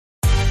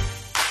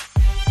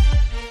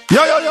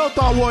Yo,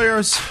 Thought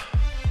Warriors.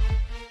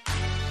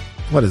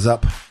 What is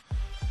up?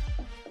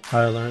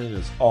 Higher Learning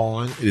is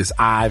on. It is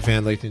I,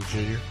 Van Lathan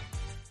Jr.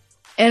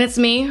 And it's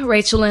me,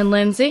 Rachel and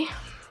Lindsay.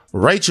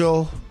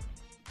 Rachel.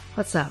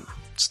 What's up?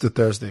 It's the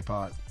Thursday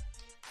pod.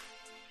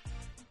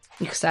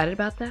 You excited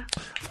about that?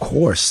 Of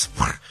course.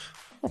 I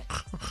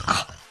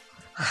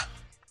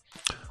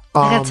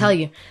gotta tell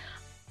you,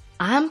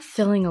 I'm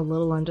feeling a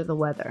little under the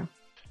weather.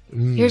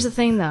 Here's the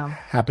thing, though.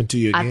 Happened to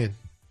you again.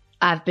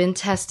 I've been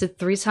tested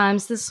 3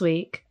 times this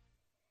week.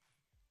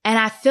 And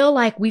I feel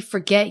like we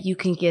forget you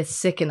can get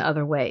sick in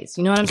other ways.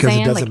 You know what I'm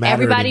saying? It doesn't matter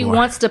everybody anymore.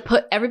 wants to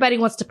put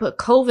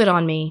COVID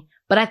on me,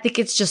 but I think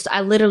it's just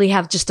I literally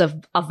have just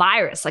a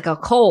virus, like a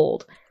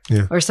cold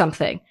or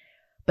something.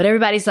 But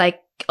everybody's like,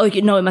 oh,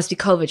 you know, it must be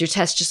COVID. Your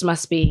test just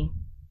must be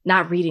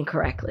not reading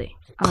correctly.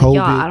 I'm like,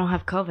 y'all, I don't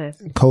have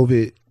COVID.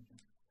 COVID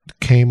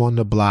came on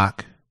the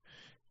block,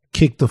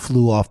 kicked the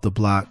flu off the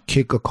block,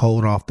 kick a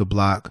cold off the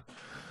block.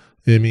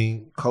 I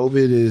mean,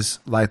 COVID is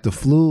like the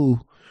flu.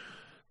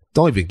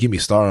 Don't even get me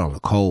started on the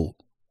cold.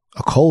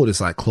 A cold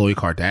is like Khloe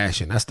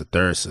Kardashian. That's the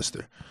third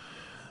sister.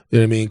 You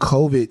know what I mean?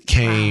 COVID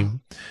came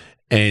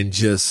and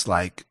just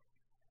like,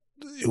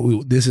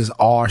 this is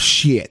our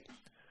shit.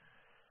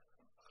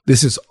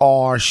 This is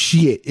our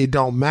shit. It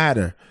don't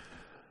matter.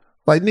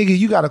 Like, nigga,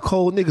 you got a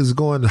cold, niggas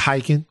going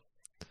hiking.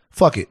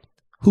 Fuck it.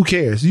 Who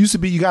cares? It used to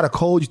be you got a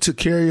cold, you took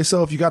care of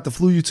yourself. You got the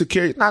flu, you took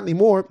care of it. Not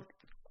anymore.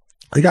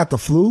 You got the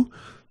flu.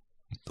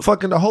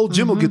 Fucking the whole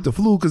gym will get the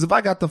flu, because if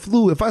I got the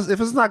flu, if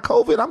it's not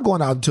COVID, I'm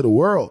going out into the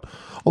world.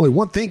 Only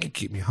one thing can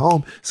keep me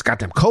home. It's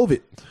goddamn COVID.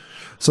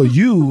 So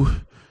you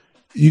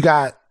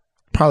got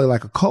probably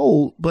like a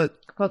cold, but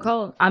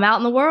Cold. I'm out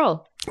in the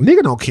world.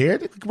 Nigga don't care.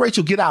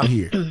 Rachel, get out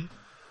here.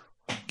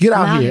 Get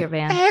out here,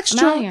 man.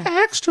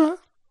 Extra.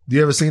 Do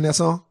you ever sing that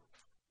song?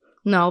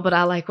 No, but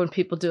I like when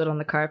people do it on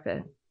the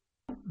carpet.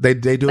 They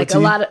do like it to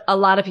you? a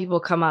lot of people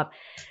come up,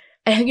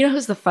 and you know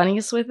who's the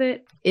funniest with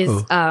it is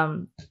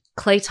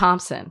Klay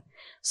Thompson.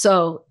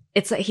 So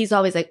it's like he's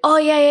always like, oh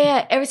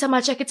yeah. Every time I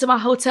check into my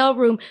hotel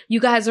room, you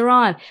guys are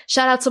on.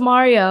 Shout out to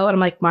Mario, and I'm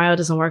like, Mario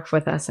doesn't work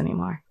with us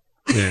anymore.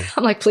 Yeah.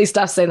 I'm like, please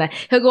stop saying that.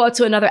 He'll go out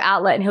to another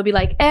outlet and he'll be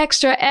like,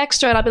 extra,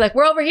 and I'll be like,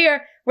 we're over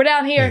here, we're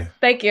down here. Yeah.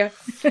 Thank you.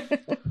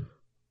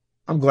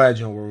 I'm glad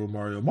you don't work with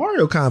Mario.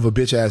 Mario kind of a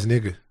bitch ass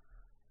nigga.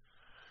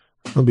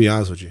 I'll be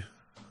honest with you.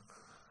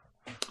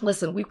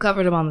 Listen, we've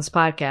covered him on this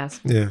podcast.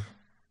 Yeah.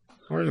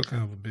 Mario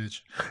kind of a bitch.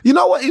 You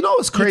know what? You know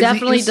what's crazy? He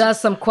definitely does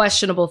some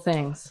questionable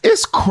things.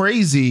 It's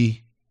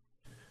crazy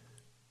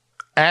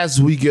as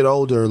we get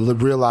older,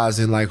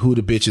 realizing like who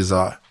the bitches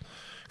are.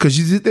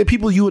 Because they're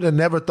people you would have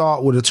never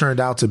thought would have turned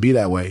out to be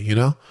that way, you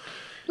know?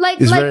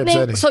 It's very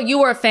upsetting. So you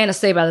were a fan of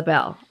Saved by the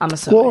Bell, I'm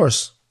assuming.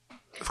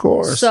 Of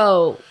course.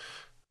 So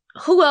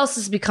who else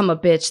has become a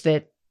bitch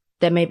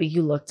that maybe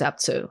you looked up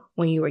to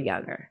when you were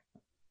younger?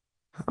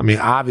 I mean,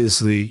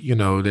 obviously, you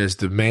know, there's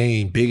the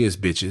main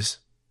biggest bitches.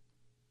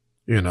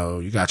 You know,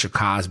 you got your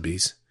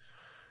Cosbys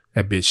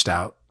that bitched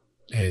out.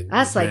 And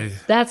that's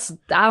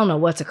I don't know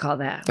what to call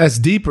that. That's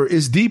deeper.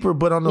 It's deeper,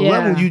 but on the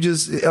level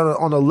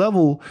on a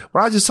level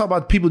when I just talk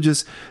about people you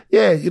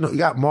know, you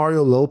got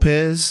Mario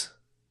Lopez,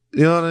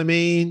 you know what I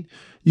mean?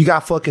 You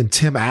got fucking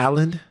Tim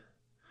Allen,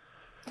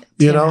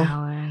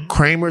 Allen.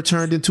 Kramer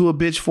turned into a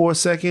bitch for a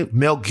second.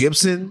 Mel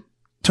Gibson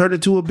turned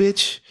into a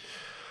bitch.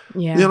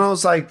 Yeah. You know,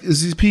 it's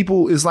these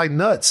people, it's like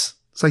nuts.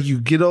 It's like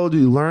you get older,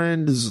 you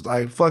learn, it's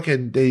like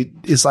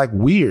it's like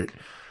weird.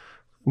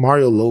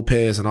 Mario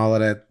Lopez and all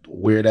of that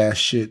weird ass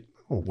shit.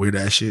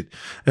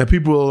 And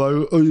people are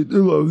like,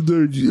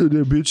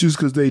 they're bitches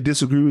because they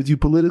disagree with you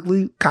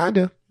politically.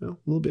 Kinda, a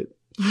little bit.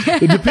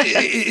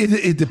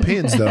 It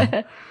depends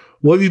though.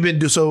 What have you been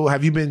doing? So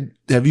have you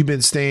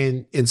been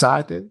staying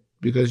inside then?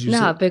 Because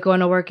I've been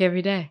going to work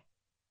every day.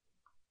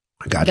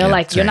 Goddamn, they're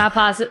like, you're not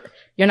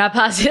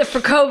positive for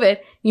COVID.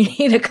 You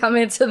need to come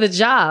into the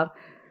job.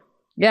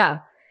 Yeah.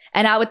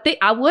 And I would think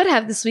I would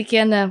have this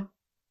weekend to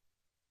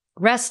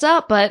rest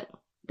up, but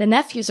the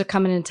nephews are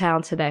coming in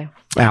town today.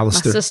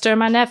 Alistair. My sister and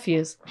my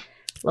nephews.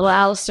 Little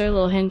Alistair,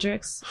 little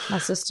Hendrix, my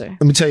sister.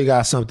 Let me tell you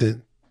guys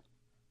something.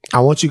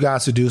 I want you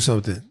guys to do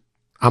something.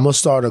 I'm going to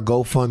start a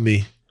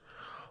GoFundMe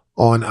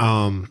on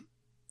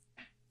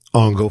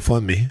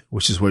GoFundMe,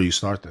 which is where you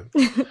start them,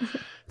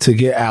 to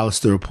get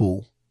Alistair a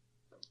pool.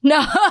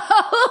 No,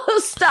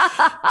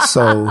 stop.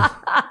 So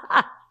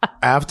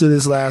after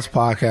this last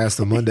podcast,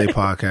 the Monday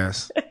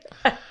podcast,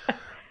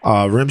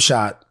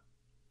 Rimshot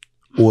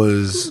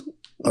was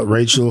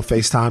Rachel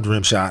FaceTimed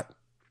Rimshot,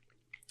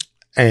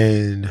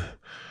 and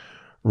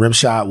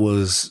Rimshot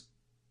was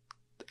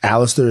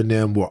Alistair and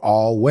them were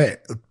all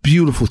wet.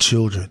 Beautiful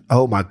children.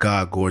 Oh my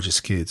God, gorgeous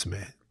kids,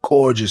 man.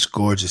 Gorgeous,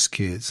 gorgeous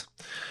kids.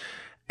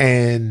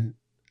 And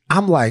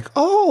I'm like,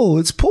 oh,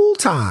 it's pool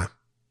time.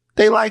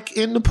 They like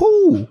in the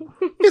pool.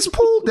 It's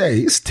pool day.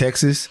 It's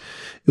Texas.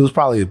 It was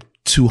probably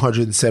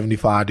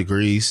 275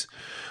 degrees.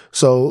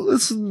 So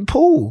it's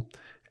pool.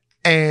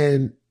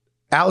 And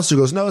Alistair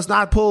goes, no, it's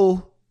not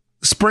pool.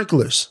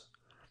 Sprinklers.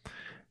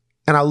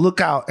 And I look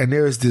out and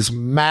there's this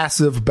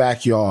massive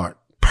backyard,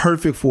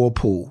 perfect for a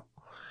pool.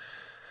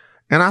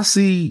 And I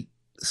see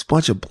this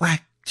bunch of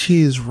black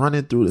kids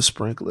running through the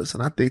sprinklers.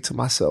 And I think to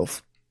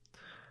myself,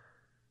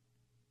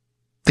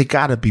 they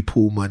gotta be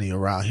pool money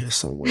around here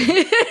somewhere.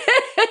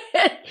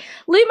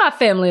 Leave my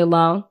family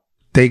alone.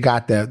 They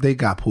got that. They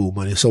got pool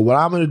money. So what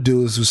I'm going to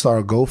do is we start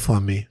a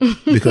GoFundMe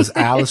because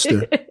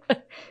Alistair.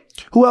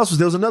 Who else was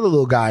there? Was another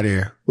little guy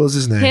there. What was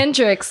his name?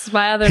 Hendrix,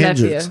 my other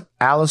nephew.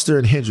 Alistair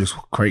and Hendrix.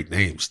 Great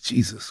names.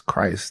 Jesus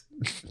Christ.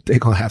 They're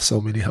going to have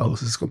so many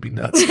hoes. It's going to be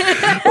nuts.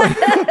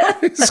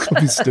 It's going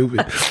to be stupid.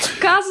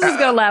 Constance is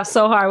going to laugh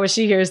so hard when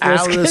she hears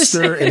this.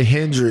 Alistair and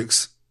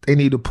Hendrix, they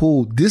need a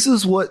pool. This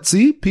is what,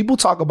 see, people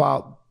talk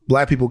about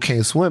black people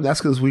can't swim.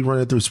 That's because we run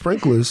it through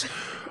sprinklers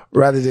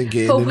rather than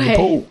getting in the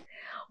pool.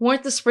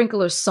 Weren't the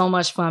sprinklers so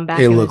much fun back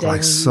in the day? It looked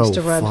like so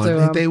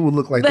fun. They would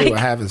look like they were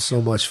having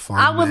so much fun.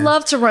 I would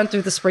love to run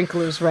through the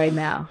sprinklers right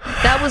now.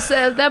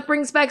 That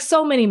brings back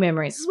so many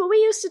memories. This is what we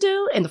used to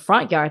do in the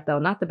front yard, though,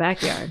 not the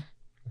backyard.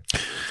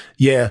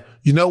 Yeah.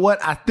 You know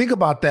what? I think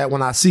about that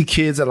when I see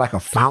kids at like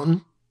a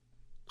fountain,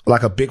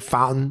 like a big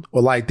fountain,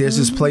 or like there's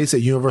this place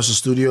at Universal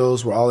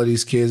Studios where all of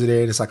these kids are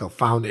there, and it's like a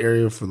fountain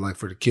area for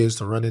the kids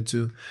to run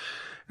into.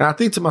 And I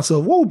think to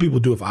myself, what would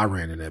people do if I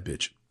ran in that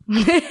bitch?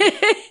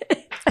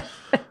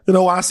 You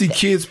know, I see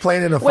kids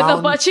playing in a fountain. With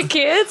a bunch of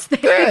kids? They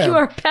think you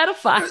are a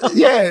pedophile.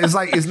 Yeah, it's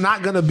like it's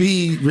not going to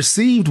be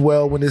received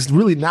well when it's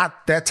really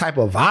not that type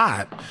of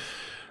vibe.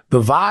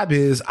 The vibe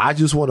is I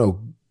just want to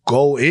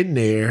go in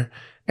there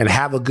and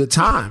have a good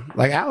time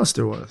like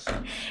Alistair was.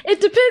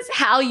 It depends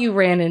how you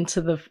ran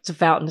into the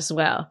fountain as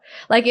well.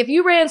 Like if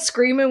you ran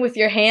screaming with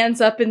your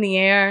hands up in the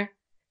air,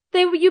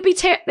 they would be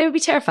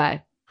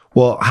terrified.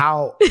 Well,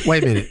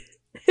 wait a minute.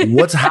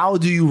 How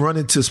do you run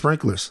into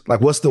sprinklers?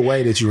 Like, what's the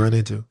way that you run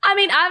into? I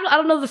mean, I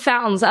don't know the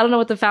fountains. I don't know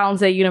what the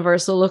fountains at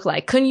Universal look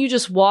like. Couldn't you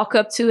just walk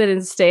up to it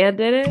and stand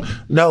in it?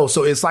 No,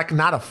 so it's like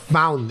not a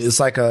fountain. It's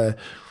like a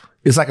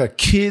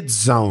kids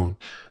zone.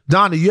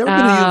 Donna, you ever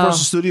been to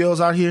Universal Studios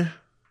out here?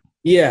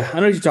 Yeah, I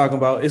know what you're talking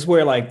about. It's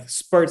where like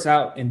spurts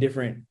out in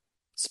different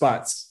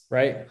spots,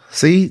 right?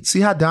 See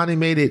how Donnie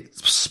made it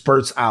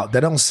spurts out.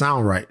 That don't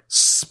sound right.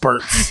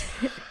 Spurts.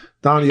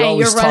 Donnie,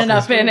 you're running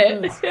up in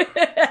it.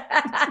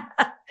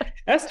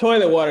 That's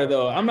toilet water,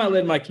 though. I'm not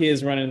letting my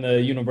kids run in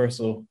the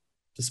Universal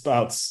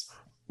spouts.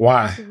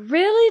 Why?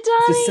 Really,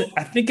 Donnie?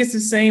 I think it's the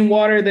same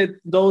water that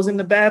goes in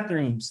the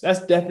bathrooms.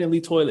 That's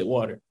definitely toilet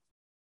water.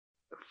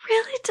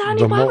 Really,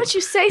 Donnie? Why would you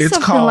say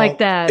something like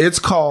that? It's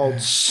called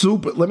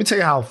Super. Let me tell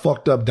you how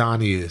fucked up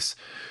Donnie is.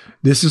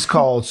 This is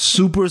called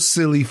Super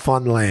Silly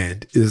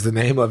Funland is the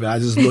name of it. I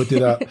just looked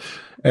it up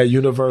at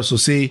Universal.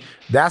 See,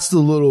 that's the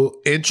little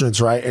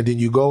entrance, right? And then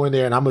you go in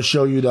there and I'm going to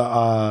show you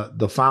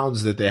the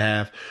fountains that they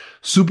have.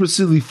 Super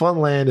Silly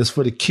Funland is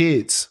for the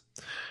kids.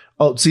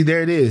 Oh, see,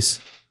 there it is.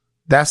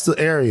 That's the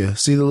area.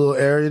 See the little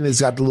area and it's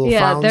got the little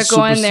fountains? Yeah, they're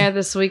going there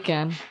this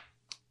weekend.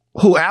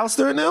 Who,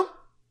 Alistair and them?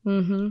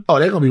 Mm-hmm. Oh,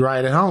 they're going to be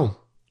right at home.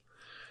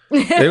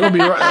 They're gonna be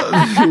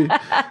right.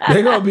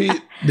 They're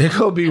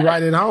gonna be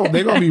right at home.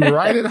 They're gonna be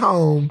right at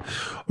home,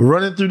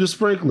 running through the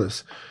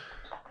sprinklers.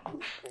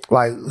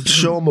 Like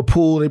show them a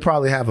pool, they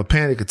probably have a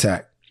panic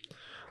attack.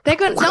 They're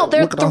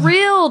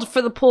thrilled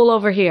for the pool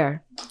over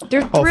here.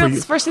 They're thrilled.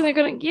 It's the first thing they're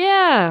gonna.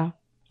 Yeah.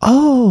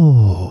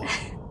 Oh.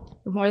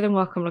 You're more than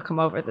welcome to come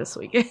over this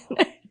weekend.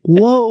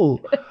 Whoa,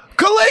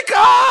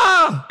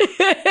 Kalika!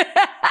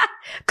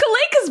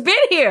 Kalika's been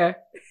here.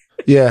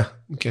 Yeah.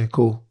 Okay.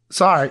 Cool.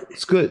 It's all right.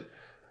 It's good.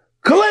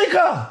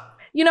 Kalika!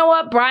 You know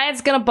what?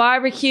 Brian's gonna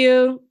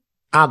barbecue.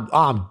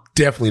 I'm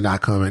definitely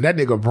not coming. That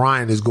nigga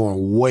Brian is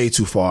going way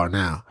too far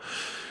now.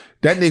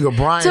 That nigga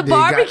Brian to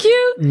barbecue?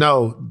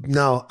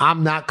 No.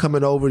 I'm not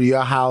coming over to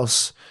your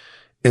house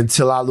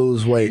until I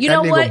lose weight. You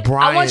know what?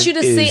 I want you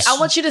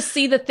to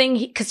see the thing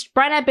because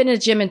Brian had been in the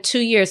gym in 2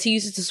 years. He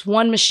uses this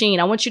one machine.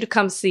 I want you to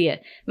come see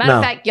it. Matter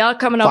of fact, y'all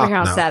coming over here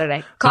on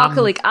Saturday. Call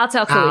Khalid. I'll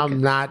tell Khalid. I'm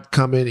not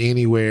coming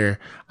anywhere.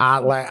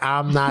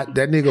 I'm not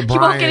that nigga Brian. You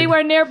won't get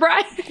anywhere near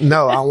Brian?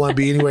 No, I won't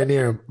be anywhere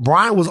near him.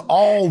 Brian was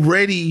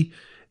already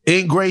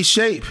in great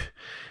shape.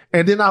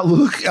 And then I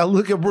look at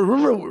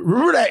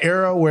remember that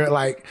era where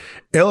like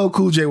LL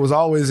Cool J was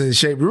always in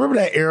shape. Remember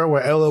that era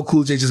where LL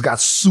Cool J just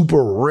got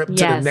super ripped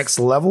to the next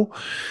level?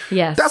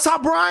 Yes. That's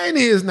how Brian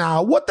is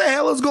now. What the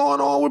hell is going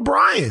on with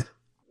Brian?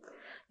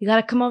 You got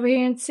to come over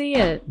here and see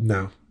it.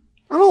 No.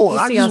 I don't.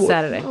 We'll see you on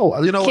Saturday.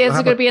 Oh, you know, kids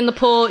are going to be in the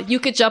pool. You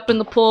could jump in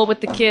the pool with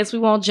the kids. We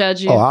won't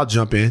judge you. Oh, I'll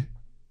jump in.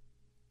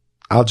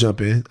 I'll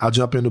jump in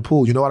the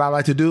pool. You know what I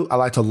like to do? I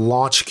like to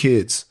launch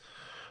kids.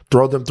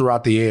 Throw them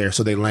throughout the air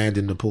so they land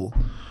in the pool.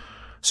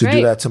 So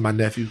do that to my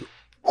nephew.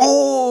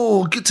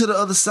 Oh, get to the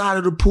other side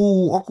of the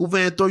pool. Uncle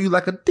Van throw you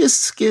like a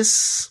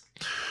discus.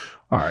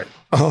 All right.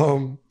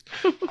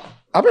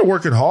 I've been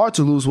working hard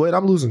to lose weight.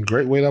 I'm losing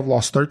great weight. I've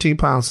lost 13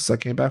 pounds since I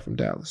came back from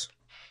Dallas.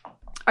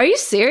 Are you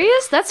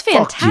serious? That's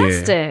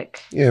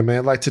fantastic. Yeah,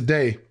 man. Like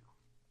today.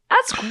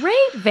 That's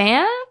great,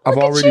 Van. I've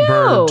already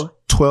burned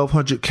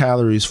 1,200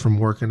 calories from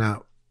working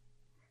out.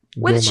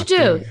 What did you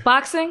do?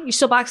 Boxing? You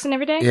still boxing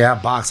every day? Yeah, I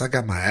box. I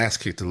got my ass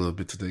kicked a little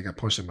bit today. Got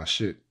punched in my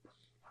shit.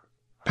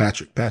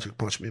 Patrick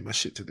punched me in my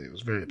shit today. It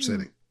was very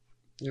upsetting.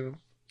 You know?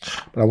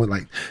 but I went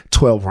like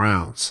 12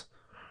 rounds.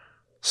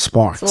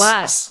 Sparks. It's a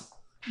lot.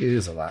 It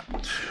is a lot.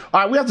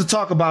 All right, we have to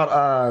talk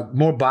about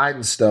more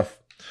Biden stuff.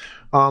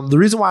 The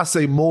reason why I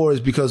say more is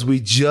because we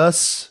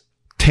just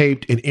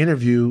taped an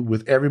interview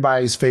with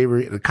everybody's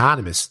favorite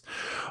economist,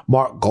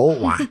 Marc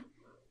Goldwein,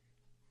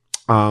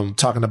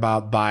 talking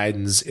about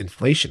Biden's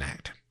Inflation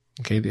Act.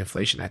 Okay, the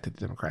Inflation Act that the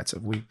Democrats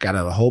have. We got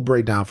a whole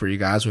breakdown for you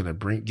guys. We're going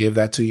to give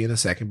that to you in a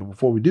second. But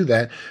before we do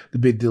that, the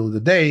big deal of the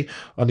day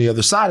on the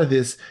other side of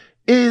this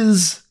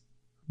is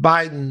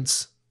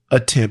Biden's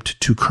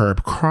attempt to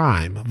curb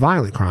crime,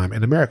 violent crime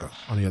in America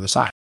on the other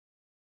side.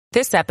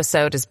 This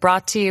episode is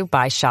brought to you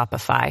by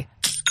Shopify.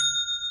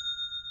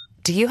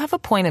 Do you have a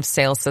point of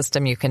sale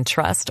system you can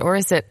trust, or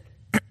is it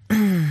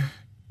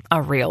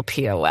a real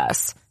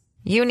POS?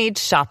 You need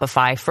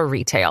Shopify for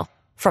retail.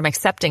 From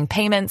accepting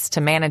payments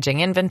to managing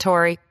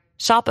inventory,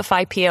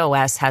 Shopify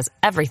POS has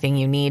everything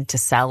you need to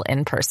sell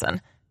in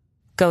person.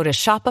 Go to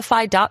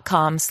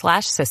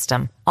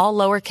shopify.com/system, all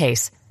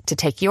lowercase, to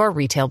take your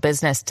retail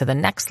business to the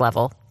next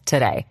level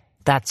today.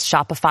 That's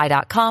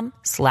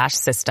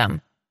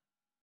shopify.com/system.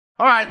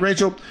 All right,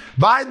 Rachel.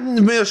 Biden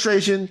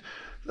administration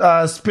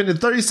spending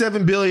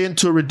 $37 billion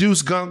to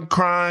reduce gun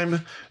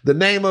crime. The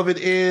name of it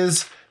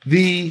is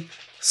the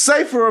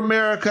Safer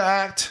America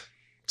Act,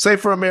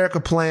 Safer America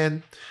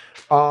Plan,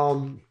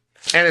 and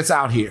it's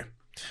out here.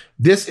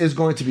 This is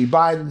going to be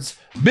Biden's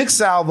big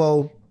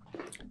salvo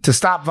to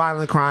stop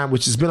violent crime,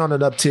 which has been on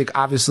an uptick,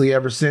 obviously,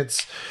 ever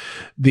since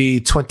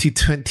the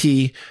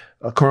 2020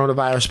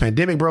 coronavirus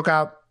pandemic broke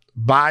out.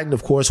 Biden,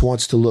 of course,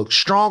 wants to look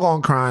strong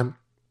on crime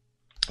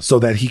so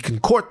that he can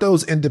court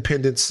those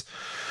independents,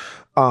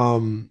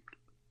 and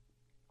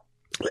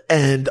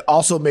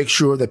also make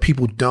sure that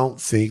people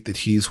don't think that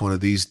he's one of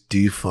these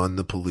defund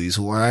the police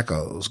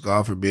wackos.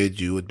 God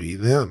forbid you would be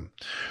them.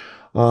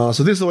 So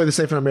this is the way the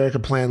Safer America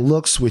plan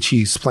looks, which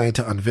he's planning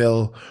to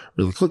unveil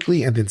really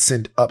quickly and then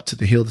send up to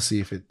the Hill to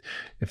see if it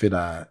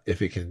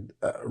can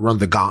run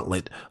the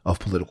gauntlet of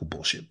political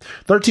bullshit.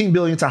 $13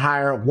 billion to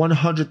hire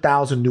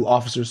 100,000 new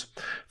officers,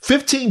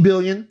 $15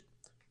 billion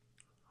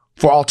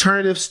for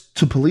alternatives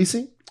to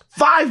policing,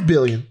 $5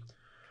 billion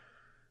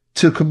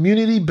to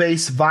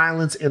community-based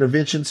violence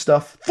intervention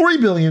stuff, $3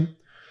 billion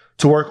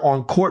to work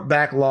on court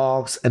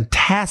backlogs and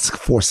task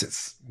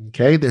forces.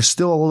 Okay, there's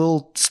still a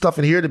little stuff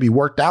in here to be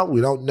worked out.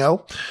 We don't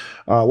know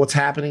what's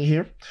happening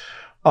here.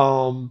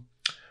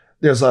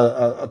 There's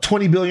a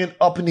 $20 billion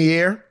up in the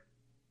air,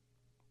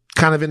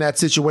 kind of in that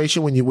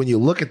situation when you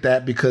look at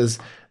that, because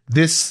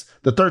the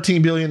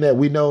 $13 billion that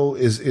we know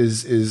is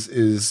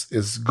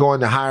going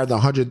to hire the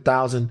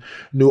 100,000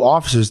 new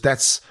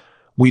officers.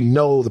 We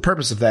know the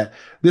purpose of that.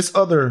 This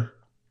other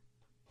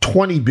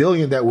 $20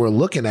 billion that we're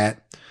looking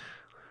at,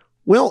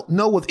 we don't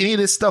know what any of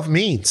this stuff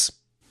means.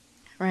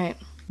 Right.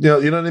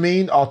 You know what I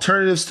mean?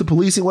 Alternatives to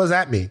policing, what does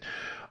that mean?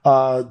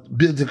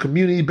 The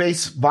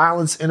community-based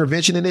violence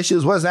intervention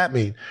initiatives, what does that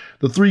mean?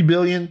 The $3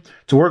 billion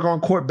to work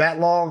on court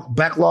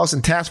backlogs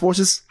and task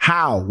forces,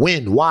 how,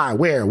 when, why,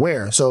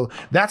 where? So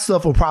that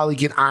stuff will probably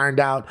get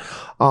ironed out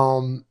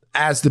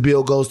as the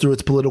bill goes through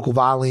its political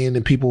volleying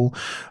and people,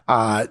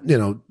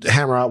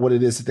 hammer out what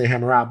it is that they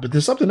hammer out. But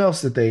there's something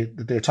else that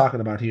they're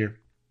talking about here.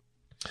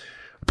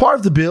 Part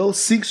of the bill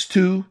seeks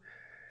to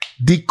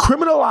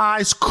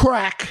decriminalize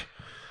crack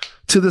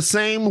to the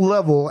same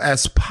level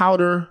as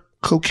powder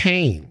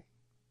cocaine,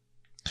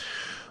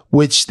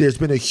 which there's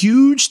been a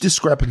huge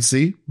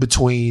discrepancy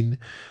between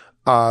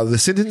the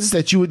sentence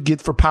that you would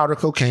get for powder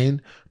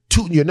cocaine,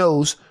 tooting your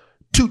nose,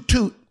 toot,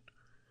 toot,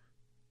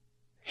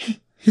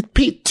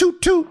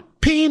 toot,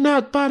 toot,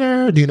 peanut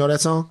butter. Do you know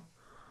that song?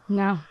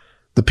 No.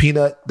 The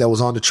peanut that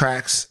was on the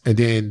tracks, and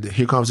then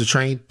here comes the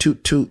train,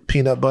 toot, toot,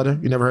 peanut butter.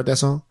 You never heard that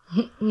song?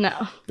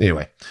 No.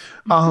 Anyway.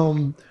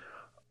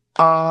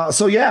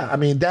 So yeah, I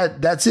mean,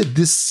 that's it.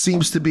 This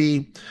seems to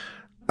be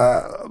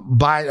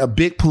by a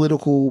big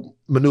political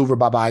maneuver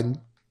by Biden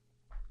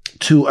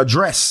to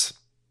address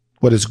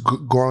what is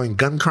growing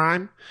gun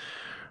crime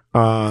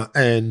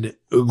and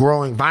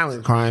growing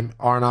violent crime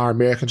on our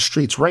American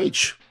streets.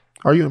 Rach,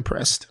 are you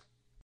impressed?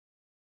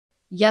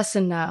 Yes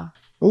and no.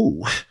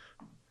 Ooh.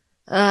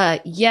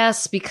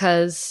 Yes,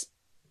 because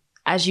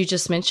as you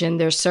just mentioned,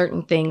 there's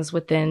certain things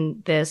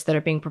within this that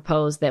are being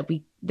proposed that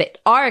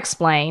are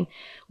explained,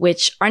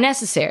 which are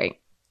necessary,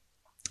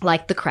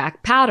 like the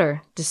crack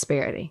powder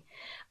disparity.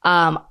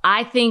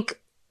 I think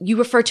you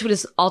refer to it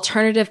as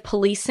alternative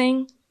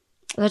policing.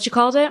 Is that what you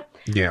called it?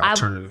 Yeah,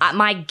 alternative.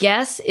 My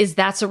guess is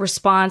that's a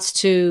response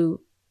to,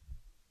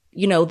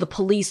 the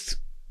police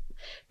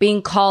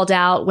being called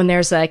out when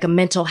there's like a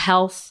mental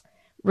health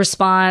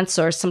response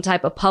or some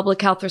type of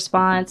public health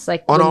response.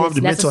 Like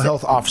unarmed mental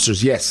health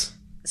officers, yes.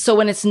 So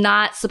when it's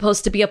not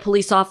supposed to be a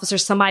police officer,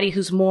 somebody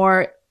who's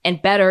more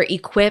and better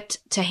equipped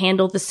to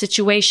handle the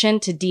situation,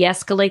 to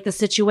de-escalate the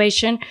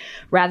situation,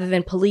 rather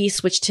than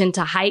police, which tend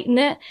to heighten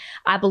it.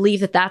 I believe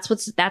that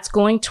that's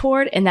going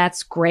toward, and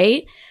that's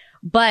great.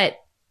 But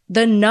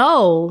the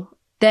no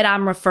that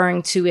I'm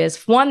referring to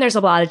is, one, there's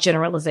a lot of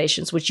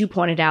generalizations, which you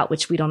pointed out,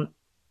 which we don't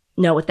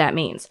know what that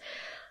means.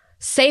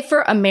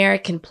 Safer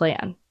American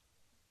Plan.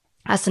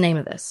 That's the name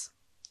of this.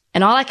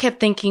 And all I kept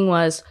thinking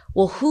was,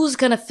 well, who's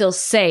going to feel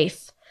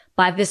safe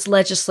by this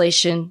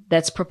legislation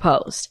that's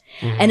proposed?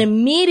 Mm-hmm. And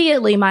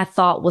immediately my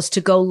thought was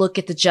to go look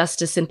at the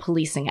Justice and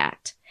Policing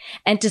Act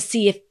and to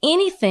see if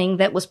anything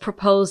that was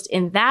proposed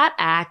in that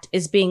act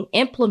is being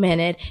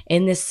implemented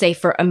in this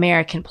Safer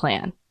American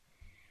plan.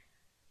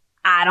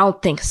 I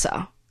don't think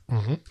so.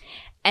 Mm-hmm.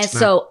 And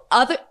so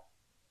oh,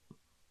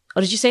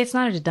 did you say it's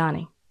not, or did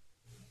Donnie?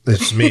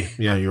 It's me.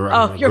 Yeah, you're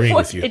right. Oh, your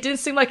voice. It didn't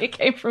seem like it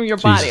came from your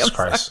body. Jesus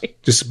Christ. Sorry.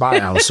 Just buy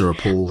Alistair a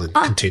pool and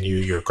continue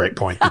your great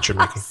point that you're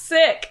making. I'm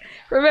sick.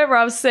 Remember,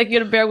 I'm sick. You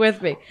got to bear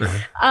with me.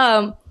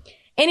 Uh-huh.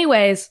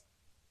 Anyways,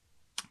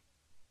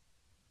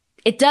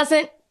 it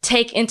doesn't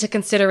take into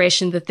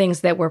consideration the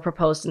things that were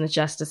proposed in the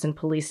Justice and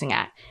Policing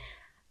Act.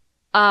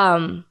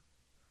 The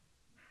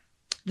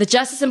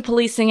Justice and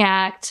Policing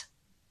Act,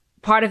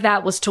 part of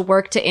that was to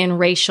work to end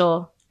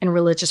racial and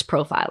religious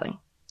profiling.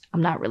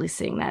 I'm not really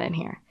seeing that in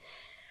here.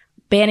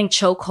 Banning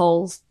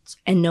chokeholds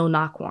and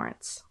no-knock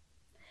warrants.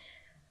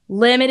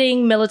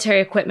 Limiting military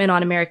equipment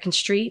on American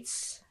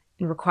streets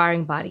and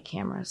requiring body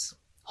cameras.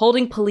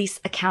 Holding police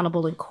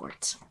accountable in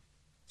court.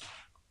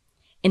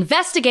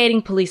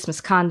 Investigating police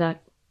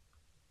misconduct.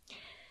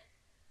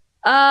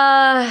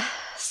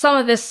 Some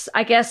of this,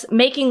 I guess,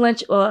 making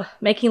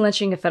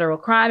lynching a federal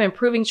crime,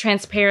 improving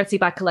transparency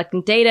by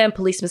collecting data and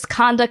police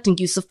misconduct and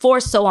use of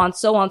force, so on,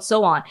 so on,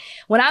 so on.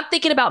 When I'm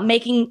thinking about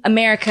making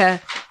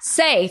America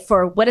safe,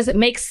 or what does it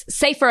make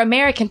Safer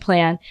American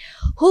plan,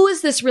 who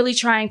is this really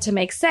trying to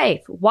make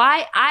safe?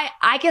 Why?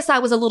 I guess I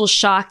was a little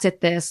shocked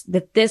at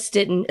that this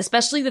didn't,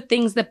 especially the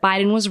things that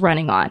Biden was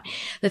running on,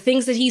 the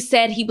things that he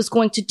said he was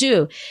going to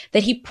do,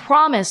 that he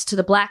promised to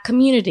the Black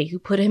community who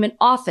put him in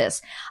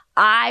office.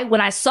 When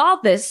I saw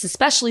this,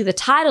 especially the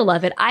title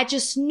of it, I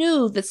just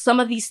knew that some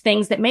of these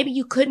things that maybe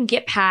you couldn't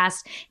get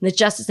past in the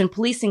Justice and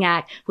Policing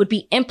Act would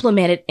be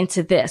implemented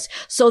into this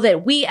so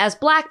that we as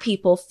Black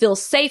people feel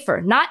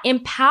safer, not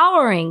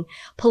empowering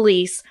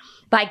police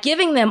by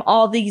giving them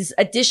all these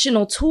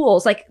additional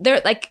tools. Like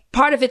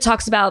part of it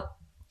talks about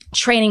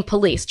training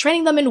police.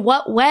 Training them in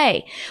what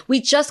way? We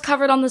just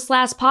covered on this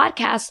last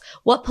podcast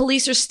what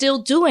police are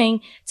still doing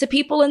to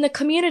people in the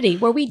community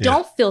where we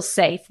don't feel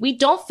safe. We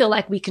don't feel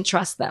like we can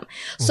trust them.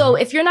 Mm-hmm. So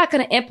if you're not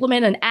going to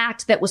implement an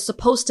act that was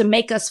supposed to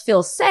make us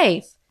feel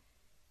safe,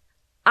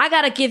 I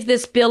got to give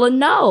this bill a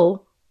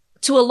no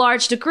to a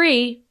large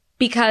degree,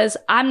 because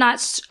I'm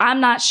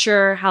not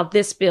sure how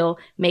this bill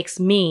makes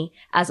me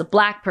as a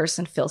Black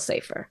person feel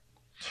safer.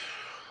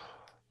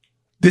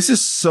 This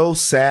is so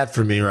sad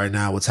for me right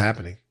now, what's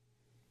happening.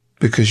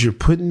 Because you're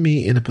putting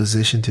me in a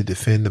position to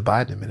defend the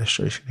Biden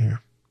administration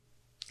here.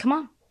 Come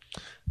on.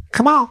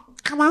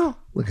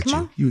 Look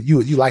at you.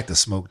 You like the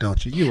smoke,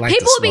 don't you? You like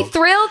people the would be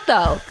thrilled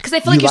though, because they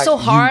feel like you're so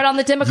hard on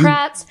the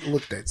Democrats.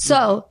 Look at that.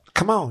 So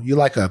come on, you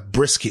like a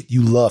brisket.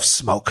 You love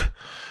smoke.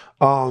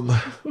 All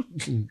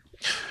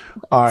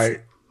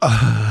right.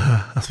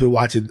 I've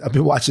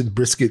been watching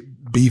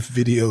brisket beef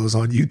videos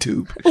on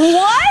YouTube.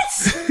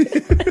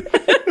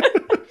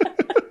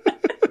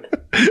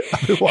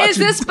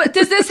 What?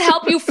 Does this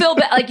help you feel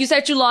better? Like you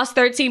said, you lost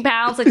 13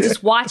 pounds. Like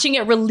just watching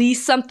it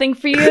release something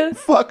for you.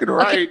 Fucking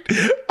right.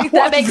 Like,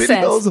 that makes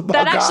sense.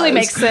 That actually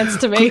makes sense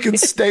to me. Cooking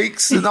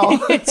steaks and all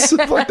that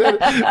stuff like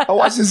that. I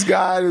watched this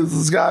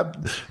guy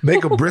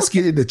make a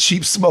brisket in a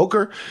cheap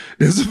smoker.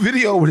 There's a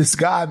video where this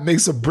guy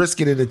makes a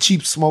brisket in a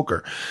cheap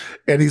smoker.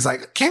 And he's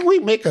like, "Can we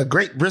make a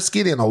great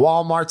brisket in a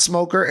Walmart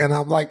smoker?" And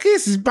I'm like,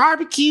 "This is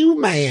barbecue,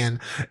 man."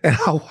 And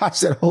I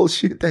watched that whole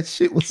shit. That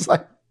shit was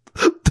like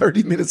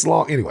 30 minutes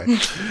long. Anyway.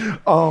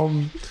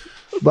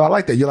 But I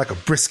like that. You're like a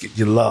brisket.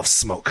 You love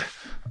smoke.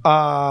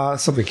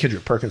 Something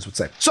Kendrick Perkins would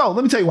say. So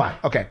let me tell you why.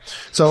 Okay.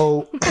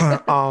 So,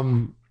 let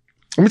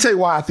me tell you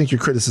why I think your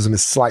criticism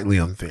is slightly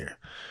unfair.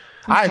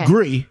 Okay. I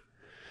agree.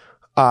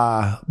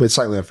 But it's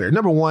slightly unfair.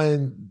 Number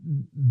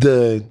one,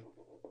 the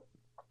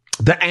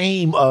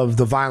aim of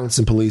the Violence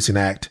and Policing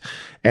Act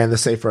and the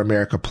Safer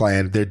America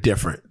plan, they're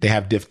different. They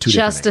have two different names.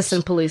 Justice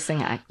and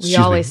Policing Act. We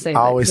always say that.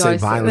 I always say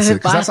violence.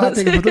 Because that's how I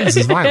think of police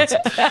is violence.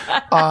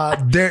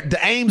 The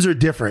aims are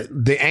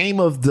different. The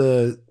aim of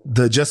the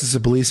Justice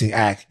and Policing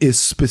Act is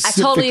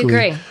specifically... I totally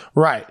agree.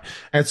 Right.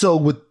 And so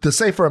with the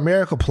Safer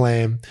America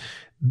plan,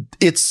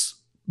 it's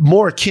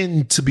more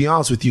akin, to be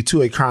honest with you,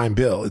 to a crime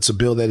bill. It's a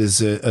bill that is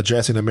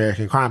addressing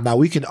American crime. Now,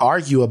 we can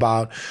argue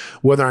about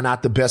whether or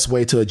not the best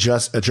way to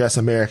address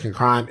American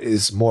crime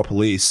is more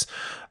police.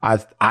 I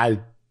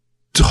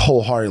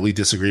wholeheartedly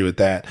disagree with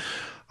that.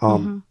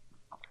 I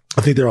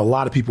think there are a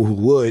lot of people who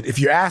would. If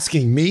you're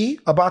asking me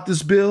about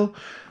this bill,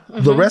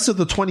 the rest of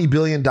the $20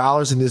 billion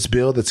in this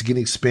bill that's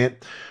getting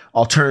spent,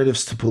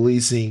 alternatives to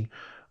policing,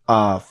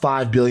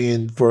 $5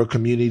 billion for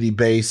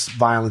community-based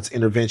violence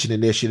intervention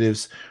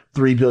initiatives,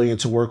 $3 billion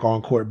to work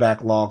on court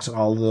backlogs and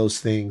all of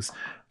those things.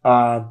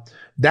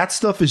 That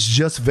stuff is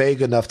just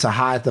vague enough to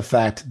hide the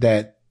fact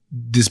that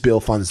this bill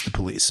funds the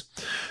police.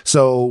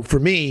 So for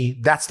me,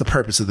 that's the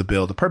purpose of the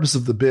bill. The purpose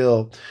of the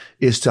bill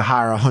is to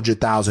hire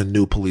 100,000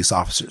 new police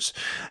officers.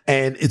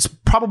 And it's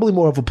probably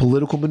more of a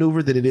political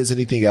maneuver than it is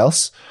anything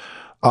else.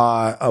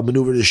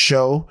 maneuver to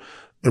show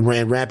and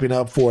ramping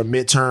up for a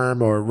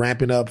midterm or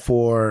ramping up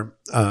for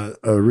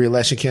a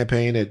re-election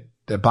campaign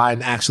that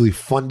Biden actually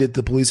funded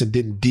the police and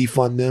didn't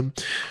defund them.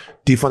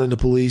 Defunding the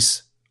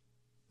police,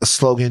 a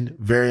slogan,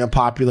 very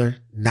unpopular,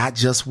 not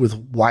just with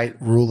white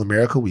rural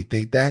America. We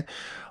think that.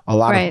 A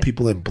lot of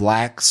people in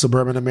black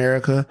suburban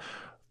America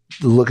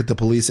look at the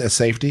police as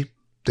safety.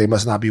 They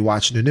must not be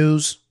watching the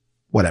news,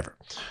 whatever.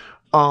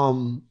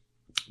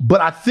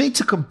 But I think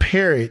to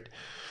compare it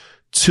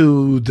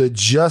to the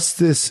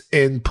Justice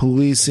in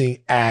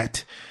Policing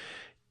Act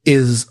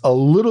is a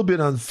little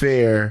bit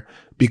unfair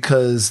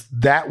because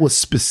that was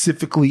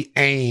specifically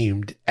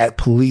aimed at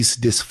police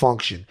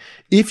dysfunction.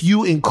 If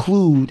you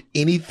include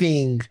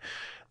anything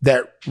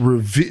that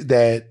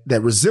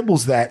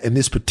resembles that in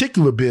this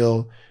particular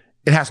bill,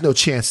 it has no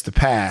chance to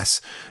pass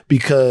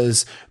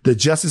because the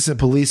Justice in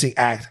Policing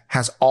Act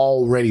has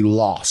already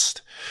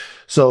lost.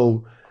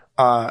 So,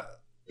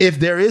 if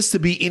there is to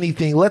be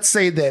anything, let's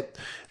say that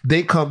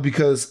they come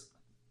because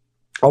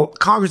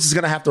Congress is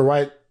going to have to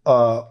write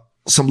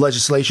some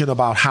legislation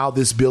about how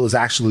this bill is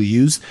actually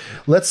used.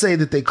 Let's say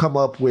that they come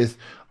up with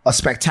a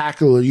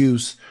spectacular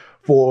use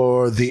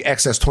for the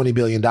excess $20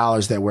 billion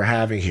that we're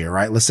having here,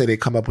 right? Let's say they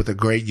come up with a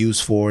great use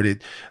for it.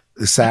 It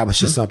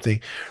establishes something.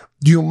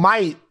 You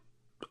might,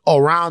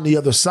 around the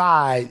other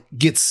side,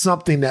 get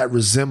something that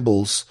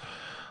resembles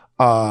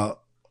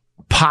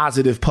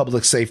positive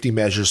public safety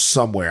measures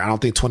somewhere. I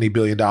don't think $20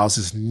 billion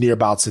is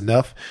nearabouts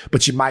enough,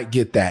 but you might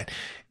get that.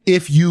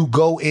 If you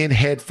go in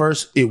head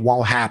first, it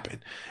won't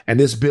happen. And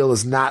this bill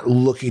is not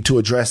looking to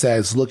address that.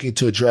 It's looking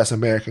to address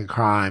American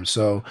crime.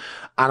 So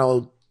I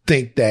don't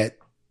think that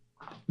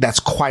that's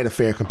quite a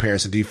fair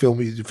comparison. Do you feel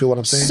me? Do you feel what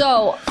I'm saying?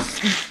 So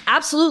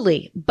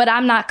absolutely. But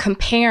I'm not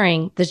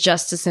comparing the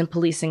Justice in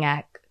Policing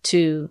Act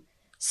to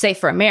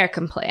Safer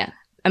America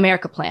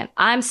Plan.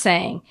 I'm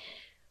saying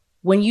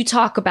when you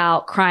talk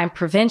about crime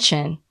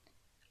prevention,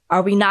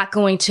 are we not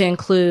going to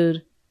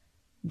include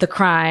the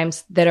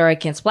crimes that are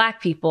against Black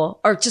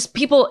people or just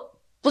people,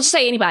 let's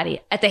say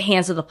anybody, at the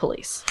hands of the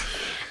police?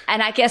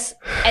 And I guess,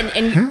 and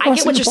I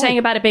get what you're saying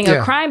about it being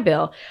a crime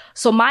bill.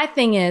 So my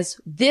thing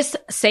is, this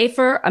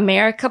Safer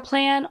America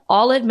Plan,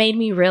 all it made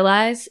me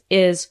realize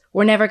is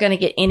we're never going to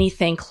get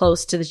anything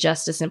close to the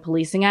Justice in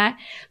Policing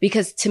Act,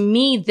 because to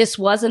me, this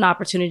was an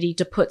opportunity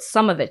to put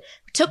some of it.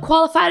 We took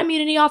qualified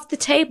immunity off the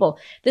table.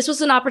 This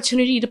was an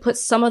opportunity to put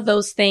some of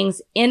those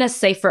things in a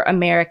Safer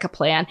America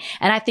Plan.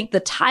 And I think the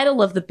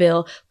title of the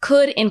bill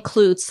could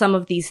include some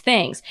of these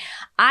things.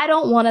 I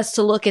don't want us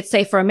to look at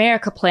Safer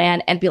America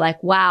Plan and be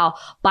like, wow,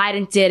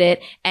 Biden did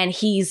it and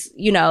he's,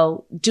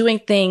 doing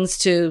things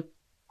to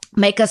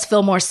make us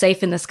feel more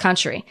safe in this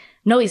country.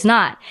 No, he's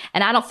not.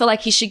 And I don't feel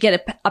like he should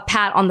get a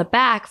pat on the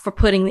back for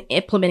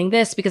implementing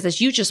this, because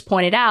as you just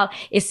pointed out,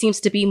 it seems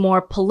to be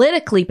more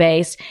politically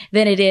based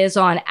than it is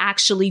on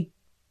actually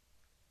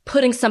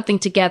putting something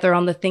together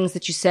on the things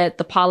that you said,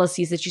 the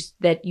policies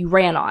that you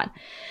ran on.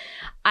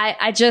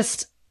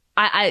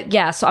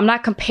 So I'm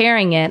not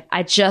comparing it.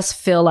 I just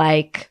feel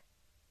like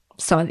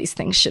some of these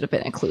things should have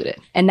been included.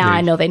 And now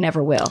I know they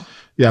never will.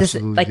 Yeah,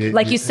 absolutely.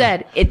 Like you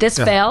said, this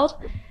failed.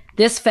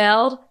 This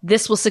failed.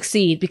 This will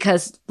succeed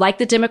because, like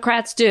the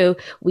Democrats do,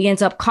 we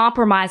end up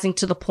compromising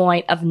to the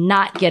point of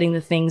not getting the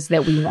things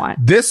that we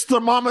want. This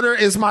thermometer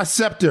is my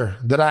scepter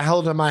that I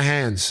held in my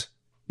hands.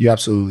 You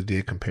absolutely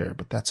did compare,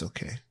 but that's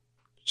okay.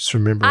 Just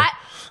remember.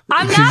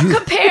 I'm not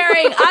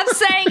comparing. I'm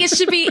saying it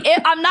should be.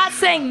 I'm not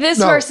saying this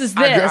versus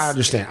this. I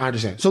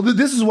understand. So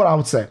this is what I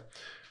would say.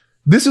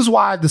 This is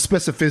why the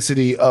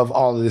specificity of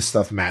all of this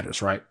stuff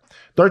matters, right?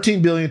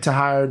 $13 billion to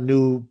hire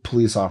new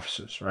police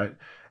officers, right?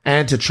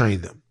 And to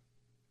train them.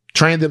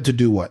 Train them to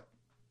do what?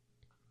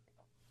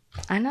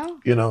 I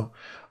know.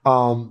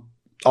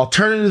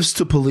 Alternatives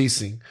to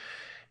policing.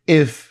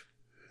 If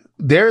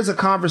there is a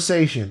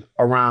conversation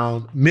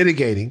around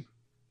mitigating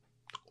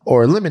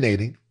or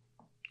eliminating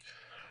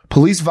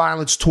police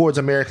violence towards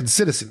American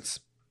citizens,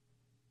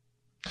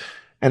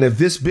 and if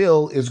this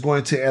bill is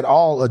going to at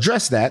all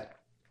address that,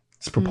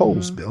 this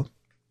proposed bill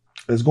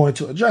is going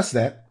to address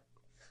that,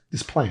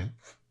 this plan,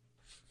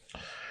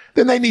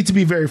 then they need to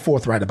be very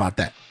forthright about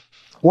that.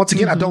 Once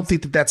again, I don't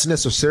think that that's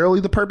necessarily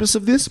the purpose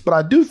of this, but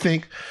I do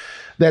think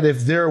that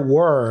if there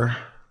were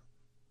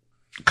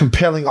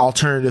compelling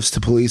alternatives to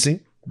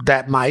policing,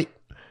 that might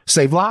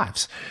save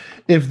lives.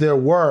 If there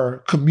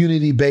were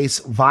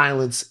community-based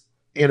violence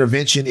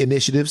intervention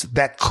initiatives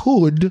that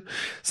could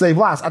save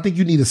lives, I think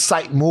you need to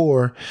cite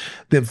more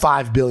than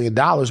 $5 billion,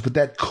 but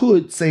that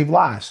could save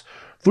lives.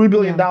 $3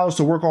 billion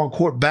to work on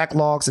court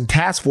backlogs and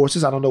task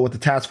forces. I don't know what the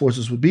task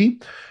forces would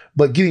be,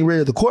 but getting rid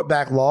of the court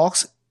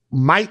backlogs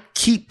might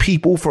keep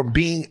people from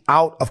being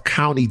out of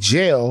county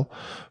jail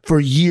for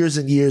years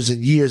and years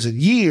and years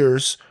and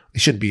years. They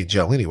shouldn't be in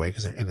jail anyway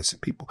because they're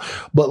innocent people,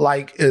 but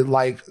like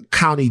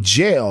county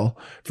jail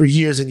for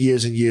years and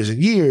years and years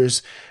and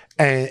years,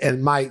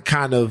 and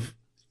Khalif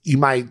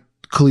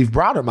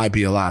Browder might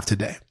be alive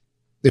today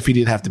if he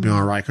didn't have to be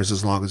on Rikers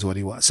as long as what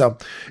he was. So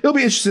it'll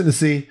be interesting to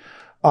see.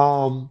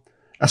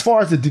 As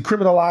far as the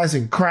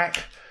decriminalizing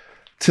crack,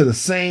 to the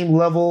same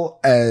level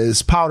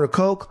as powder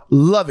coke.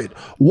 Love it.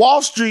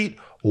 Wall Street,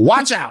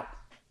 watch out.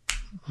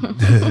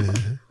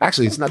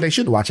 Actually, it's not. They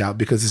shouldn't watch out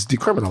because it's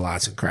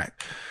decriminalizing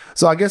crack.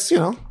 So I guess, I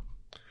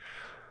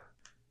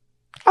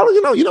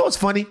don't, you know what's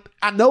funny?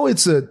 I know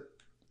it's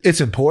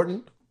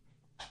important,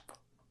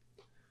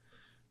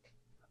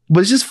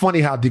 but it's just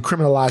funny how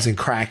decriminalizing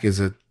crack is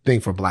a thing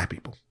for black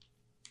people.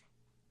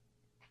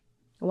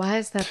 Why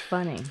is that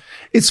funny?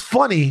 It's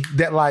funny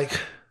that like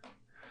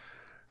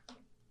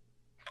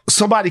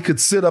somebody could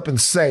sit up and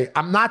say,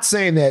 I'm not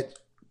saying that,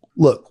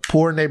 look,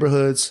 poor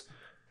neighborhoods,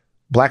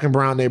 black and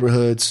brown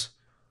neighborhoods,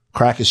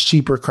 crack is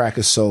cheaper, crack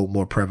is sold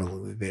more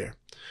prevalently there.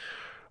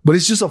 But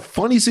it's just a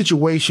funny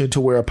situation to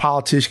where a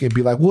politician can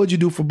be like, what'd you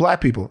do for black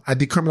people? I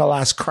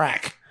decriminalized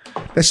crack.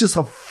 That's just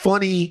a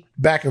funny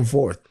back and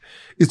forth.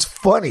 It's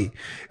funny.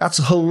 That's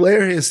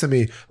hilarious to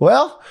me.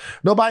 Well,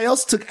 nobody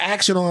else took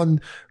action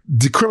on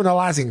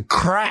decriminalizing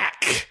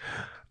crack.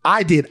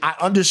 I did. I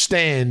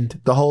understand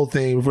the whole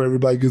thing before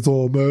everybody gets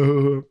all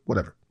mad.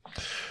 Whatever.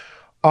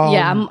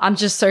 Yeah, I'm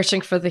just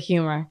searching for the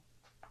humor.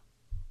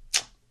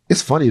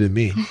 It's funny to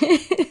me.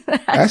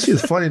 Actually,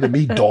 it's funny to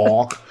me,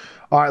 dog.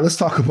 All right, let's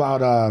talk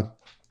about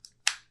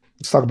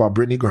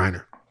Brittany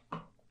Griner.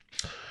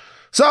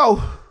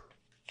 So,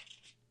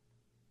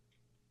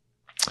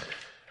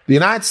 the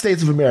United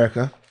States of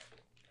America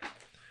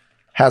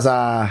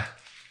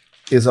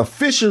is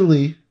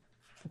officially,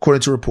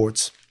 according to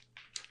reports,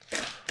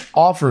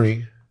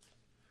 offering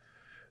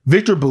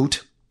Victor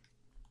Boot,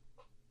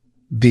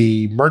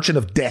 the merchant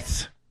of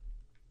death,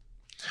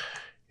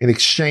 in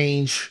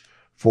exchange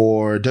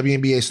for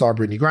WNBA star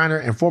Brittany Griner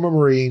and former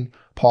Marine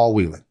Paul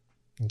Whelan.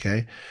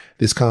 Okay.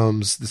 This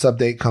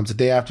update comes a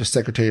day after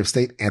Secretary of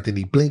State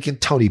Anthony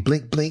Blinken, Tony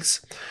Blinks,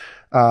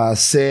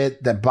 said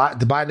that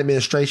the Biden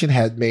administration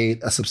had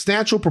made a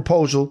substantial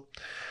proposal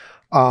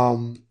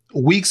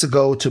weeks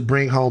ago to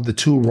bring home the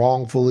two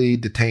wrongfully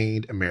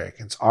detained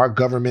Americans. Our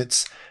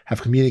governments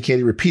have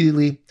communicated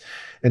repeatedly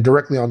and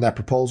directly on that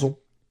proposal,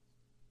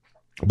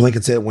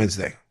 Blinken said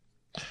Wednesday.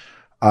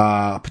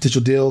 A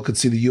potential deal could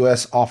see the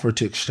U.S. offer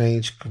to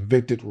exchange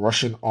convicted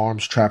Russian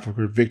arms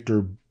trafficker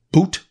Victor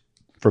Boot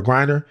for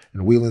Griner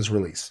and Whelan's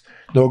release.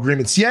 No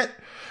agreements yet.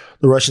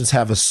 The Russians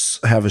have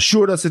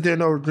assured us that there are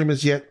no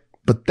agreements yet,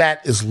 but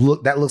that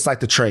looks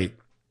like the trade.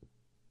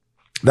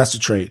 That's the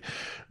trade.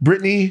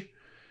 Brittany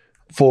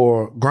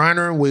for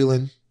Griner and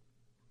Whelan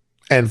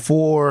and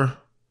 4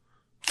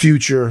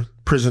 future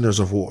prisoners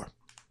of war.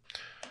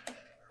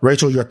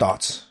 Rachel, your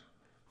thoughts?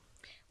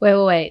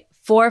 Wait.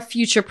 4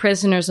 future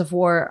prisoners of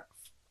war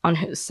on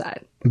whose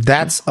side?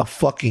 That's a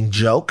fucking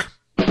joke.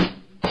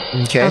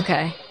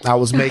 Okay. I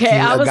was making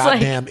a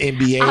goddamn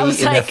NBA,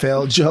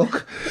 NFL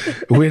joke.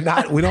 We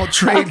don't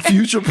trade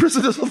future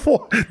prisoners of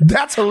war.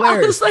 That's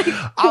hilarious.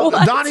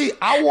 Donnie,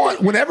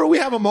 whenever we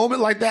have a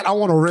moment like that, I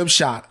want a rim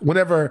shot.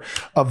 Whenever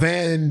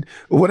Van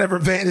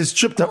is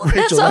tripped up,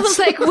 Rachel. I was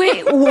like,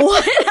 wait,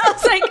 what? I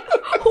was like,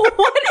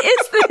 what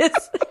is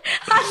this?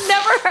 I've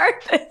never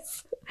heard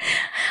this.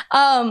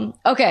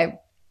 Okay.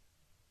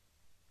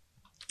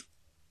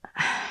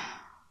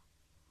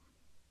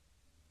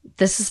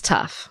 This is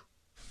tough.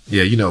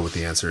 Yeah, you know what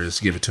the answer is.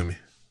 Give it to me.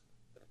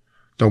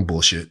 Don't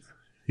bullshit.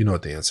 You know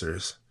what the answer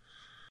is.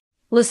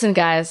 Listen,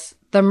 guys,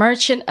 the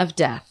Merchant of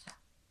Death.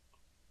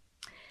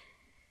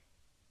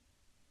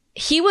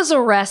 He was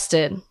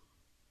arrested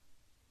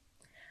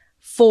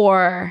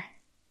for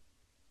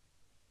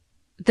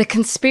the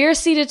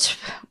conspiracy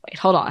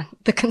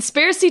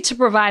to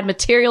provide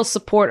material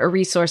support or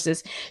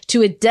resources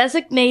to a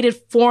designated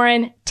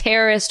foreign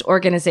terrorist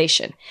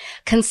organization,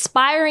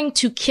 conspiring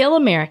to kill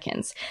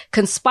Americans,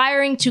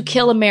 conspiring to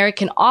kill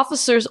American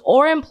officers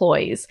or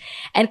employees,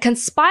 and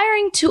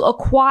conspiring to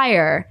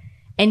acquire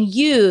and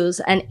use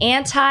an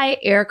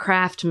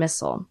anti-aircraft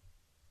missile.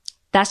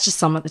 That's just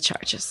some of the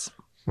charges.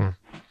 All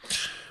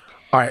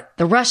right.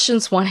 The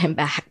Russians want him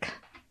back.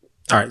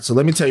 All right, so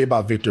let me tell you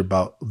about Victor.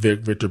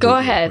 Go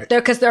ahead,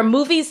 because there are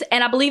movies,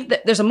 and I believe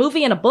that there's a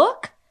movie and a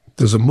book.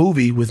 There's a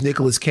movie with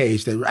Nicolas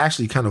Cage that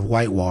actually kind of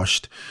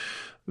whitewashed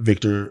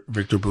Victor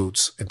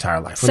Boot's entire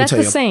life. Let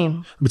me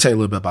tell you a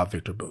little bit about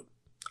Victor Boot.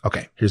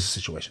 Okay, here's the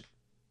situation.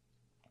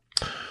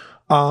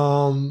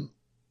 Around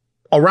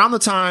the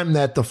time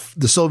that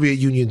the Soviet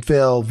Union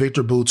fell,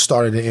 Victor Boot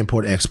started an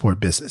import-export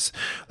business.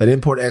 That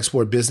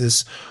import-export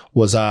business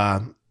was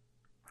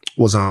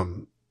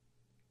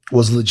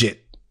legit.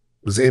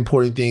 Was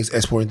importing things,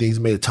 exporting things,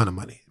 made a ton of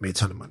money.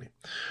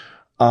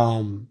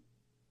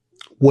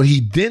 What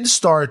he then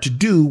started to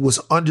do was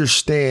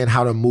understand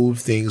how to move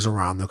things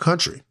around the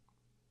country,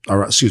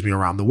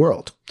 around the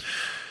world.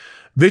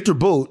 Victor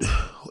Boot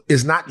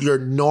is not your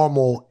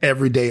normal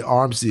everyday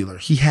arms dealer.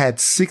 He had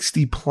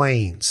 60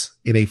 planes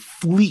in a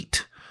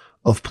fleet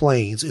of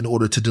planes in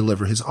order to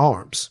deliver his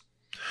arms.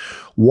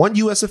 One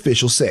U.S.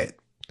 official said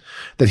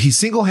that he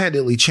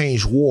single-handedly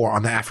changed war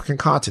on the African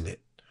continent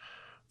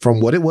from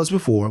what it was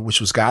before,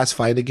 which was guys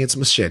fighting against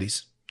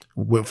machetes,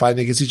 fighting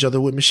against each other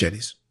with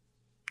machetes,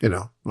 a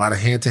lot of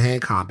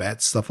hand-to-hand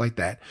combat, stuff like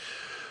that,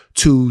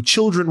 to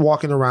children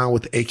walking around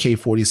with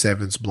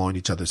AK-47s blowing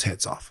each other's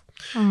heads off.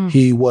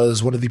 He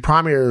was one of the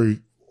primary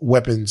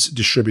weapons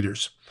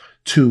distributors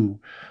to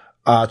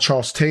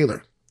Charles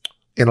Taylor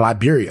in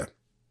Liberia,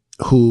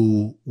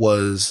 who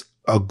was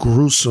a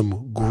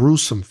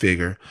gruesome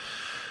figure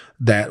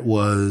that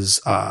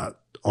was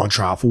on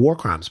trial for war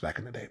crimes back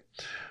in the day.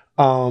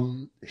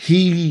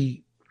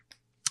 He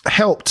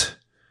helped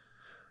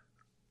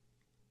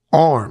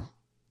arm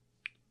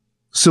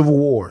civil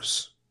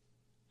wars,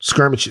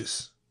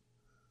 skirmishes,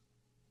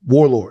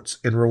 warlords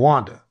in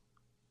Rwanda,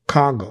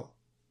 Congo,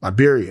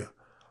 Liberia,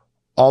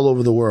 all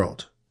over the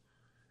world.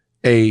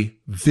 A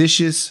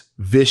vicious,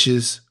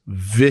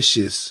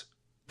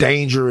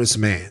 dangerous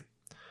man.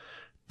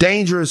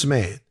 Dangerous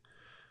man.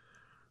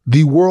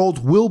 The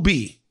world will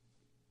be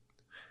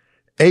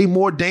a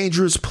more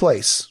dangerous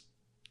place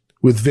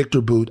with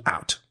Victor Bout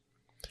out.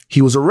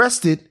 He was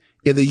arrested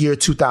in the year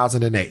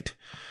 2008.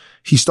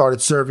 He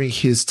started serving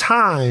his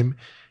time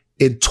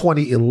in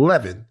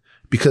 2011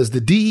 because the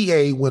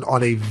DEA went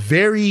on a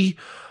very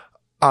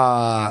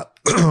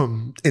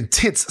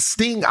intense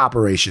sting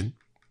operation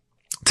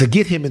to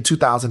get him in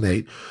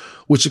 2008,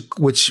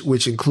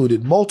 which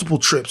included multiple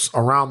trips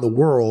around the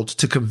world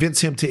to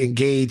convince him to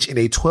engage in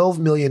a $12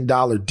 million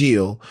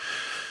deal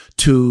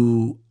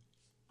to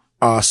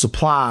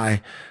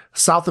supply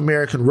South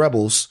American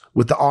rebels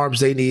with the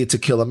arms they needed to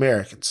kill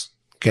Americans.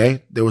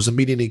 Okay. There was a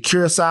meeting in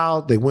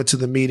Curacao. They went to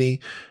the meeting.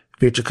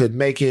 Victor couldn't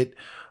make it,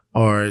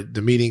 or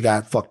the meeting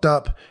got fucked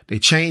up. They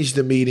changed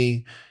the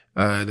meeting.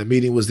 The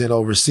meeting was then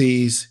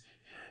overseas.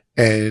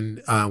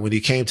 And when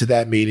he came to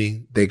that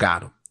meeting, they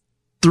got him.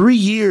 3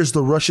 years,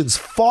 the Russians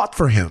fought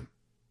for him.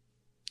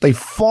 They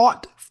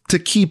fought to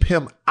keep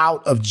him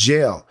out of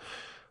jail.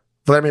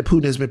 Vladimir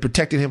Putin has been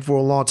protecting him for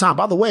a long time.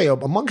 By the way,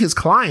 among his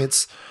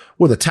clients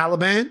were the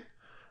Taliban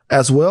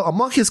as well.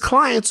 Among his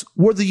clients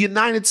were the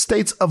United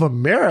States of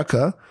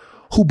America,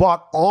 who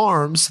bought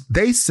arms,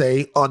 they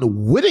say,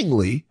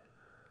 unwittingly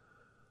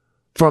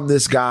from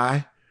this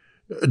guy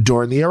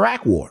during the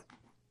Iraq War.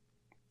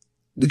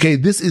 Okay,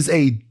 this is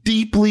a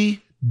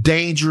deeply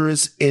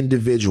dangerous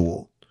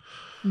individual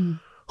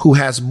who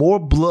has more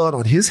blood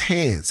on his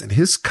hands and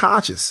his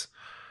conscience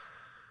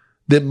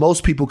than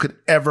most people could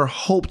ever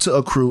hope to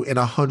accrue in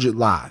 100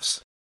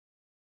 lives.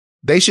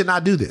 They should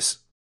not do this.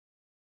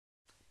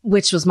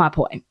 Which was my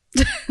point.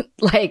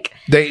 Like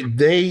they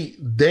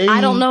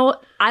I don't know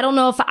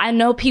if I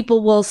know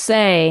people will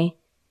say,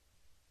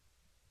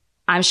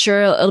 I'm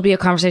sure it'll be a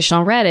conversation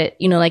on Reddit,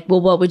 like,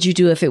 well, what would you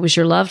do if it was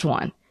your loved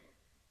one?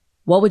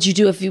 What would you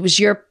do if it was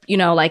your,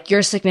 like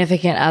your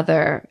significant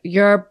other,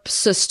 your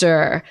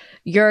sister,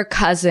 your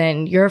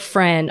cousin, your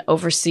friend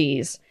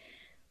overseas?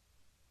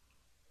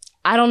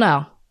 I don't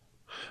know.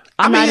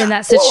 I'm not in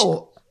that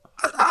situation.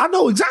 I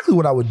know exactly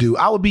what I would do.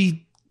 I would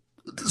be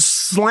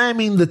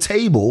slamming the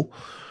table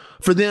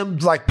for them,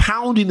 like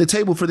pounding the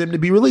table for them to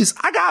be released.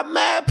 I got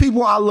mad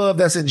people I love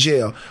that's in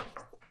jail.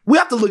 We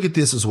have to look at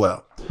this as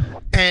well.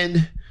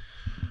 And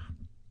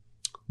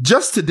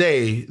just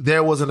today,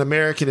 there was an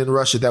American in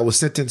Russia that was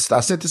sentenced. I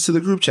sent this to the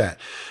group chat.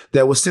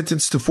 That was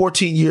sentenced to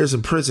 14 years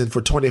in prison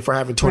for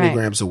having 20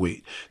 grams of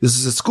weed. This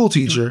is a school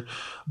teacher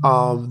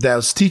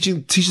that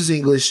teaches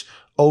English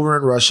over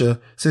in Russia,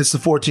 sentenced to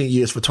 14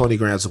 years for 20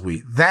 grams of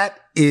weed. That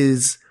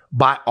is,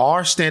 by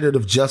our standard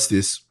of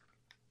justice,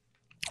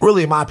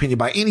 really, in my opinion,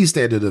 by any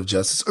standard of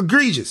justice,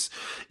 egregious.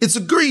 It's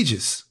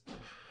egregious.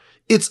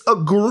 It's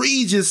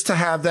egregious to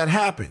have that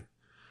happen.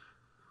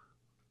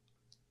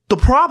 The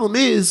problem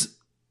is,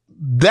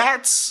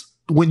 that's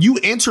when you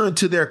enter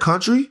into their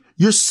country,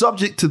 you're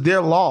subject to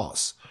their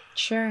laws.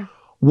 Sure.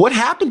 What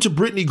happened to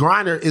Brittany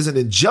Griner is an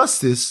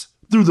injustice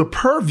through the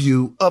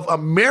purview of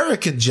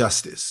American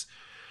justice.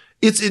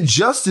 It's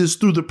injustice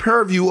through the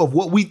purview of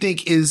what we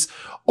think is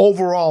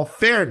overall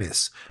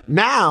fairness.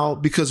 Now,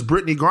 because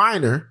Brittany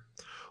Griner,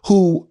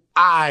 who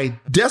I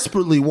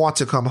desperately want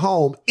to come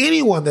home,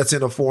 anyone that's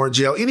in a foreign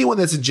jail, anyone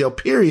that's in jail,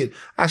 period,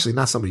 actually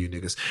not some of you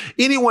niggas,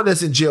 anyone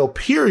that's in jail,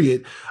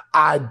 period,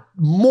 I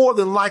more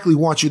than likely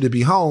want you to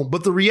be home.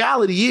 But the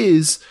reality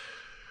is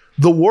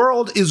the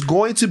world is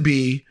going to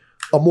be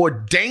a more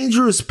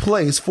dangerous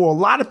place for a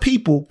lot of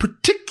people,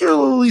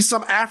 particularly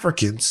some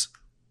Africans,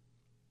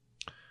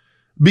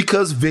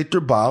 because Victor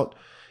Bout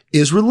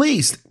is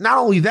released. Not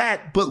only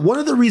that, but one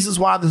of the reasons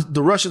why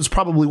the Russians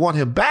probably want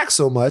him back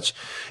so much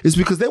is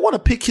because they want to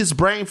pick his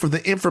brain for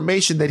the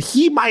information that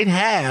he might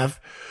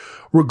have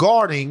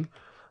regarding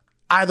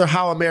either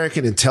how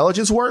American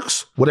intelligence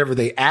works, whatever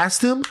they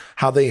asked him,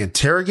 how they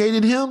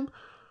interrogated him.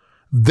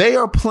 They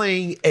are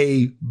playing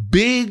a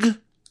big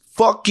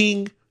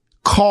fucking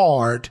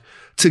card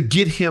to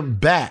get him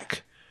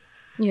back.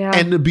 Yeah.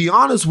 And to be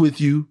honest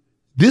with you,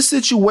 this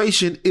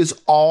situation is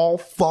all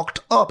fucked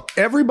up.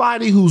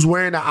 Everybody who's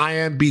wearing an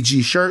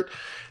IMBG shirt,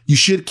 you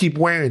should keep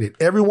wearing it.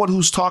 Everyone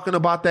who's talking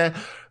about that,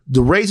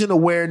 the raising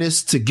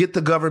awareness to get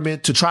the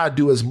government to try to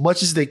do as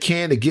much as they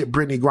can to get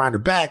Brittany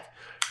Griner back,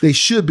 they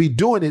should be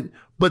doing it.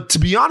 But to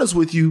be honest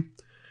with you,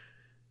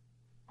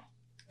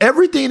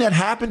 everything that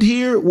happened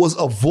here was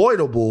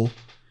avoidable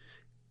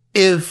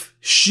if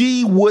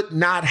she would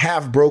not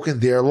have broken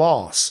their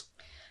laws.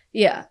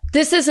 Yeah,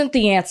 this isn't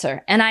the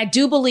answer. And I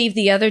do believe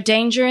the other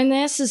danger in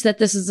this is that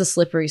this is a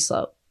slippery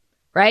slope,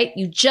 right?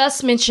 You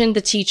just mentioned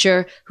the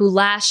teacher who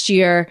last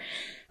year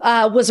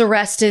was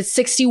arrested,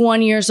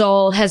 61 years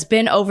old, has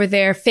been over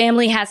there.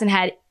 Family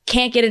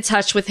can't get in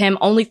touch with him,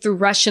 only through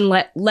Russian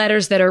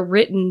letters that are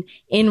written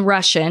in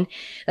Russian.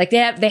 Like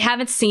they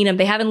haven't seen him.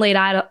 They haven't laid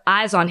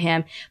eyes on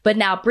him. But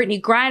now Brittany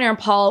Griner and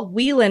Paul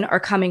Whelan are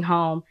coming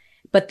home.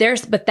 But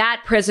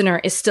that prisoner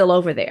is still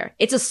over there.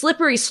 It's a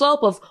slippery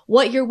slope of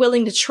what you're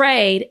willing to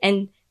trade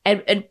and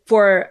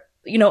for,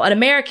 an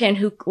American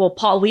who, well,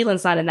 Paul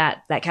Whelan's not in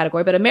that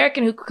category, but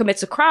American who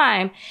commits a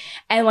crime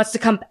and wants to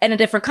come in a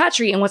different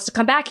country and wants to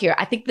come back here.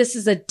 I think this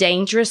is a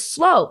dangerous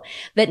slope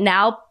that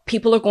now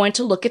people are going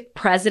to look at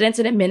presidents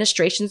and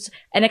administrations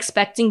and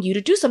expecting you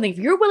to do something. If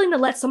you're willing to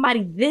let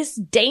somebody this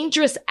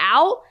dangerous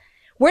out,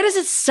 where does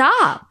it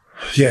stop?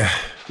 Yeah.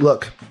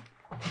 Look,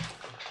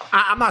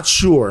 I'm not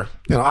sure.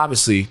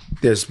 Obviously,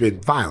 there's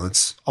been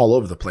violence all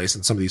over the place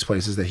in some of these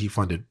places that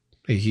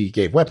he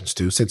gave weapons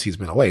to since he's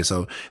been away.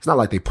 So it's not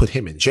like they put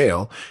him in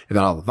jail and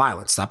then all the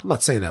violence stopped. I'm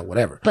not saying that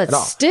whatever. But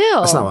still.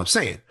 That's not what I'm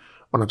saying.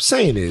 What I'm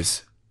saying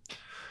is,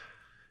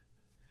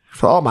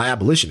 for all my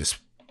abolitionist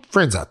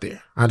friends out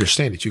there, I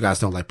understand that you guys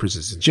don't like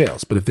prisons and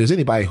jails. But if there's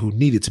anybody who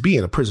needed to be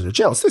in a prison or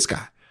jail, it's this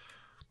guy.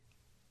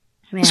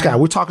 Man. This guy,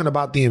 we're talking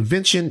about the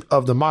invention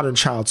of the modern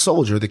child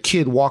soldier, the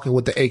kid walking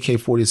with the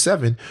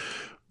AK-47.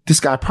 This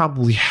guy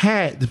probably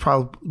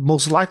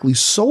most likely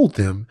sold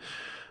them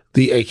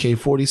the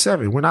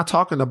AK-47. We're not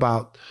talking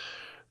about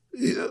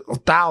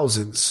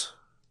thousands.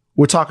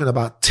 We're talking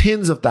about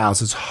tens of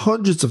thousands,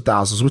 hundreds of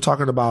thousands. We're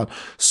talking about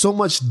so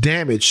much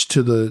damage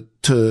to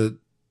the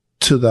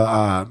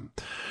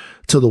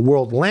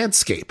world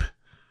landscape.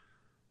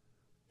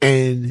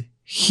 And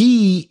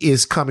he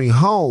is coming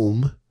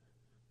home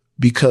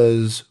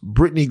because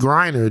Brittany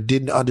Griner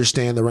didn't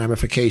understand the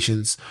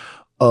ramifications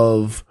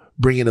of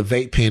bringing a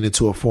vape pen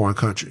into a foreign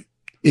country.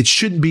 It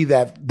shouldn't be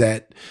that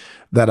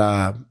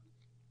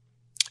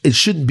it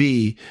shouldn't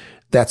be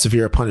that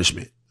severe a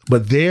punishment,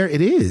 but there it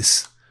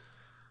is.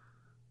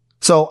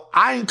 So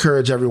I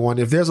encourage everyone,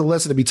 if there's a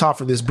lesson to be taught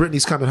from this,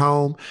 Brittany's coming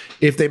home.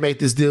 If they make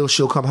this deal,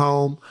 she'll come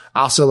home.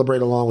 I'll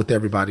celebrate along with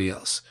everybody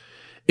else.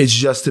 It's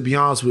just, to be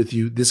honest with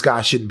you, this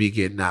guy shouldn't be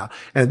getting out.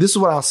 And this is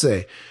what I'll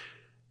say.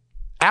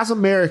 As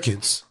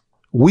Americans,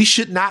 we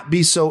should not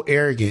be so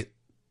arrogant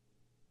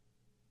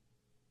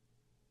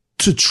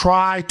to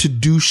try to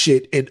do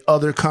shit in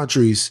other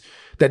countries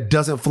that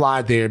doesn't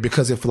fly there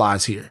because it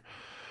flies here.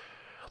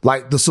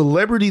 Like the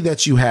celebrity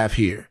that you have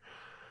here,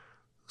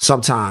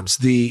 sometimes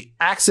the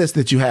access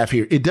that you have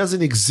here, it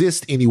doesn't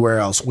exist anywhere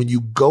else. When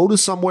you go to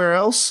somewhere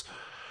else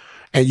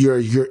and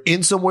you're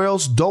in somewhere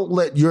else, don't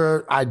let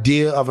your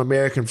idea of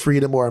American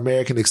freedom or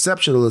American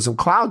exceptionalism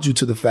cloud you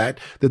to the fact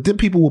that then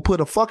people will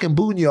put a fucking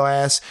boot in your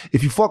ass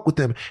if you fuck with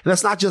them. And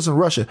that's not just in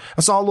Russia.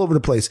 That's all over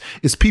the place.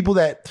 It's people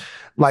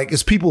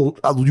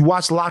you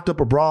watch Locked Up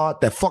Abroad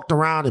that fucked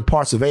around in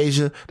parts of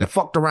Asia, that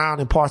fucked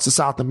around in parts of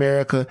South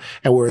America,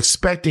 and we're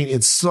expecting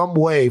in some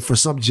way for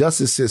some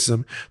justice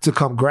system to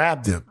come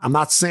grab them. I'm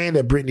not saying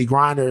that Brittany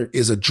Griner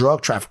is a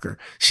drug trafficker.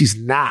 She's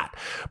not.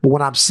 But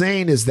what I'm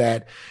saying is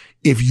that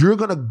if you're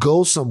going to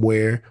go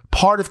somewhere,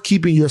 part of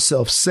keeping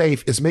yourself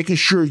safe is making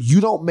sure you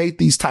don't make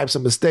these types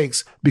of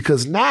mistakes,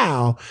 because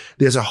now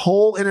there's a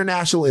whole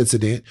international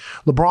incident.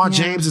 LeBron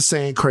James is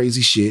saying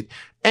crazy shit.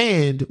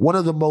 And one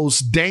of the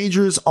most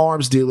dangerous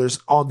arms dealers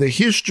in the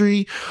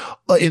history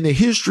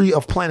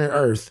of planet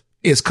Earth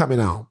is coming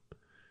home.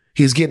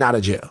 He's getting out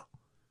of jail.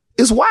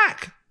 It's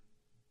whack.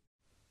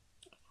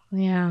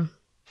 Yeah.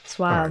 It's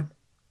wild.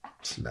 Right.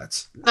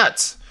 It's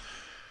nuts.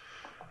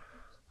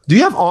 Do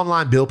you have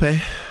online bill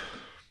pay?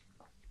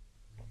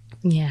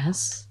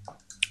 Yes.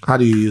 How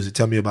do you use it?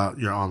 Tell me about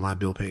your online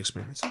bill pay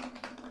experience.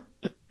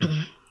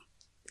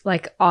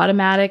 Like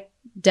automatic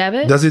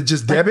debit? Does it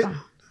just debit?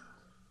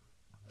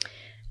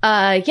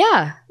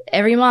 Yeah.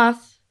 Every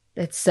month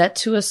it's set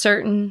to a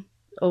certain,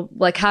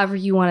 like however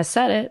you want to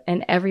set it.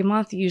 And every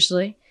month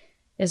usually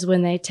is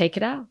when they take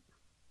it out.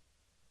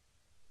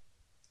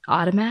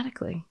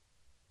 Automatically.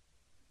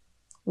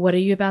 What are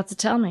you about to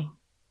tell me?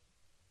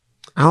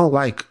 I don't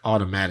like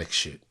automatic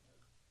shit.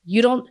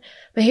 You don't,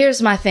 but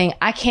here's my thing.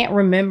 I can't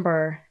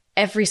remember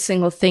every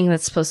single thing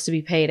that's supposed to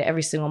be paid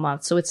every single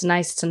month. So it's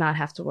nice to not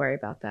have to worry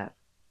about that.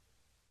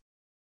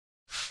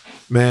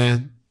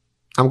 Man,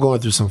 I'm going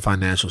through some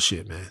financial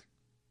shit, man.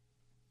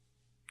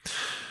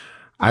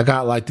 I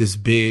got like this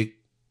big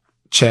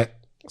check.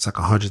 It's like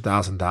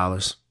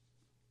 $100,000.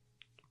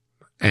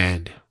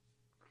 And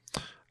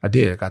I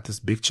got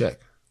this big check.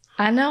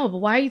 I know, but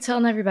why are you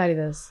telling everybody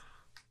this?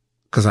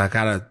 Because I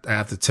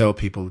have to tell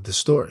people this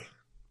story.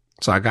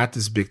 So I got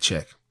this big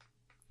check.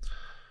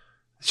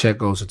 The check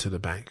goes into the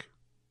bank.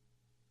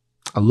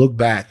 I look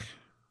back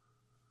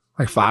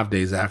like 5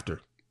 days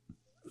after.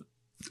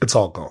 It's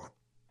all gone.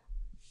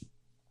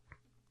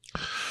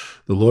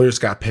 The lawyers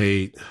got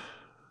paid.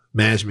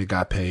 Management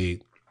got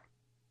paid.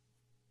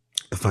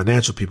 The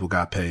financial people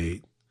got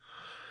paid.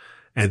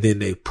 and then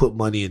they put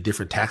money in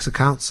different tax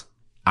accounts.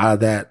 Out of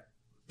that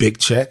big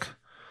check,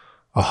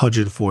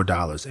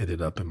 $104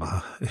 ended up in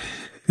my.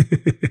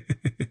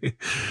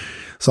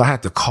 So I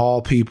had to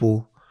call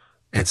people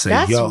and say,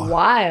 that's yo,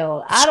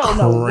 wild. I don't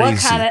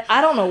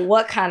know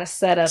what kind of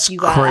setup you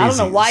got. Crazy. I don't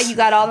know why you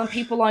got all them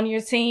people on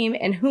your team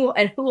and who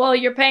all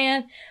you're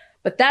paying,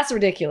 but that's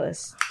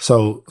ridiculous.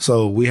 So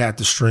we had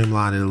to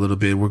streamline it a little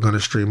bit. We're going to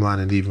streamline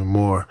it even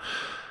more.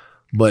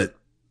 But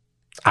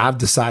I've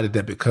decided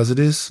that because of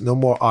this, no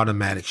more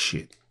automatic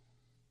shit.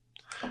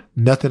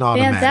 Nothing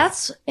automatic. Man,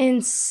 that's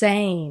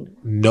insane.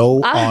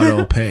 No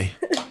auto pay.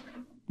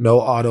 No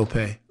auto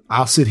pay.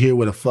 I'll sit here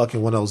with a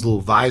fucking one of those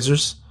little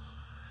visors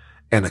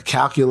and a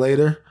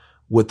calculator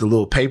with the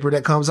little paper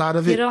that comes out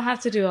of it. You don't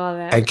have to do all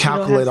that. And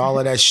calculate all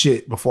of that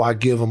shit before I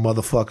give a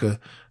motherfucker.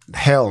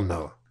 Hell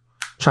no.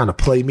 Trying to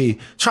play me.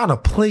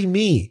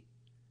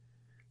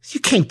 You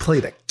can't play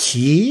the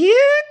kid.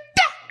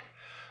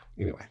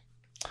 Anyway.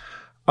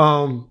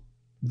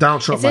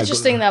 Donald Trump. It's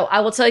interesting though.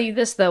 I will tell you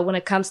this though. When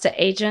it comes to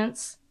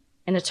agents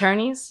and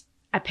attorneys,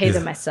 I pay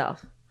them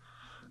myself.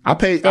 I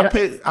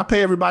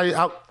pay everybody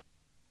out.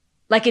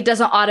 Like it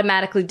doesn't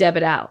automatically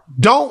debit out.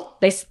 Don't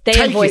they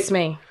invoice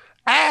me?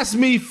 Ask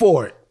me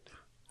for it.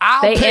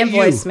 They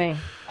invoice me.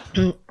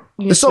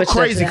 It's so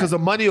crazy because the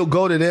money will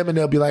go to them and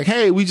they'll be like,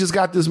 "Hey, we just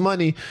got this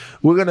money.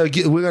 We're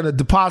gonna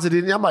deposit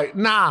it." And I'm like,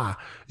 "Nah,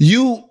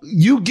 you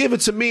give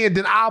it to me and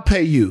then I'll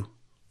pay you."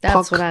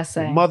 That's what I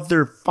say,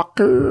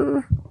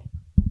 motherfucker.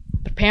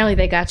 But apparently,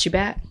 they got you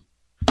back.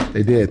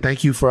 They did.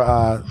 Thank you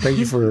for.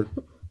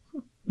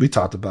 We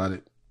talked about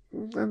it.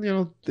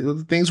 And,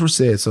 things were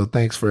said. So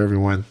thanks for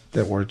everyone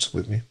that works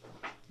with me.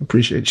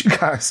 Appreciate you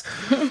guys.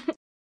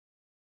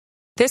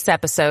 This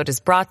episode is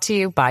brought to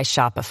you by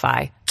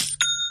Shopify.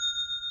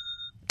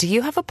 Do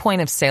you have a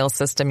point of sale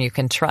system you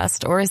can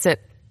trust, or is it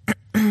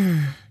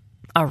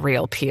a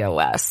real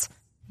POS?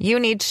 You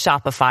need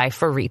Shopify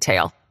for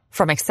retail.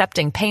 From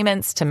accepting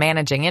payments to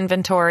managing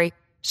inventory,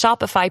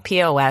 Shopify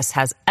POS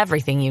has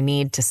everything you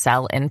need to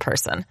sell in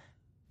person.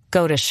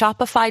 Go to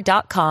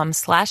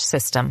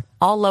shopify.com/system,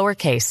 all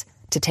lowercase,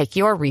 to take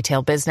your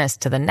retail business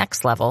to the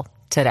next level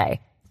today.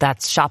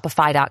 That's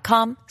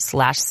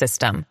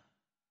shopify.com/system.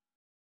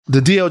 The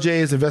DOJ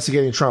is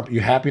investigating Trump.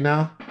 You happy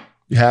now?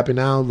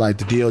 Like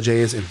the DOJ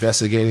is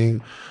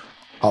investigating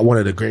one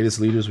of the greatest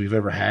leaders we've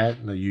ever had.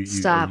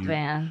 Stop,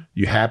 man.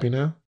 You happy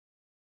now?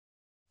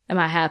 Am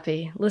I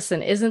happy?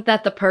 Listen, isn't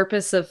that the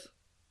purpose of,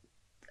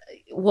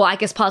 well, I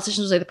guess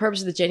politicians say the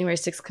purpose of the January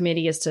 6th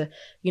committee is to,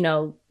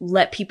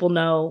 let people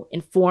know,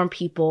 inform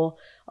people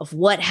of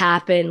what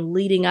happened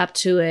leading up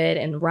to it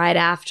and right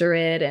after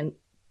it, and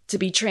to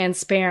be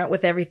transparent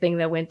with everything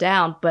that went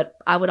down. But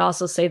I would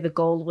also say the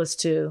goal was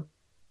to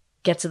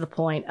get to the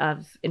point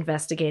of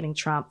investigating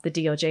Trump, the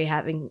DOJ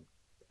having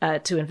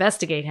to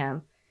investigate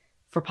him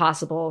for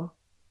possibly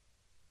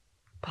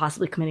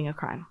committing a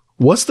crime.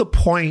 What's the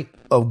point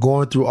of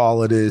going through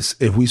all of this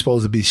if we're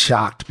supposed to be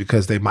shocked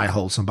because they might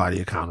hold somebody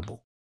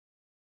accountable?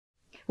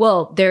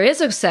 Well, there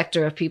is a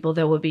sector of people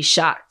that would be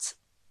shocked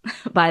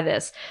by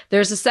this.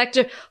 There's a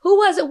sector. Who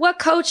was it? What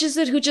coach is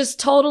it who just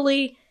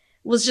totally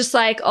was just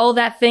like, oh,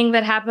 that thing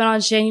that happened on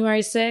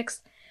January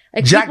 6th?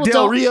 Like, Jack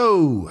Del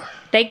Rio.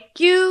 Thank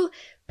you.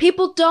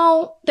 People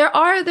don't,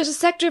 there's a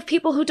sector of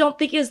people who don't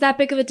think it's that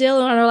big of a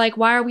deal and are like,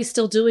 why are we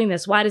still doing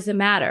this? Why does it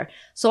matter?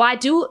 So I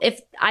do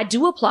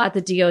applaud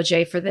the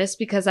DOJ for this,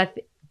 because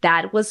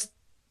that was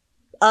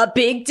a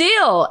big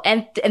deal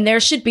and there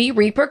should be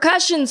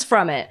repercussions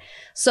from it.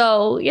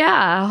 So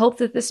yeah, I hope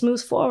that this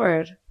moves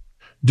forward.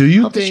 Do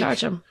you to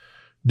charge him.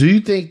 Do you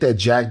think that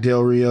Jack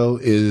Del Rio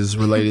is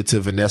related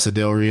to Vanessa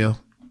Del Rio?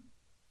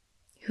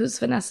 Who's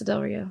Vanessa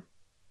Del Rio?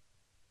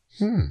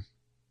 Hold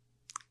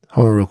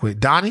on real quick.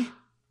 Donnie?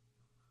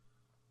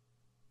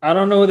 I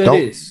don't know what that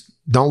is.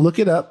 Don't look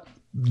it up.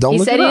 He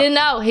said he didn't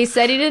know. He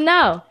said he didn't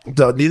know.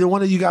 So neither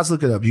one of you guys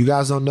look it up. You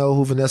guys don't know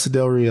who Vanessa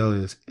Del Rio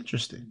is.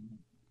 Interesting.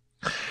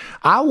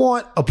 I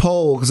want a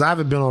poll, because I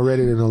haven't been on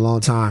Reddit in a long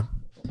time.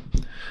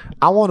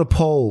 I want a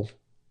poll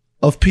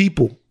of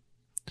people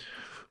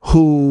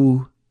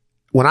who,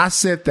 when I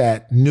said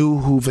that, knew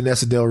who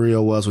Vanessa Del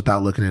Rio was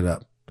without looking it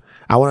up.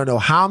 I want to know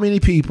how many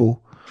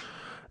people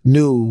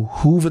knew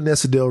who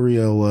Vanessa Del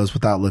Rio was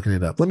without looking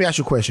it up. Let me ask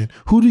you a question.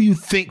 Who do you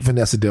think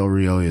Vanessa Del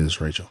Rio is,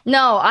 Rachel?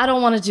 No, I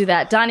don't want to do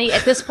that. Donnie,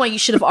 at this point, you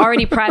should have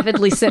already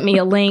privately sent me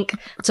a link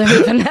to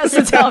who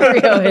Vanessa Del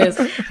Rio is.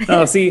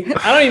 No, see,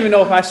 I don't even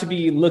know if I should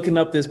be looking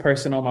up this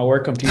person on my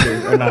work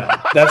computer or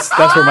not. That's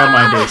where my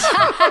mind is.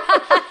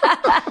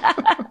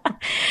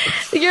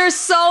 You're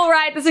so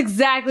right. That's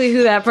exactly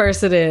who that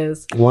person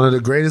is. One of the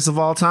greatest of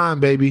all time,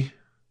 baby.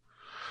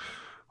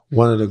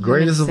 One of the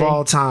greatest of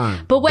all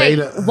time. But wait,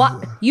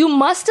 what? You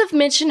must have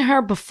mentioned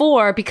her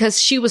before,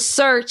 because she was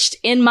searched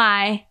in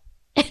my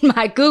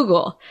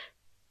Google.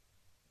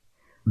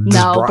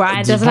 No,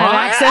 Brian doesn't have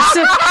access to.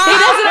 He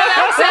doesn't have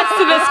access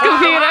to this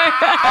computer.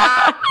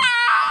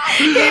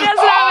 He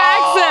doesn't have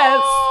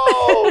access.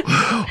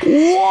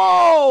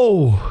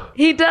 Whoa!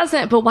 He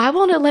doesn't. But why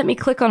won't it let me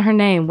click on her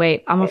name?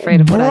 Wait, I'm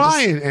afraid of what I just.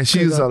 Brian, and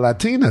she's a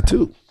Latina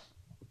too.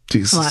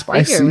 She's Well, a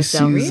I figured it spicy. was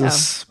Del She's Rio. a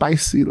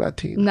spicy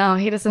Latina. No,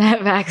 he doesn't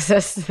have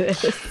access to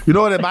this. You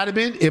know what it might have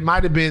been? It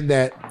might have been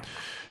that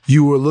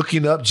you were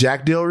looking up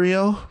Jack Del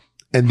Rio,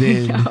 and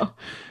then No.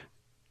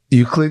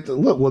 you clicked.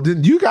 Look, well,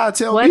 then you gotta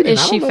tell What me. Then.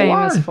 is I she don't know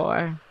famous why.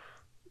 for?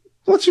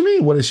 What you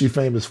mean? What is she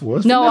famous for?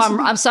 It's No,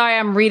 Vanessa- I'm sorry.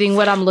 I'm reading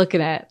what I'm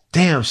looking at.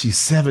 Damn, she's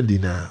 70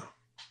 now.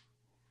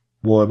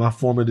 Boy, my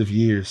formative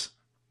years.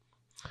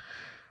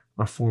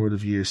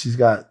 She's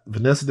got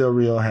Vanessa Del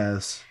Rio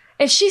has.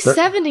 If she's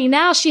 70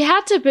 now, she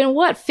had to have been,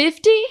 what,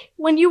 50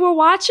 when you were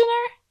watching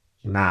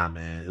her? Nah,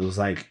 man.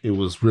 It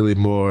was really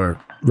more,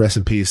 rest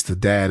in peace to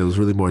dad. It was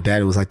really more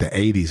dad. It was like the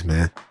 80s,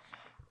 man.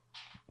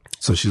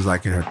 So she's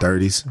like in her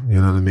 30s.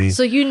 You know what I mean?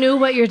 So you knew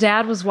what your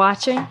dad was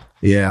watching?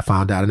 Yeah, I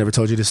found out. I never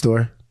told you this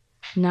story.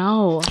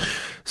 No.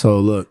 So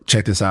look,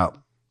 check this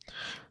out.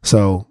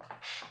 So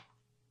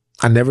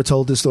I never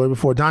told this story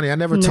before. Donnie, I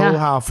never told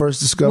how I first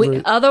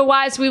discovered.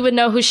 Otherwise, we would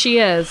know who she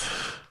is.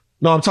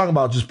 No, I'm talking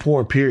about just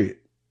porn, period.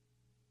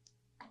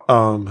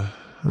 I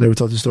never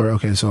told this story.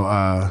 Okay, so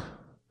I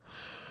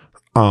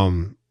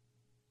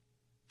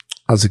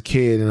was a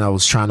kid and I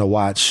was trying to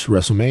watch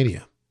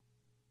WrestleMania.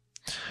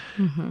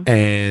 Mm-hmm.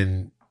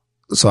 And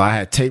so I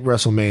had taped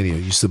WrestleMania. I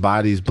used to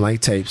buy these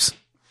blank tapes.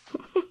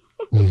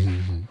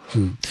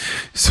 Mm-hmm.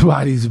 So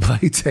buy these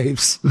blank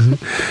tapes.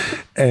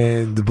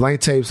 And the blank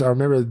tapes, I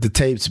remember the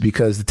tapes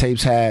because the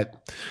tapes had,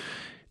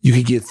 you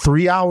could get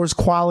 3 hours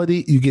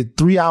quality, you get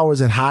 3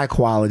 hours at high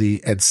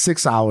quality and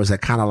 6 hours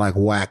at kind of like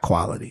whack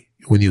quality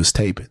when you was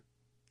taping.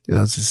 You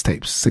know, it's just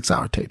tapes, 6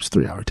 hour tapes,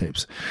 3 hour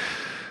tapes.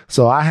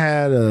 So I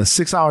had a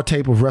 6 hour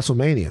tape of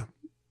WrestleMania.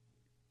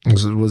 It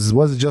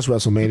wasn't just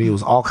WrestleMania. It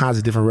was all kinds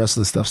of different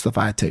wrestling stuff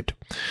I had taped.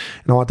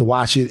 And I wanted to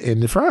watch it in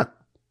the front.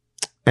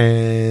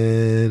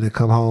 And I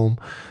come home,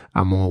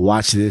 I'm going to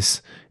watch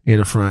this in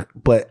the front.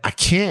 But I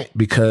can't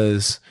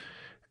because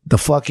the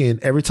fucking,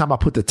 every time I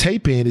put the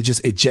tape in, it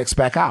just ejects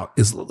back out.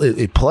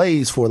 It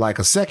plays for like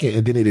a second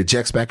and then it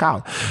ejects back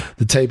out.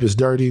 The tape is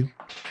dirty.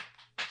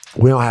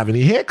 We don't have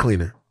any head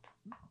cleaner.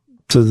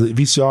 So the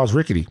VCR is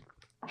rickety.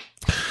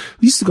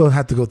 We used to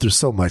have to go through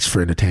so much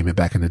for entertainment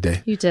back in the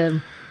day. You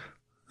did.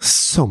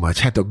 So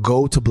much. Had to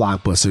go to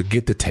Blockbuster,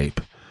 get the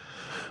tape,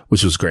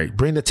 which was great.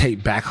 Bring the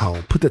tape back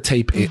home, put the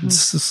tape in.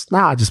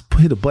 Now I just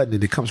hit a button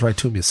and it comes right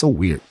to me. It's so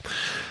weird.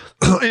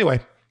 Anyway,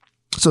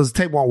 so the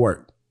tape won't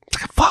work. It's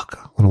like, fuck,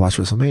 I want to watch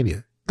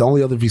WrestleMania. The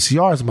only other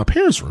VCR is in my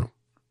parents' room.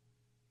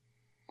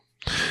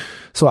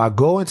 So I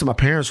go into my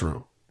parents'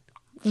 room.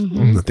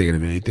 I'm not thinking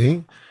of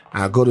anything.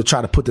 I go to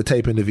try to put the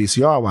tape in the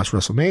VCR, watch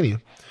WrestleMania,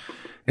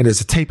 and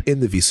there's a tape in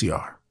the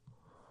VCR.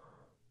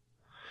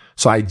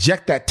 So I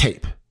eject that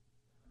tape,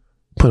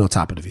 put it on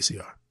top of the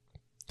VCR.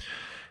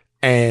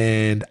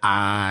 And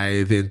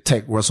I then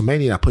take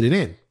WrestleMania and I put it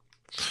in.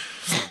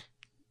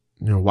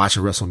 You know,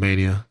 watching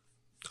WrestleMania,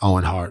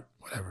 Owen Hart,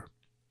 whatever.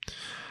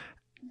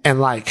 And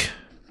like,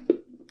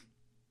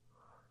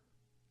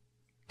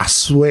 I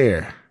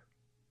swear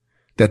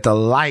that the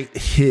light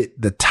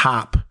hit the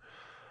top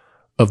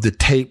of the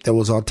tape that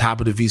was on top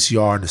of the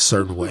VCR in a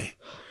certain way.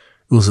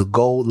 It was a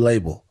gold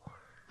label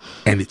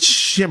and it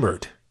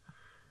shimmered.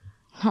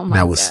 Oh my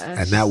gosh.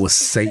 And that was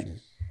Satan.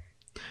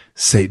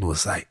 Satan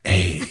was like,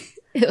 hey.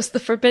 It was the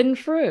forbidden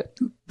fruit.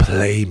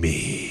 Play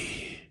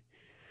me.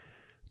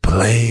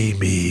 Play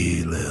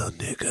me, little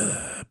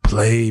nigga.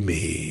 Play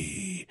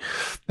me.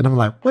 And I'm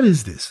like, what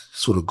is this?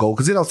 Sort of gold.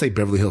 Because it don't say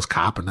Beverly Hills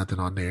Cop or nothing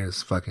on there.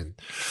 It's fucking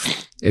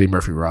Eddie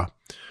Murphy Raw.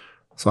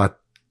 So I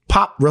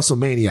popped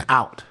WrestleMania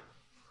out.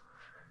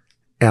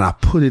 And I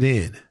put it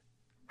in.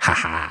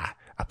 I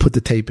put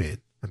the tape in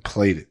and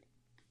played it.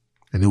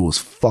 And it was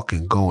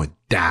fucking going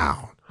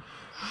down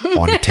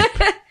on the tape.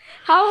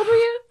 How old were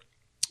you?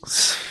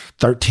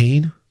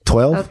 13,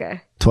 12.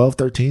 Okay. 12,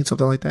 13,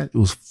 something like that. It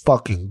was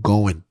fucking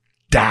going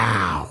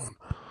down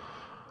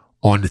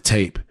on the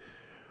tape.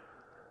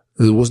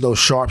 There was no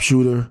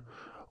sharpshooter,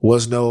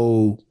 was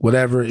no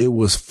whatever. It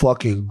was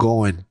fucking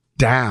going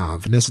down.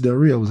 Vanessa Del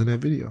Rio was in that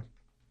video.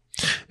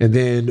 And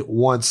then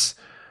once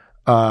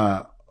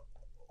I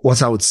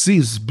would see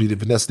it would be the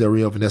Vanessa Del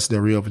Rio, Vanessa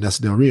Del Rio,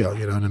 Vanessa Del Rio.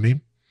 You know what I mean?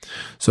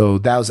 So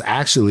that was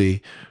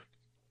actually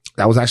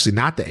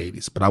not the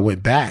 80s, but I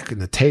went back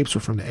and the tapes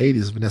were from the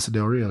 80s. Vanessa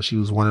Del Rio. She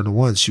was one of the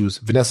ones. She was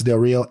Vanessa Del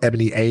Rio,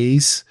 Ebony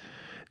A's,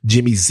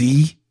 Jimmy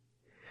Z.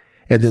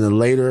 And then the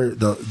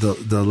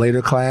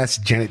later class,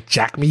 Janet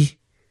Jackme.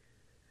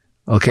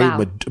 Okay. Wow.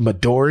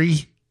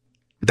 Midori,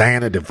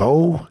 Diana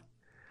DeVoe,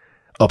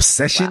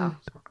 Obsession. Wow.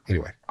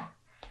 Anyway.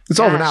 It's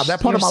over now.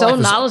 That part of my life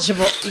is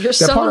knowledgeable. You're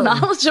so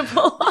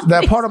knowledgeable.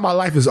 That part of my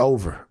life is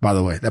over, by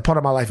the way. That part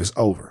of my life is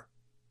over.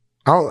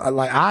 Let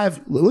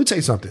me tell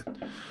you something.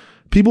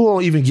 People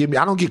don't even give me,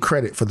 I don't get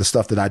credit for the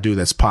stuff that I do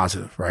that's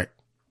positive, right?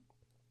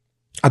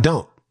 I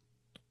don't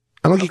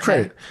get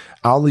credit.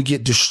 I only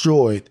get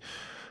destroyed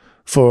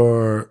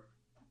for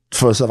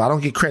stuff. I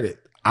don't get credit.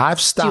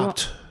 I've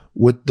stopped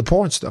with the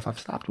porn stuff. I've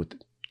stopped with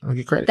it. I don't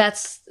get credit.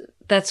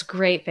 That's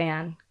great,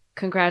 Van.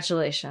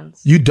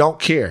 Congratulations. You don't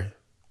care.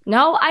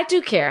 No, I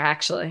do care,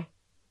 actually.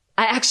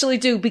 I actually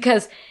do,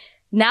 because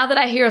now that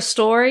I hear a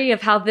story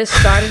of how this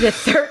started at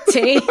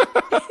 13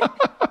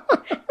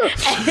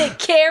 and it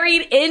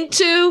carried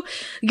into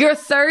your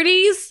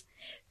 30s,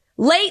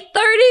 late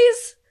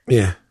 30s.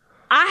 Yeah.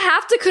 I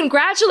have to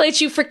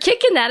congratulate you for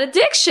kicking that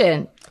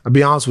addiction. I'll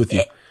be honest with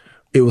you.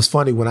 It was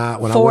funny when I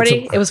 40. I went to,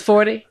 it was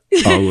 40.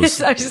 Oh, it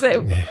was, I just say,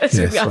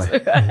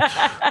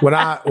 when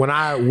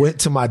I went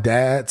to my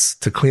dad's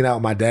to clean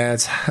out my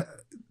dad's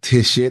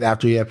his shit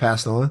after he had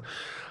passed on,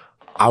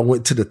 I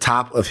went to the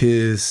top of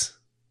his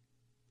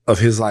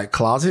like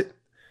closet,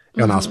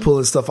 and I was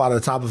pulling stuff out of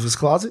the top of his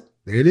closet.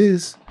 There it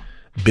is,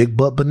 Big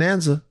Butt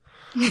Bonanza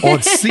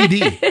on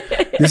CD.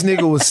 This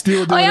nigga was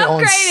still doing it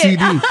on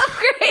CD.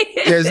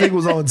 Yeah, this nigga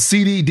was on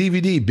CD,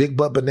 DVD, Big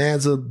Butt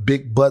Bonanza,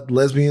 Big Butt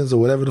Lesbians, or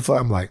whatever the fuck.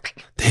 I'm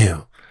like,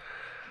 damn.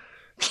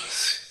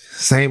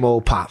 Same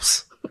old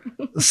pops.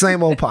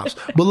 Same old pops.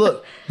 But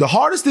look, the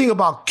hardest thing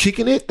about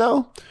kicking it,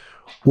 though,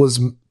 was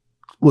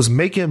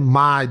making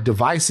my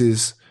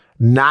devices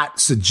not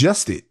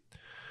suggested.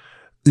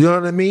 You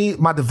know what I mean?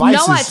 My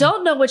devices. No, I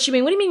don't know what you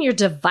mean. What do you mean your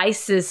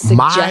devices suggested?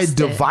 My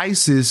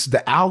devices, the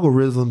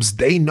algorithms,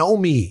 they know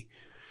me.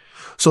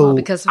 So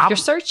because of your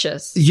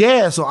searches.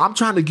 Yeah, so I'm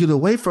trying to get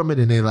away from it,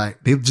 and they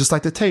just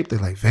like the tape. They're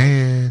like,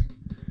 Van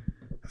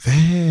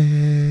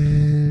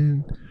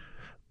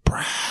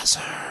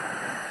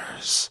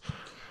Brazzers.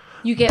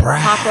 You get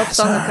pop-ups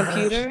on the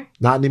computer?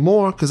 Not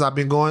anymore, because I've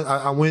been going.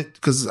 I went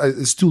because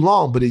it's too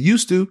long, but it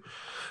used to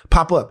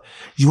pop up.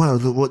 You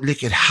want to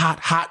lick it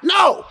hot?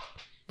 No.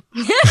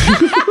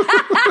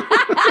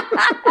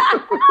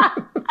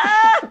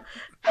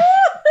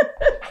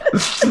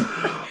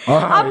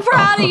 I'm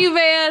proud of you,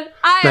 man.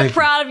 I am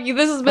proud of you.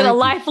 This has been a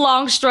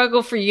lifelong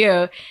struggle for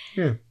you.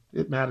 Yeah,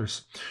 it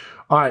matters.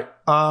 All right.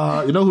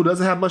 You know who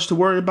doesn't have much to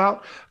worry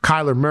about?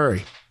 Kyler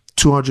Murray,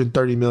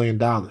 $230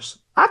 million. I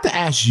have to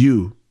ask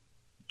you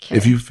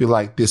if you feel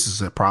like this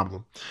is a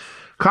problem.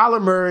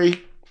 Kyler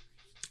Murray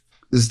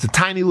is the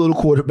tiny little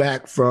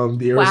quarterback from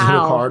the Arizona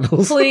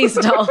Cardinals. Please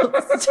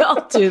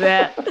don't do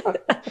that.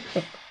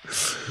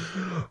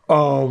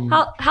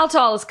 How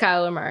tall is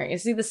Kyler Murray?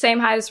 Is he the same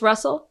height as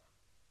Russell?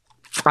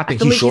 I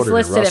think he's shorter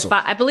than Russell.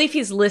 I believe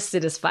he's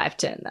listed as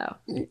 5'10", though.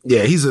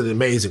 Yeah, he's an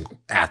amazing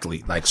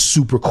athlete, like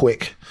super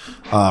quick,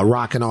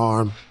 rocking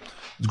arm.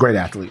 Great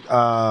athlete.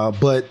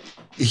 But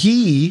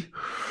he,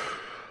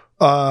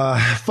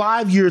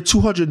 5-year,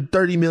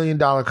 $230 million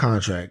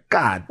contract.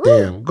 God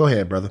damn. Go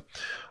ahead, brother.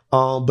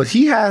 But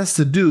he has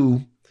to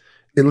do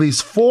at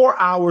least 4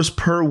 hours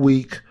per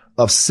week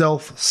of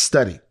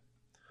self-study.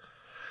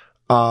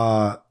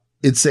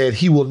 It said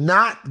he will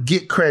not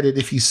get credit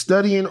if he's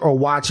studying or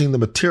watching the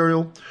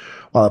material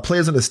while it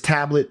plays on his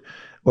tablet,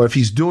 or if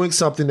he's doing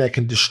something that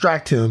can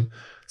distract him,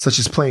 such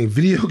as playing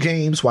video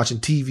games, watching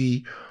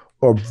TV,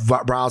 or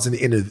browsing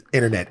the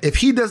internet. If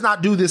he does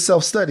not do this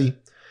self-study,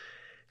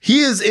 he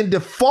is in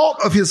default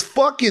of his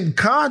fucking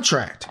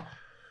contract.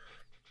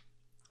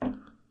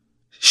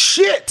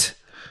 Shit.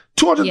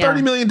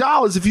 $230 million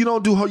if you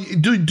don't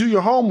do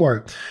your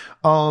homework.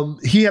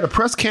 He had a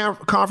press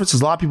conference.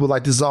 A lot of people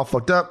like, this is all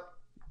fucked up.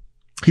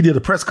 He did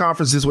a press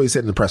conference. This is what he said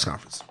in the press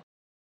conference.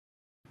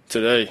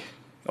 Today,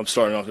 I'm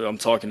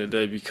talking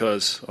today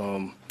because,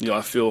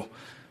 I feel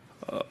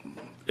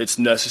it's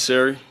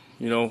necessary,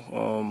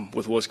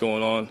 with what's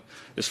going on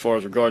as far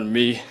as regarding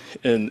me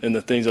and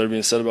the things that are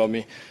being said about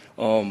me.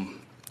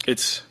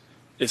 It's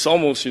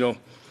almost, to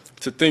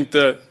think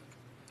that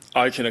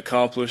I can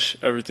accomplish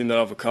everything that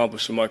I've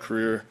accomplished in my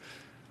career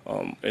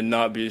and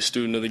not be a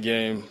student of the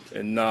game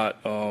and not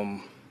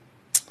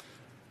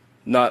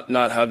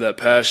have that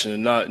passion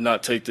and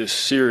not take this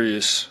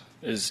serious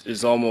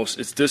is almost,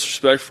 it's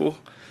disrespectful,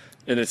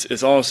 and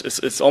it's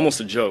almost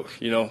a joke,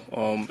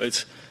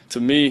 it's, to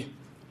me,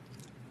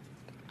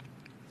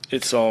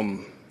 it's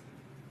I'm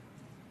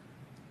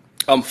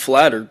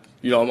flattered,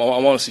 I'm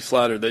honestly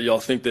flattered that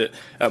y'all think that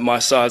at my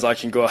size I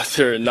can go out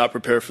there and not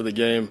prepare for the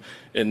game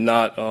and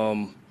not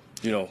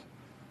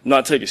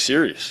not take it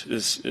serious.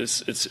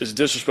 It's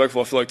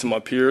disrespectful, I feel like, to my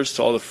peers,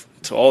 to all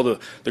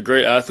the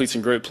great athletes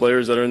and great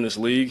players that are in this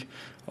league.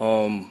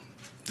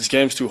 This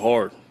game's too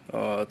hard.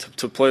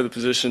 To play the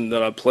position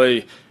that I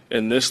play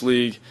in this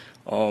league,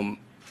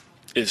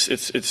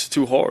 it's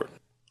too hard.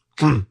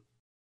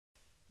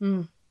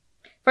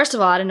 First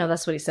of all, I didn't know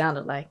that's what he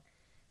sounded like.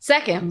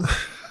 Second,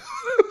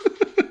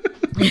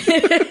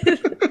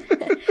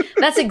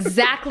 that's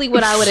exactly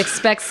what I would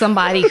expect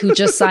somebody who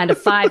just signed a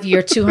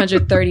 5-year,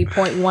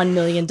 $230.1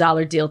 million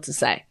deal to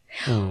say.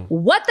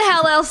 What the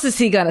hell else is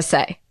he going to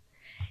say?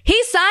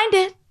 He signed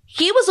it.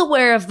 He was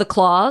aware of the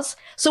clause.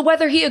 So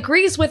whether he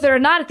agrees with it or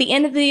not, at the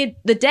end of the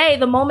day,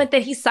 the moment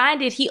that he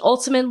signed it, he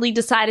ultimately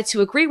decided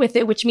to agree with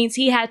it, which means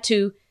he had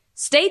to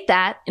state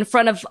that in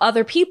front of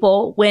other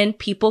people when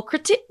people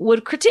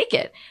would critique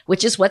it,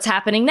 which is what's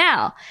happening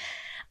now.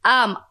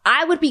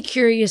 I would be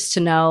curious to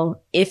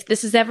know if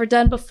this is ever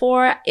done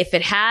before. If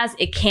it has,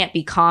 it can't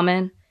be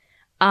common.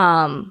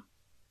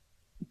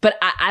 But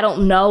I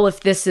don't know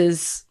if this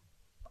is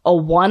a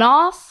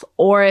one-off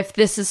or if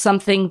this is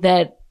something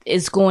that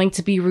is going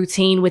to be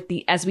routine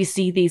as we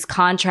see these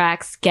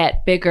contracts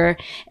get bigger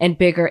and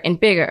bigger and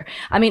bigger.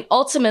 I mean,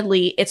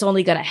 ultimately, it's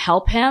only going to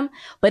help him,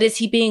 but is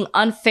he being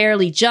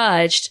unfairly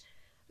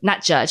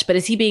but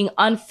is he being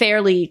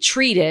unfairly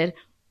treated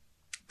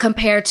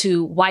compared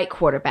to white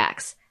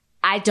quarterbacks?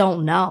 I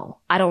don't know.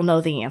 I don't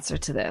know the answer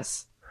to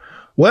this.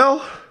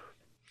 Well,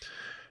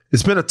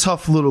 it's been a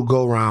tough little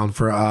go round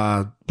for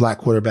black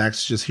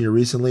quarterbacks just here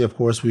recently. Of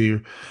course,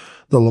 the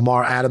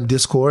Lamar Adams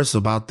discourse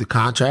about the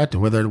contract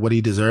and what he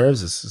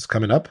deserves is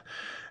coming up.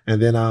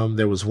 And then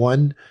there was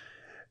one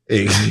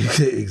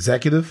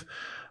executive,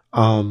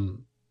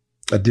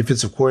 a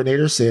defensive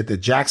coordinator, said that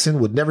Jackson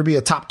would never be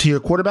a top-tier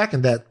quarterback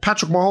and that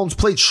Patrick Mahomes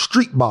played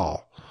street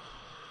ball.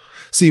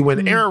 See,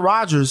 when Aaron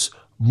Rodgers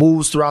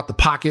moves throughout the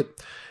pocket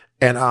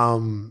and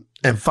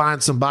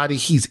finds somebody,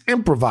 he's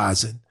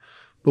improvising.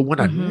 But when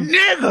a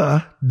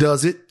nigga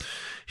does it,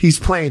 he's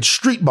playing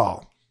street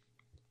ball.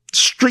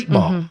 Street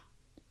ball.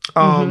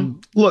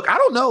 Look, I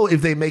don't know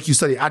if they make you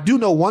study. I do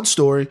know one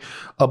story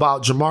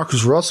about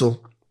Jamarcus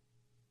Russell.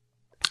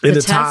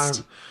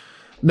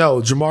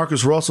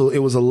 Jamarcus Russell, it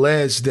was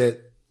alleged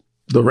that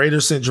the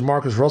Raiders sent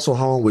Jamarcus Russell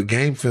home with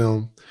game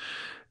film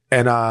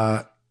and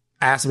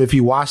asked him if he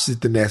watched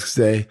it the next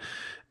day.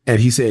 And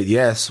he said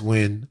yes,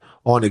 when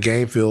on the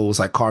game film it was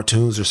like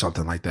cartoons or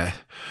something like that.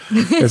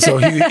 And so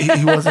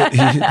he wasn't,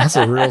 that's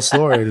a real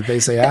story that they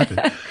say happened.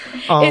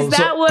 Is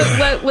that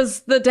what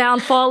was the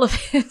downfall of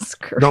his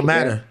career? Don't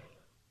matter.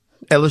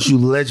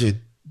 LSU legend,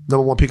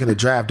 number 1 pick in the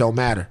draft, don't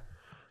matter.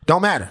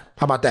 Don't matter.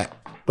 How about that?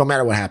 Don't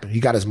matter what happened. He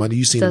got his money.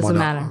 You seen him on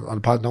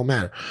the pod. Don't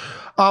matter.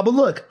 But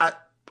look,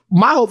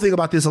 my whole thing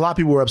about this, a lot of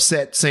people were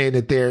upset saying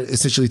that they're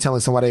essentially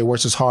telling somebody that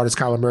works as hard as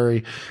Kyler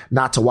Murray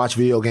not to watch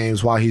video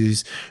games while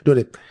he's doing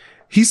it.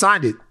 He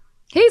signed it.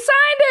 He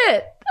signed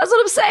it. That's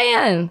what I'm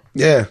saying.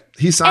 Yeah,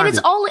 he signed it.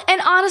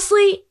 And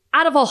honestly,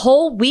 out of a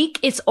whole week,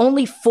 it's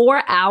only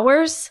 4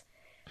 hours.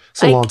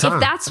 It's a long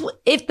time.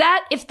 If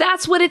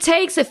that's what it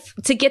takes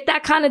to get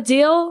that kind of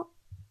deal,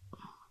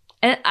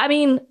 and I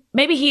mean,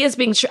 maybe he is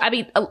being.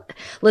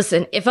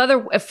 Listen,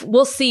 if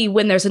we'll see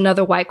when there's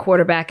another white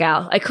quarterback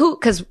out, like who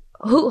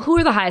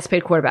are the highest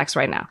paid quarterbacks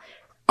right now?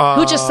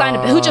 Who just signed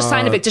a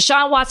big?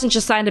 Deshaun Watson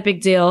just signed a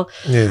big deal.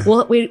 Yeah.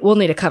 We'll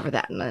need to cover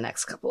that in the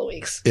next couple of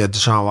weeks. Yeah,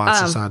 Deshaun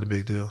Watson signed a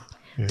big deal.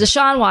 Yeah.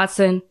 Deshaun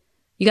Watson,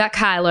 you got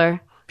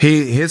Kyler.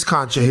 His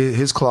contract,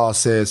 his clause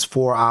says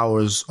 4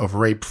 hours of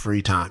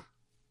rape-free time.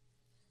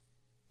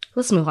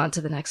 Let's move on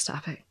to the next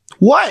topic.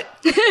 What?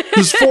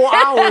 It's 4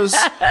 hours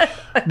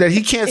that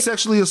he can't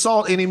sexually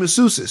assault any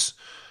masseuses.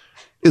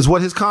 Is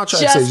what his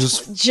contract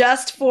says.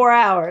 Just 4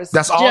 hours.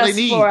 That's all they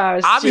need. 4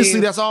 hours. Obviously,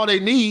 that's all they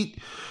need.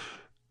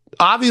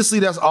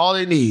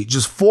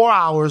 Just 4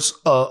 hours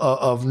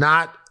of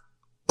not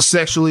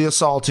sexually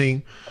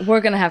assaulting.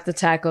 We're going to have to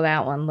tackle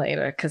that one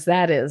later because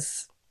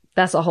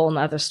that's a whole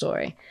nother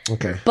story.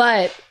 Okay.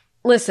 But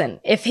listen,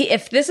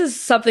 if this is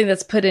something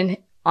that's put in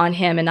on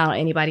him and not on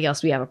anybody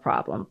else, we have a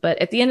problem. But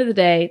at the end of the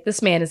day,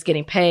 this man is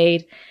getting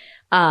paid.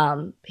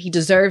 He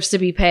deserves to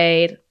be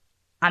paid.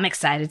 I'm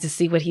excited to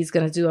see what he's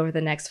going to do over the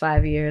next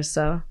 5 years.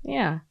 So,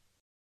 yeah.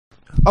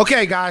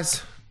 Okay,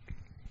 guys.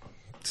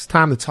 It's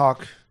time to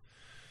talk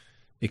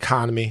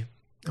economy.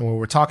 And when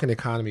we're talking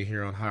economy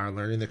here on Higher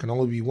Learning, there can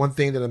only be one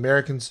thing that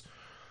Americans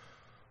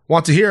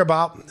want to hear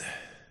about,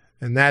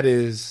 and that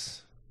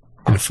is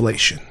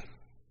inflation,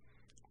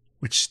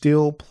 which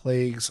still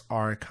plagues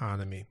our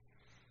economy,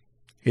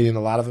 hitting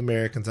a lot of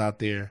Americans out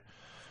there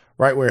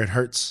right where it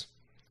hurts.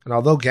 And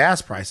although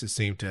gas prices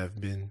seem to have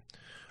been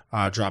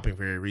dropping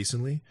very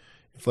recently,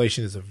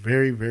 inflation is a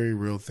very, very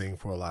real thing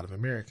for a lot of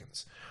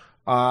Americans.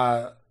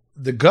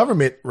 The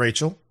government,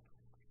 Rachel,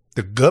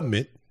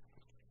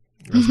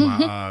 as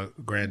my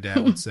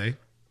granddad would say,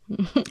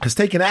 has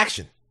taken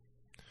action.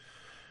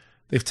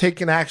 They've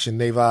taken action.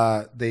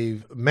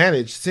 They've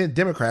managed.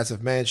 Democrats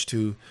have managed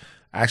to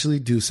actually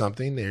do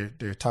something.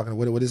 They're talking.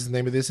 What is the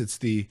name of this? It's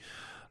the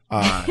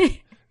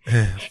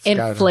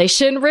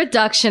Inflation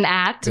Reduction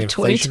Act of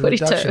 2022. Inflation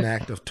Reduction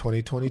Act of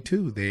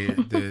 2022.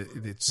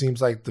 It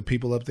seems like the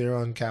people up there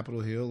on Capitol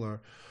Hill are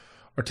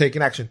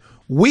taking action.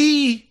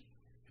 We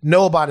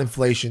know about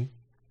inflation.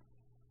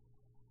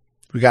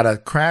 We got a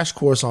crash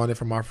course on it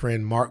from our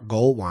friend Marc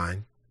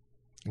Goldwein.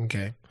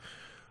 Okay.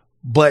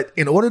 But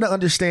in order to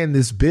understand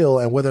this bill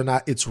and whether or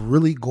not it's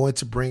really going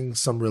to bring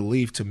some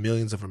relief to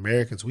millions of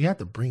Americans, we have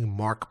to bring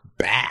Marc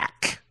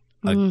back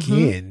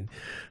again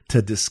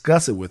to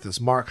discuss it with us.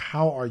 Marc,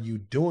 how are you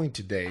doing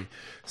today?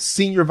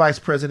 Senior Vice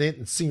President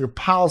and Senior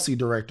Policy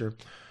Director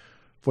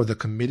for the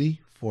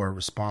Committee for a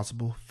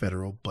Responsible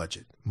Federal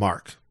Budget.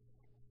 Marc.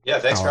 Yeah,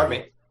 thanks for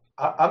having me.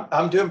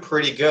 I'm doing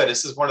pretty good.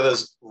 This is one of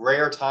those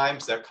rare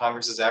times that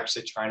Congress is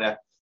actually trying to,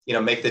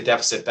 make the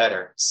deficit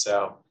better.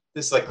 So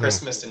this is like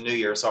Christmas and New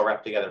Year's all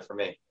wrapped together for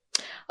me.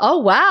 Oh,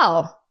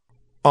 wow.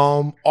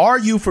 Are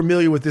you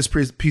familiar with this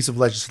piece of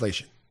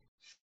legislation?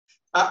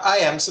 I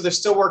am. So they're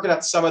still working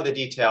out some of the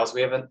details.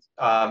 We haven't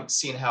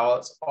seen how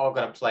it's all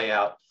going to play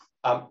out.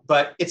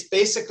 But it's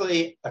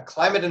basically a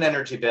climate and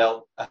energy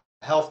bill, a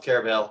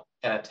healthcare bill,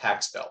 and a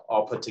tax bill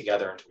all put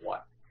together into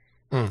one.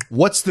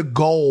 What's the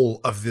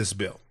goal of this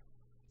bill?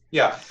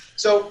 Yeah.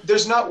 So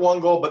there's not one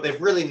goal, but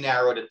they've really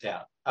narrowed it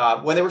down.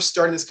 When they were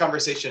starting this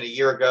conversation a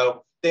year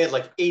ago, they had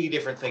like 80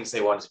 different things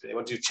they wanted to do. They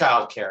want to do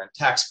childcare and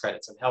tax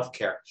credits and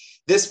healthcare.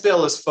 This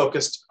bill is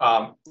focused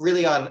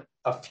really on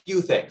a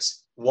few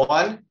things.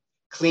 One,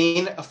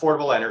 clean,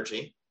 affordable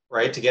energy,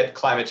 right, to get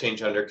climate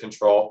change under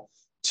control.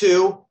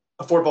 Two,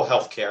 affordable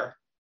healthcare.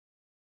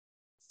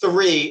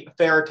 Three, a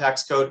fairer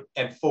tax code.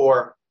 And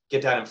four,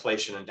 get down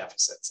inflation and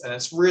deficits. And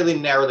it's really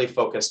narrowly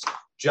focused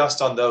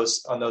just on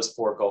those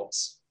four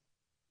goals.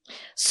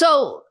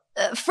 So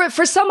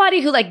for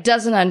somebody who like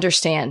doesn't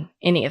understand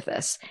any of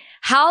this,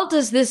 how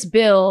does this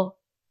bill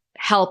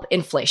help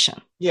inflation?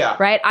 Yeah.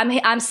 Right.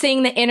 I'm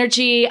seeing the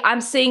energy.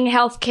 I'm seeing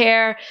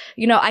healthcare.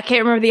 I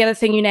can't remember the other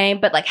thing you named,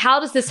 but like, how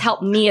does this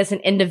help me as an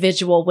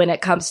individual when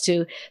it comes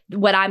to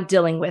what I'm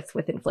dealing with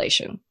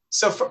inflation?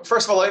 So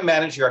first of all, let me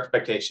manage your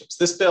expectations.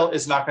 This bill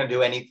is not going to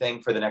do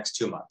anything for the next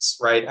 2 months,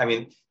 right? I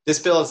mean, this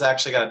bill is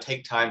actually going to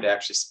take time to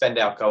actually spend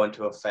out, go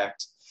into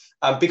effect.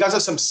 Because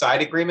of some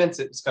side agreements,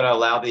 it's going to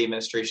allow the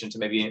administration to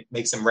maybe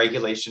make some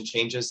regulation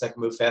changes that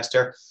can move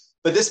faster.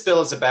 But this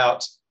bill is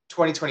about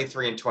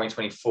 2023 and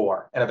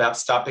 2024 and about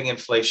stopping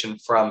inflation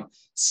from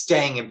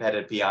staying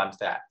embedded beyond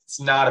that. It's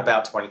not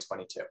about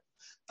 2022.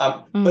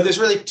 But there's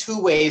really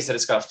two ways that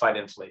it's going to fight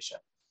inflation.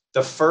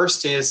 The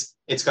first is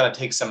it's going to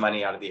take some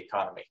money out of the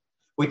economy.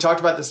 We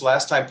talked about this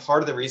last time.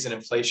 Part of the reason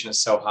inflation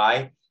is so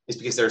high is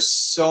because there's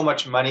so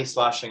much money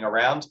sloshing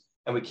around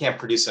and we can't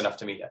produce enough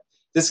to meet it.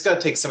 This is going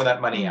to take some of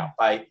that money out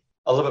by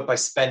a little bit by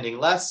spending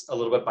less, a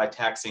little bit by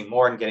taxing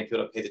more and getting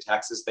people to pay the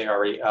taxes they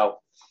already owe.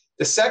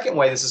 The second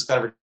way this is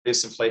going to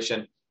reduce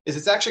inflation is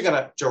it's actually going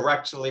to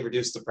directly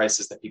reduce the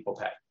prices that people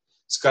pay.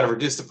 It's going to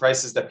reduce the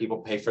prices that people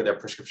pay for their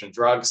prescription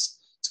drugs.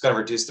 It's going to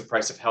reduce the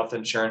price of health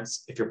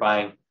insurance if you're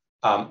buying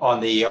on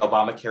the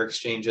Obamacare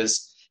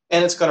exchanges.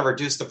 And it's going to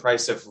reduce the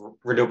price of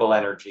renewable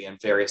energy and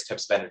various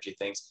types of energy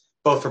things,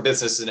 both for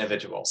businesses and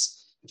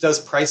individuals. If those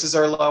prices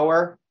are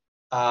lower,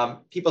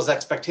 people's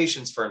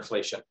expectations for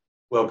inflation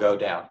will go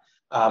down.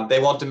 They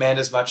won't demand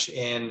as much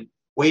in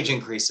wage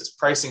increases.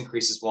 Price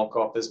increases won't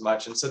go up as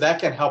much. And so that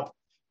can help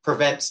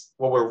prevent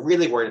what we're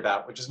really worried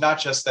about, which is not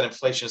just that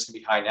inflation is going to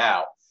be high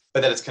now,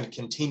 but that it's going to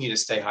continue to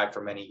stay high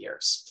for many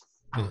years.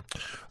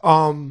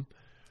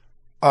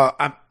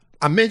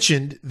 I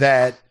mentioned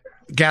that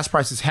gas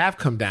prices have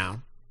come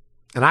down,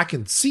 and I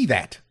can see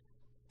that.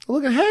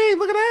 Look at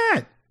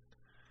that.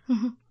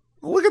 Mm-hmm.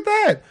 Look at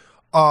that.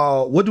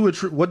 What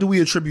do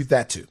we attribute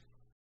that to?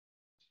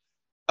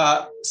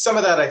 Some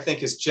of that, I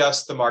think, is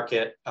just the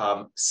market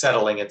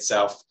settling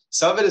itself.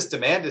 Some of it is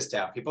demand is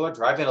down. People are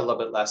driving a little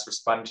bit less,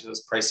 responding to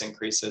those price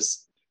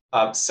increases.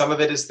 Some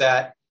of it is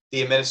that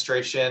the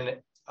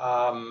administration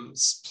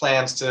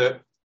plans to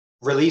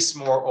release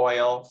more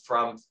oil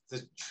from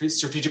the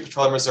Strategic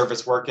Petroleum Reserve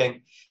is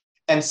working.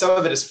 And some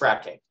of it is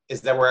fracking,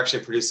 is that we're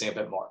actually producing a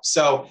bit more.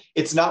 So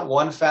it's not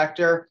one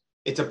factor.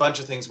 It's a bunch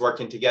of things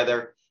working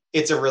together.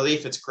 It's a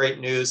relief. It's great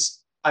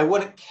news. I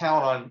wouldn't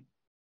count on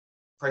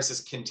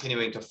prices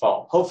continuing to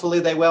fall. Hopefully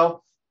they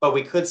will, but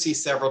we could see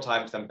several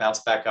times them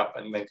bounce back up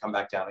and then come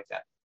back down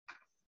again.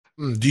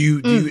 Do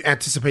you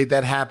anticipate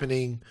that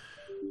happening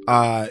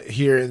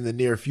here in the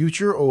near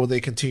future, or will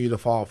they continue to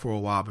fall for a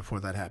while before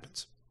that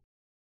happens?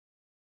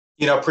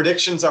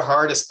 Predictions are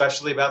hard,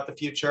 especially about the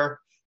future.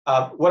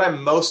 What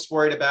I'm most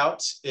worried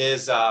about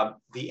is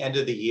the end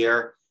of the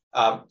year.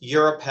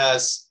 Europe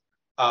has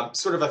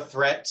sort of a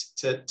threat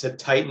to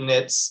tighten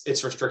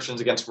its restrictions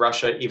against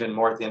Russia even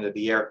more at the end of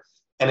the year.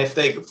 And if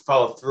they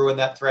follow through in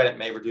that threat, it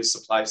may reduce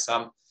supply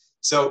some.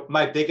 So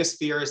my biggest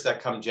fear is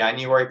that come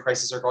January,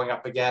 prices are going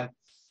up again.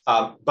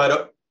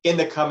 But in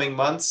the coming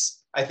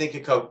months, I think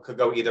it could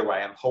go either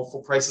way. I'm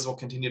hopeful prices will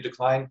continue to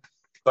decline,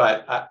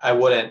 but I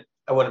wouldn't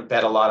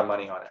bet a lot of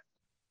money on it.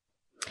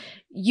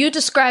 You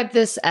described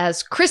this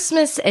as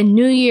Christmas and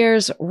New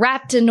Year's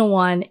wrapped into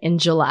one in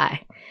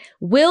July.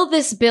 Will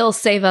this bill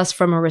save us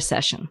from a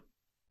recession?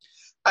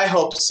 I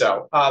hope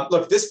so.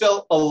 Look, this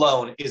bill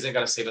alone isn't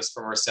going to save us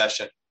from a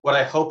recession. What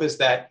I hope is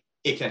that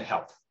it can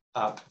help.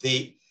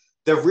 The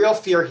real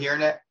fear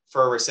here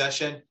for a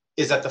recession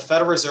is that the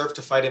Federal Reserve,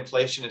 to fight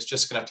inflation, is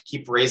just going to have to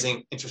keep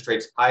raising interest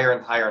rates higher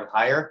and higher and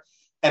higher.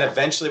 And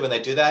eventually, when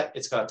they do that,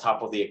 it's going to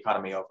topple the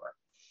economy over.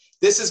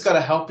 This is going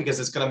to help because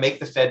it's going to make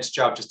the Fed's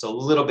job just a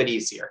little bit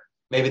easier.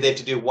 Maybe they have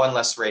to do one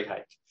less rate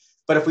hike.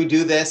 But if we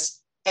do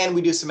this and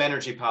we do some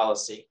energy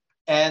policy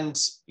and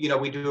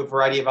we do a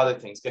variety of other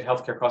things, get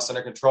healthcare costs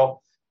under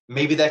control,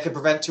 maybe that could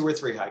prevent 2 or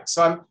 3 hikes.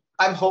 So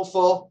I'm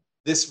hopeful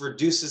this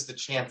reduces the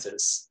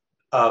chances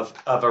of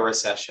a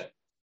recession,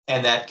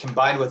 and that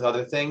combined with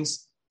other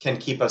things can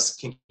keep us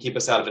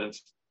out of a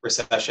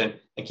recession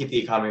and keep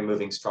the economy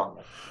moving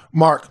strongly.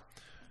 Marc,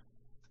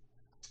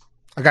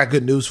 I got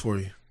good news for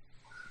you.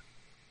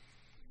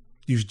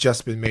 You've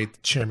just been made the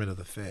chairman of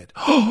the Fed.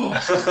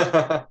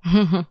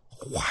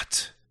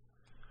 What?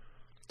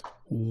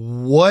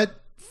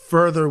 What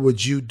further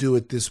would you do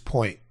at this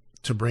point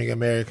to bring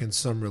Americans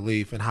some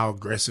relief, and how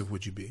aggressive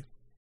would you be?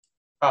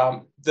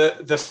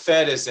 The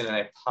Fed is in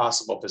a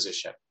possible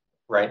position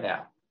right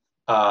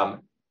now.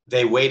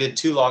 They waited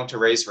too long to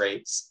raise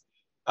rates.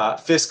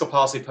 Fiscal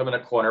policy put them in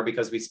a corner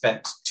because we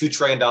spent $2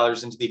 trillion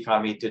into the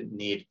economy it didn't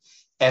need.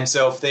 And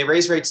so if they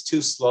raise rates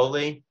too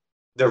slowly,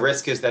 the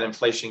risk is that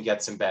inflation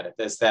gets embedded.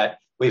 Is that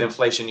we have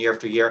inflation year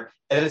after year,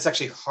 and then it's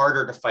actually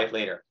harder to fight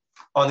later.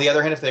 On the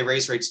other hand, if they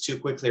raise rates too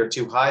quickly or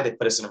too high, they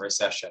put us in a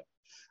recession.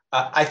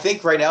 I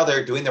think right now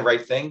they're doing the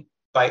right thing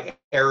by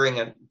erring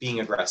and being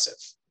aggressive.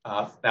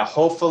 Now,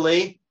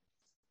 hopefully,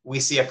 we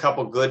see a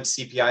couple good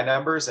CPI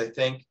numbers. I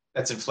think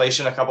that's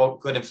inflation, a couple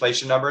good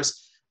inflation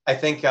numbers. I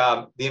think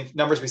the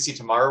numbers we see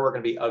tomorrow are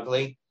going to be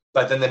ugly,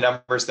 but then the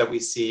numbers that we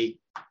see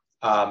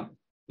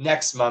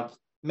next month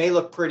may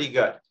look pretty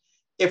good.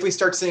 If we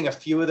start seeing a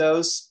few of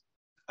those,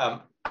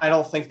 I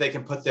don't think they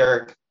can put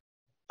their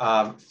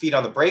feet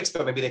on the brakes,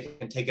 but maybe they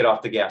can take it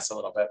off the gas a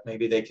little bit.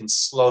 Maybe they can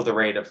slow the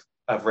rate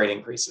of rate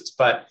increases.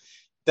 But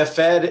the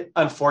Fed,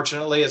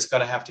 unfortunately, is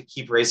going to have to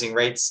keep raising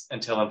rates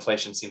until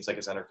inflation seems like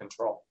it's under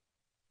control.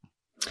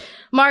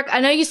 Marc, I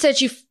know you said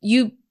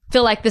you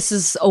feel like this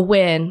is a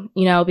win,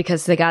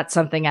 because they got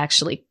something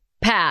actually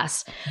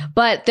passed.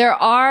 But there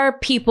are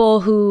people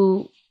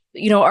who,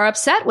 are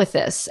upset with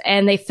this,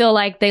 and they feel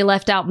like they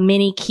left out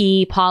many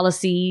key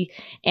policy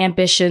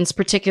ambitions,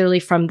 particularly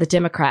from the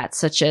Democrats,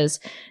 such as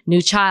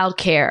new child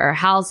care or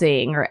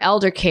housing or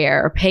elder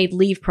care or paid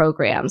leave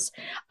programs.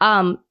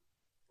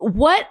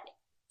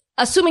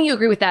 Assuming you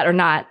agree with that or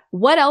not,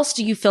 what else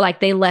do you feel like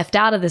they left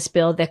out of this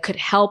bill that could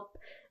help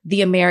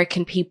the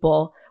American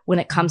people when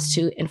it comes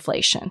to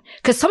inflation?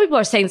 Because some people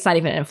are saying it's not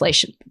even an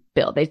inflation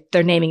bill.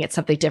 They're naming it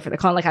something different.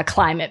 They're calling it like a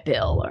climate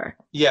bill or.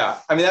 Yeah,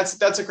 I mean,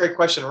 that's a great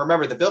question.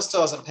 Remember, the bill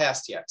still hasn't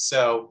passed yet.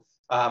 So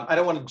I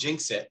don't want to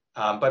jinx it,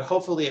 but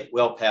hopefully it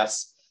will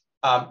pass.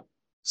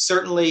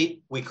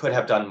 Certainly, we could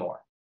have done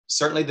more.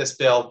 Certainly, this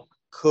bill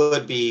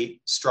could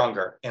be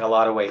stronger in a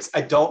lot of ways.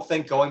 I don't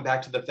think going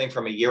back to the thing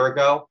from a year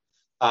ago,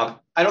 I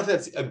don't think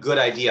that's a good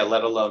idea,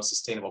 let alone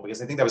sustainable,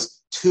 because I think that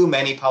was too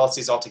many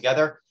policies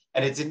altogether,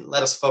 and it didn't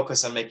let us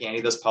focus on making any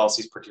of those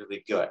policies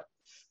particularly good.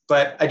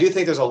 But I do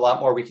think there's a lot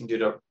more we can do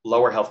to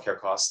lower healthcare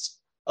costs,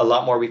 a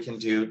lot more we can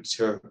do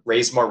to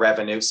raise more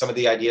revenue. Some of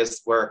the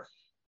ideas were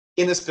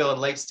in this bill in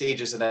late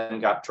stages and then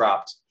got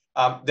dropped.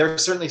 There are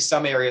certainly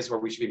some areas where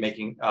we should be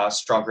making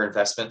stronger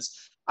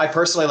investments. I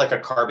personally like a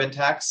carbon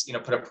tax,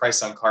 put a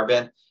price on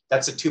carbon.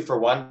 That's a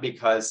 2-for-1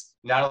 because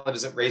not only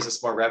does it raise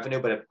us more revenue,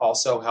 but it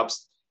also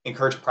helps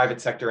encourage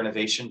private sector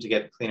innovation to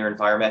get a cleaner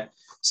environment.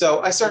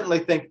 So I certainly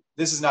think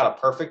this is not a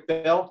perfect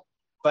bill,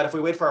 but if we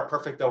wait for a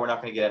perfect bill, we're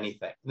not going to get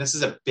anything. And this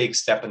is a big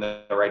step in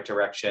the right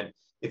direction.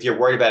 If you're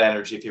worried about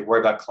energy, if you're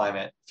worried about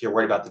climate, if you're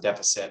worried about the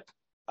deficit,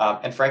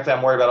 and frankly,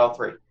 I'm worried about all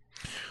three.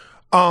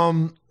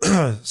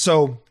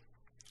 So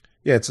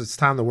yeah, it's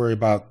time to worry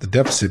about the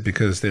deficit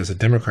because there's a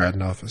Democrat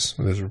in office,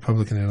 there's a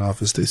Republican in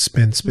office. They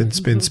spend,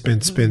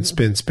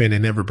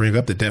 and never bring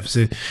up the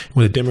deficit.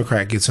 When a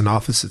Democrat gets in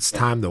office, it's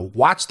time to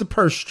watch the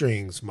purse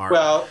strings, Marc.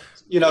 Well,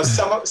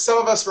 some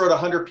of us wrote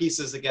 100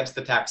 pieces against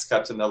the tax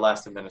cuts in the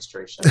last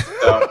administration.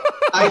 So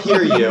I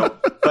hear you,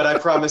 but I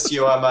promise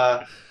you,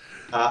 I'm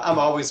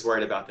always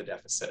worried about the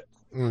deficit.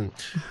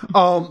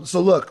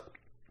 So look,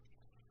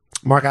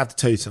 Marc, I have to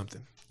tell you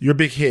something. You're a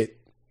big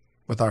hit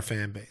with our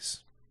fan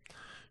base.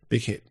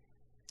 Big hit.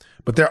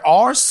 But there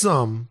are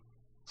some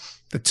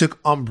that took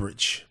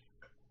umbrage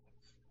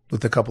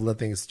with a couple of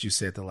things that you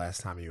said the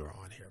last time you were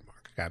on here,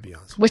 Marc. I gotta be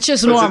honest. Which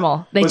is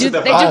normal. They do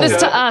this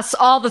to us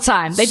all the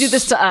time. They do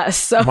this to us.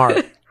 So.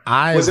 Marc,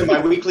 was it my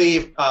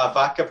weekly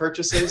vodka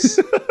purchases?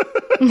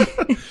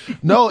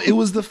 No, it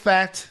was the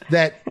fact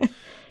that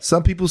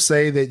some people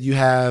say that you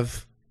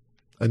have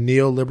a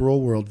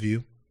neoliberal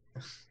worldview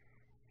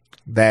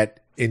that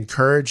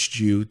encouraged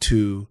you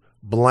to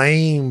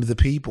blame the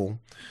people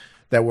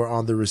that were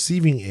on the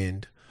receiving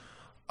end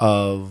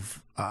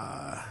of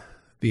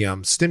the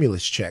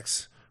stimulus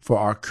checks for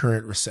our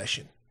current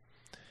recession.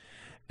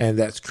 And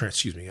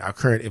our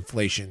current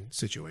inflation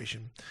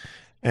situation.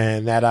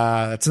 And that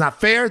it's not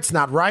fair, it's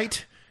not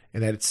right,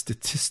 and that it's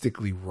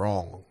statistically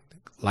wrong.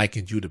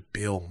 Likened you to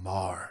Bill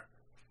Maher.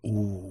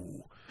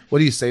 Ooh. What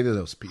do you say to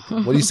those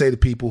people? What do you say to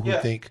people who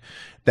think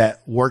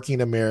that working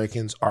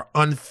Americans are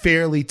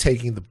unfairly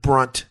taking the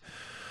brunt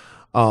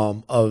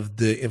of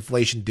the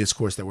inflation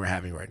discourse that we're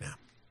having right now?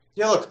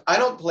 Yeah, look, I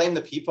don't blame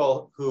the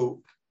people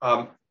who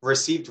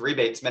received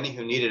rebates, many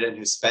who needed it and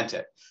who spent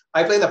it.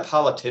 I blame the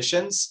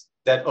politicians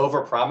that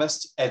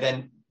overpromised and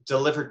then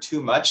delivered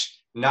too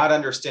much, not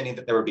understanding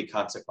that there would be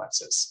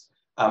consequences.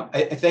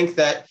 I think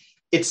that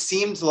it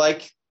seemed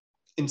like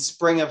in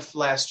spring of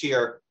last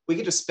year, we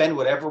could just spend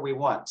whatever we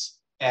want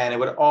and it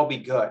would all be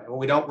good. And what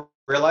we don't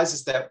realize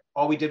is that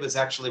all we did was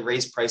actually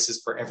raise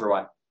prices for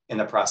everyone in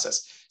the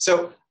process.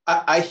 So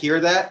I hear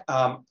that.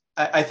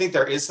 I think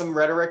there is some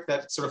rhetoric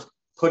that sort of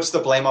puts the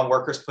blame on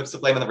workers, puts the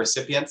blame on the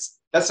recipients.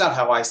 That's not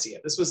how I see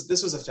it. This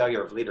was a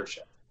failure of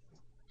leadership.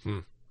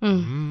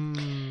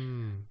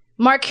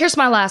 Marc, here's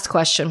my last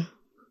question.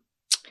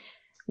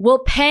 Will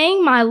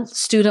paying my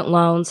student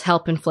loans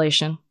help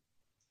inflation?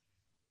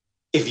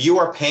 If you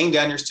are paying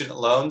down your student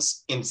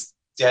loans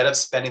instead of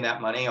spending that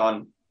money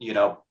on,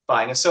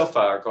 buying a sofa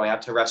or going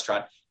out to a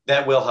restaurant,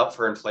 that will help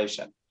for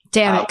inflation.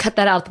 Damn it. Cut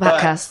that out of the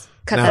podcast.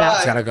 Cut that out.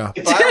 It's gotta go.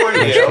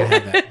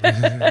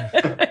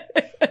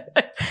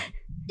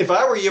 If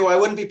I were you, I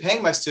wouldn't be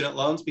paying my student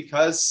loans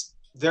because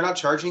they're not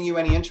charging you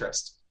any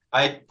interest.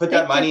 I put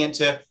that money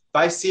into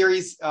buy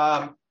Series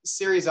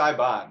I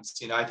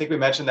bonds. I think we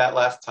mentioned that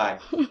last time,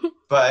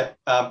 but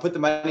put the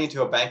money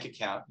into a bank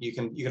account. You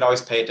can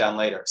always pay it down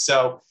later.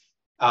 So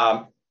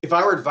if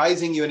I were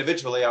advising you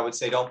individually, I would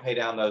say don't pay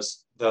down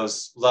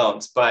those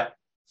loans. But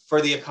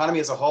for the economy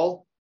as a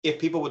whole, if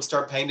people would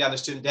start paying down their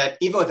student debt,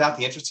 even without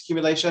the interest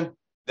accumulation,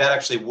 that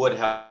actually would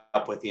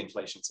help with the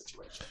inflation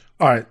situation.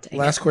 All right.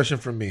 Last question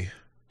from me.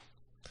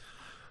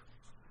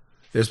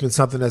 There's been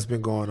something that's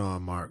been going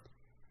on, Mark.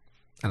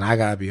 And I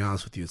got to be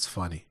honest with you, it's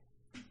funny.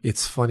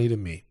 It's funny to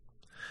me.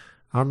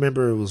 I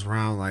remember it was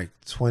around like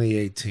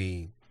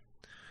 2018,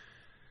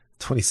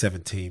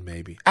 2017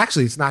 maybe.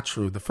 Actually, it's not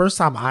true. The first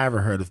time I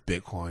ever heard of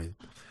Bitcoin,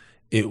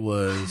 it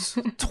was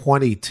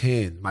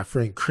 2010. My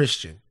friend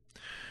Christian,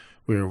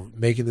 we were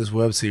making this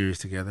web series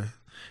together,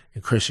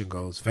 and Christian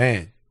goes,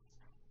 Van, you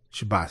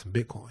should buy some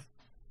Bitcoin.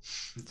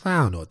 So I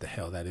don't know what the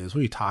hell that is. What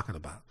are you talking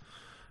about?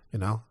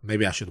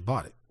 Maybe I should have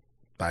bought it,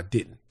 but I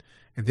didn't.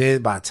 And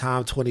then by the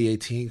time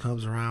 2018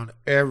 comes around,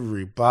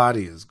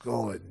 everybody is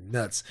going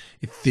nuts.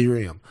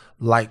 Ethereum,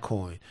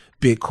 Litecoin,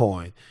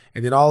 Bitcoin.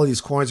 And then all of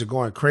these coins are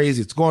going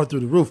crazy. It's going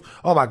through the roof.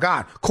 Oh my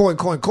God.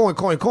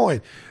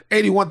 Coin.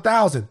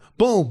 81,000.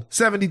 Boom.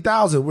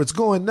 70,000. It's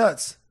going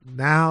nuts.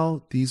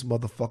 Now these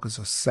motherfuckers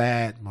are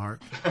sad,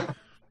 Mark.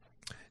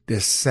 They're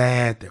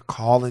sad. They're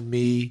calling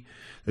me.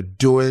 They're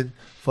doing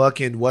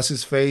fucking what's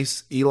his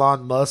face?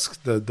 Elon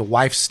Musk, the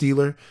wife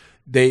stealer.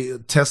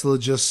 Tesla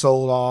just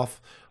sold off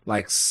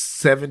like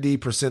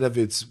 70% of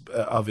its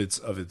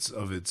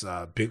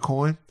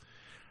Bitcoin.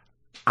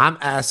 I'm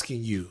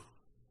asking you,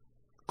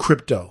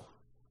 crypto,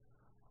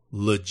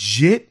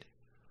 legit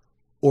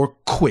or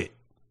quit?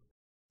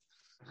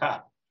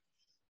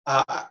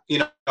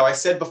 I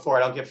said before, I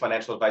don't give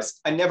financial advice.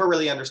 I never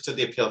really understood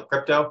the appeal of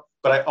crypto,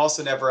 but I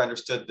also never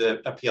understood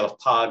the appeal of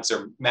Pogs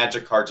or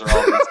Magic cards or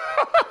all these.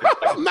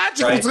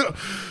 Magic, right?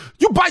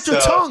 You bite your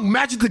tongue.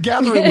 Magic the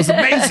Gathering was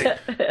amazing.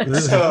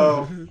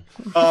 So,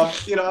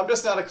 I'm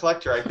just not a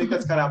collector. I think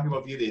that's kind of how people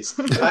view these.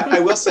 I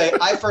will say,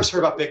 I first heard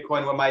about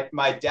Bitcoin when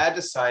my dad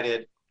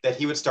decided that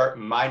he would start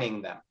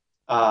mining them.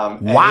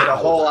 And he had a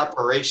whole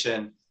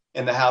operation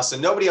in the house,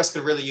 and nobody else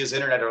could really use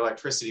internet or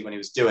electricity when he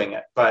was doing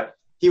it, but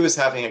he was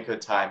having a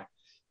good time.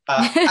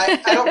 I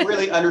don't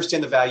really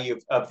understand the value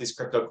of these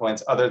crypto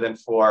coins other than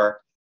for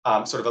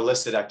sort of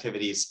illicit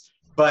activities.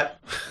 But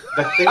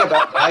the thing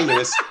about value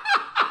is,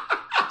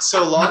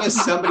 so long as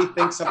somebody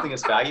thinks something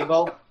is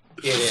valuable,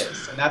 it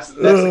is. And that's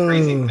the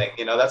crazy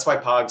thing. That's why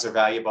Pogs are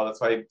valuable. That's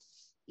why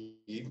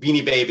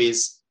Beanie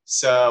Babies.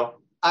 So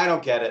I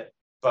don't get it,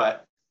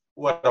 but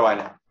what do I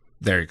know?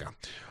 There you go.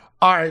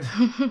 All right.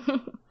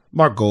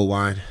 Marc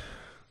Goldwein.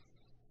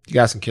 You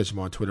guys can catch him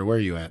on Twitter. Where are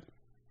you at?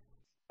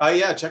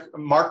 Yeah, check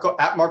Marc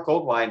at Marc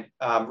Goldwein.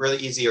 Really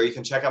easy. Or you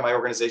can check out my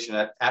organization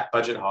at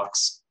Budget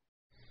Hawks.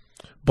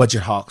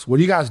 Budget Hawks. What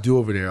do you guys do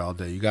over there all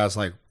day? You guys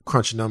like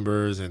crunch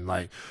numbers and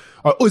like,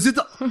 is it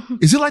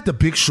like the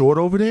Big Short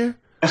over there?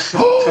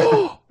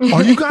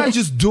 Are you guys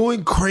just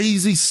doing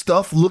crazy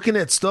stuff, looking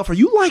at stuff? Are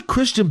you like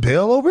Christian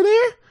Bale over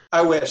there?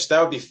 I wish.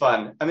 That would be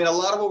fun. I mean, a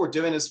lot of what we're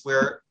doing is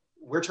we're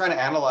trying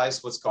to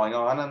analyze what's going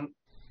on and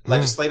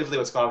legislatively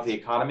what's going on with the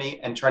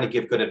economy and trying to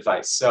give good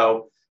advice.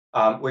 So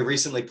we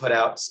recently put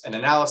out an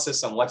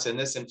analysis on what's in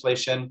this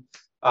Inflation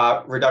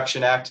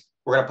Reduction Act.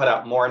 We're going to put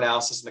out more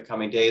analysis in the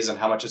coming days on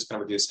how much it's going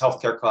to reduce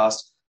healthcare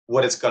costs,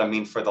 what it's going to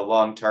mean for the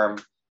long term,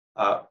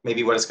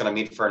 maybe what it's going to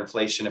mean for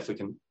inflation if we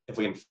can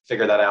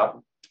figure that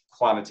out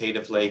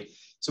quantitatively.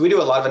 So we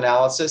do a lot of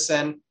analysis,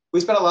 and we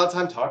spend a lot of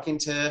time talking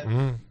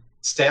to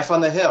staff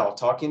on the Hill,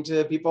 talking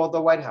to people at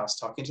the White House,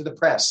 talking to the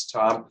press,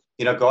 going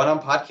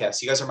on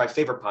podcasts. You guys are my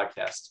favorite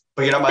podcast,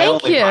 but you're not my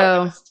only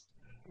podcast.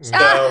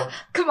 So,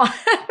 come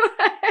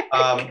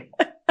on.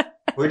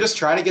 We're just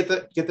trying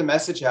to get the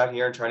message out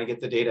here and trying to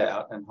get the data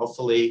out, and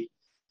hopefully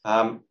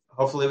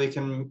we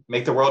can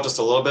make the world just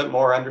a little bit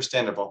more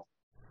understandable.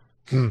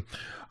 All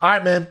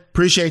right, man.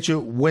 Appreciate you.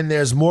 When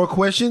there's more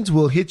questions,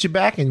 we'll hit you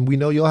back, and we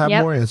know you'll have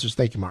more answers.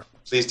 Thank you, Marc.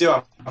 Please do.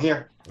 I'm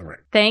here. All right.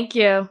 Thank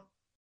you.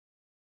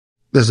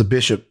 There's a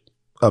bishop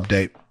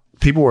update.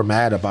 People were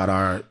mad about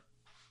our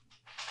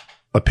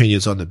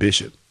opinions on the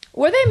bishop.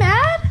 Were they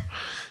mad?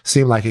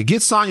 Seemed like it.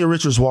 Get Sonia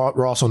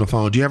Richards-Ross on the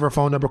phone. Do you have her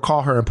phone number?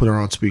 Call her and put her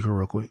on speaker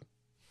real quick.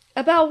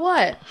 About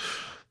what?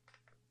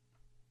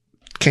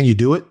 Can you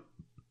do it?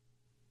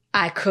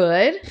 I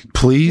could.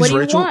 Please, what do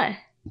Rachel. You want?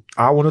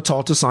 I want to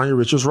talk to Sonia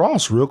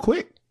Richards-Ross real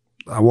quick.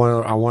 I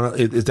want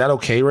to. Is that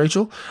okay,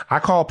 Rachel? I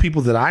call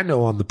people that I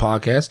know on the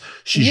podcast.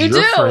 She's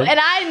your friend. And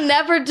I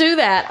never do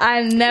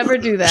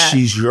that.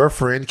 She's your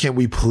friend. Can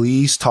we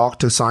please talk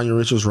to Sonia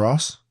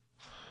Richards-Ross?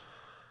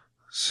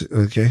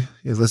 Okay,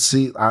 yeah, let's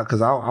see.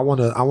 Because I want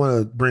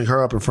to bring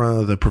her up in front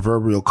of the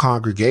proverbial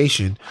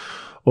congregation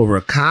over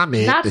a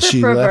comment that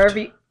she left.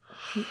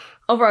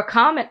 Over a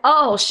comment?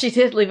 Oh, she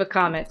did leave a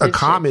comment. A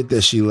comment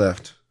that she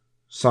left.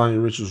 Sonia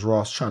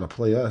Richards-Ross trying to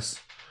play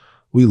us.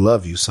 We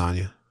love you,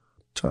 Sonia.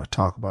 Try to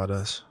talk about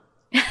us.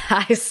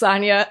 Hi,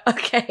 Sonia.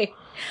 Okay.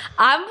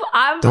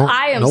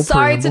 I am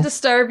sorry to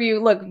disturb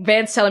you. Look,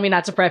 Van's telling me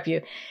not to prep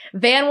you.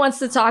 Van wants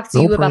to talk to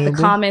you about the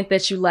comment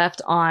that you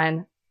left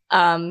on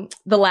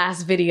the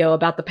last video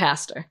about the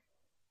pastor.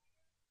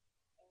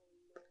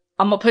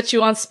 I'm going to put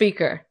you on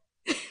speaker.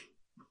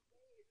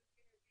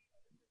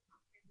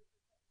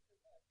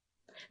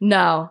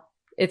 No,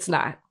 it's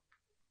not.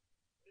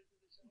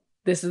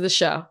 This is the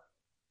show.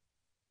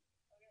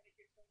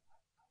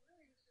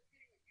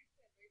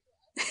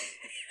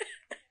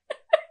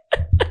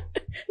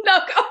 No,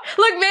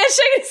 look, man,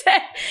 shaking his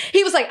head.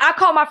 He was like, I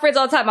call my friends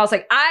all the time. I was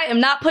like, I am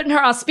not putting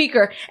her on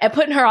speaker and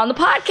putting her on the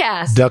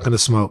podcast. Ducking the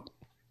smoke.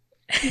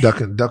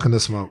 Ducking the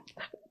smoke.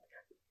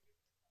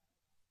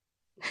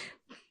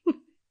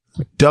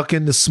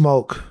 Ducking the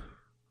smoke.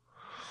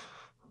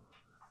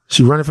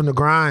 She running from the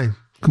grind.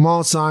 Come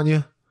on,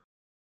 Sonia.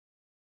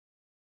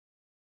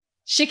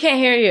 She can't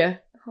hear you.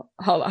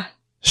 Hold on.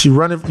 You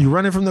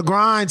running from the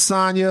grind,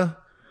 Sonia.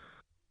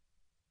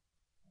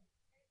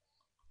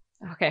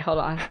 Okay, hold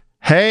on.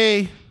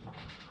 Hey.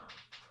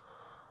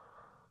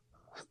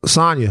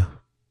 Sonia.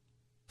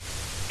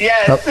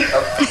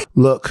 Yes.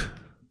 Look.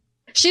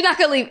 She's not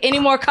gonna leave any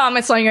more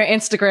comments on your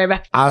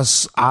Instagram. I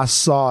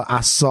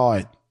saw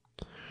it.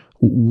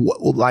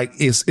 Like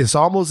it's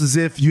almost as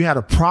if you had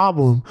a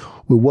problem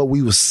with what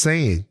we were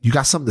saying. You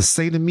got something to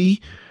say to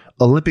me,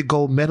 Olympic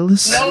gold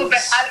medalist? No,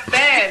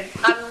 Ben,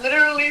 I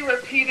literally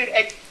repeated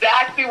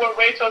exactly what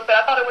Rachel said.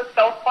 I thought it was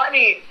so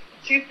funny.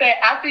 She said,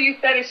 after you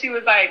said it, she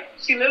was like,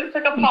 she literally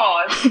took a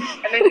pause, and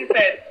then she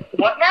said,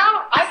 what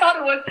now? I thought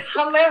it was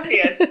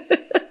hilarious.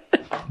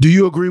 Do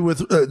you agree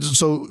with,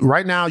 so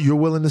right now you're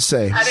willing to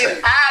say. I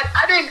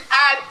didn't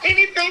add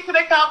anything to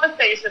the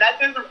conversation. I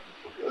just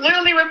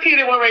literally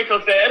repeated what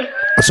Rachel said.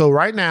 So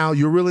right now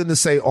you're willing to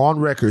say on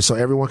record so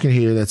everyone can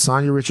hear that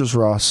Sonia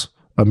Richards-Ross,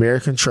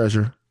 American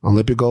treasure,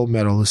 Olympic gold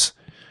medalist,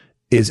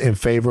 is in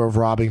favor of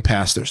robbing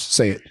pastors.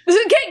 Say it. No,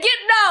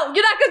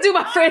 you're not going to do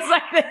my friends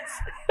like this.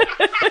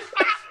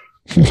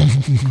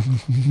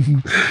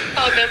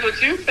 Oh, that's what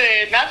you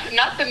said.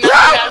 Not the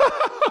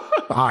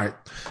All right.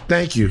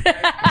 Thank you.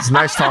 It's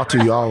nice talk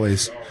to you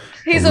always.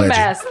 He's a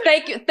mess.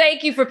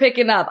 Thank you for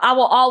picking up. I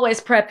will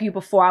always prep you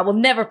before. I will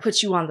never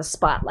put you on the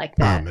spot like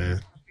that. Oh,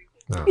 man.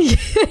 No. You're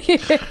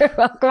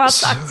welcome. I'll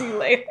talk to you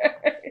later.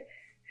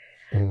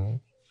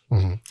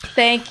 Mm-hmm.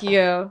 Thank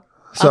you.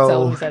 So, I'll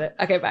tell him who said it.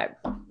 Okay, bye.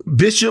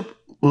 Bishop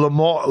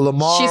Lamar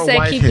She said,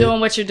 Whitehead. keep doing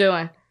what you're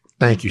doing.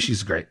 Thank you.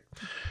 She's great.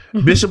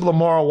 Bishop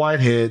Lamar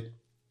Whitehead,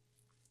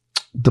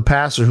 the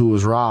pastor who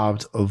was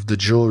robbed of the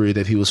jewelry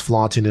that he was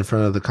flaunting in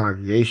front of the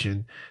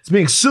congregation, is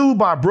being sued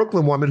by a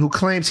Brooklyn woman who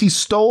claims he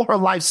stole her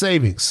life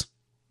savings.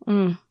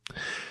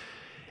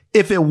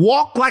 If it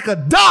walked like a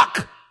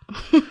duck,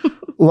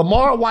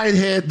 Lamar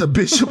Whitehead, the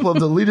bishop of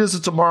the Leaders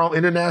of Tomorrow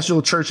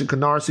International Church in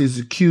Canarsie, is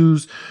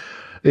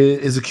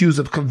accused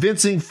of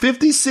convincing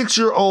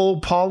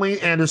 56-year-old Pauline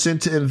Anderson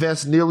to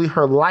invest nearly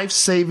her life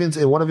savings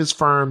in one of his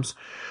firms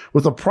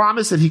with a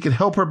promise that he could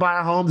help her buy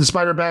a home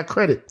despite her bad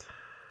credit.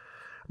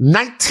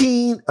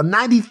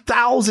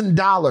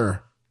 $90,000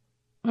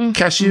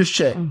 cashier's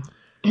check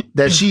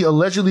that she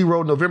allegedly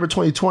wrote in November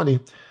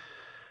 2020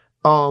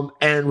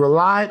 and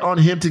relied on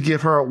him to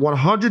give her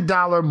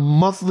 $100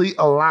 monthly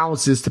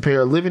allowances to pay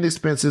her living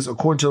expenses,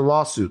 according to the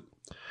lawsuit.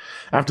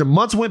 After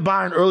months went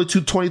by in early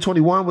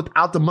 2021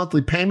 without the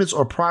monthly payments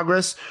or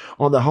progress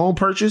on the home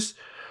purchase,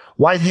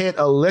 Whitehead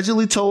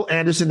allegedly told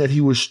Anderson that he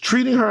was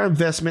treating her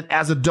investment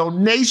as a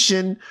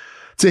donation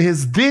to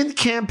his then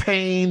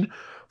campaign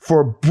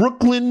for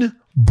Brooklyn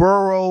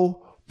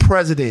Borough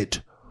President.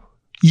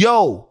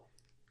 Yo,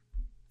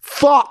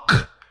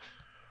 fuck.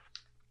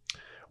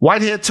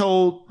 Whitehead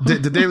told the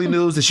Daily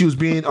News that she was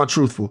being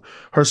untruthful.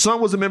 Her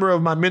son was a member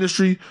of my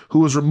ministry who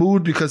was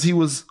removed because he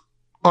was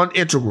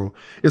unintegral.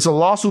 It's a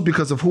lawsuit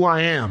because of who I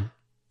am.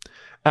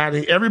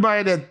 Adding,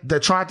 everybody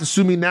that tried to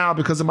sue me now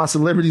because of my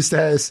celebrity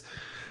status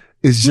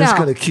is just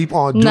going to keep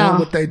on doing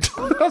what they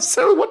do. I'm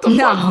saying, what the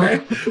fuck,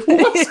 man?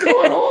 What's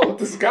going on with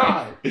this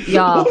guy?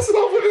 Y'all, what's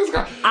up with this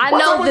guy? I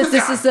know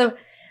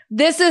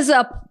this is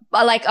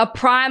a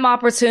prime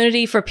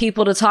opportunity for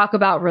people to talk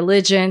about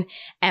religion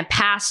and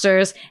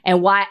pastors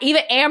and why.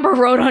 Even Amber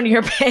wrote on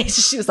your page,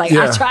 she was like,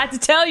 I tried to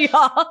tell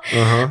y'all.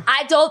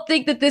 I don't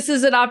think that this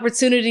is an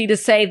opportunity to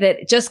say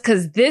that just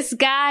because this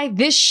guy,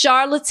 this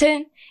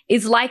charlatan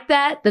is like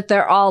that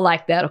they're all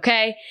like that.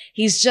 Okay.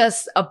 He's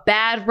just a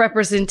bad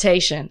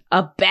representation,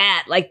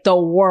 like the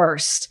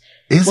worst.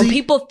 When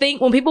people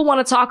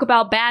want to talk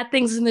about bad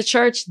things in the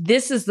church,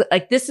 this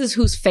is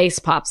whose face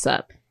pops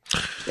up.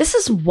 This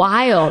is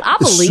wild. I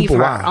believe her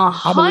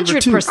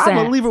 100%.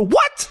 I believe her.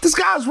 What? This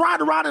guy's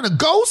riding around in a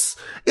ghost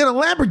in a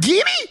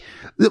Lamborghini?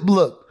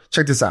 Look,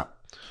 check this out.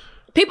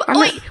 People,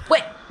 wait.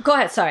 Go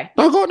ahead. Sorry.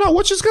 No.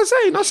 What you just gonna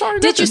say? No, sorry.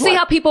 Did you see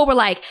how people were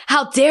like,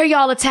 how dare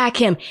y'all attack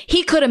him?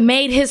 He could have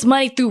made his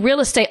money through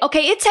real estate.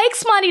 Okay. It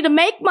takes money to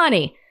make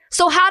money.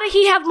 So how did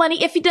he have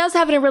money? If he does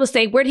have it in real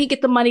estate, where did he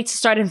get the money to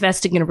start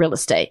investing in real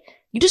estate?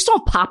 You just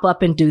don't pop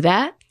up and do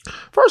that.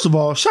 First of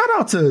all, shout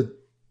out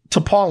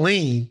to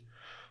Pauline,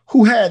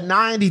 who had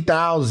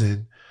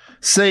 $90,000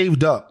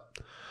 saved up.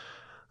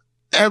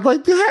 And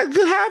like,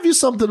 have you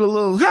something a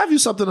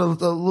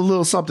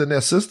little something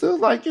there, sister.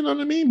 Like, you know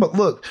what I mean? But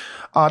look,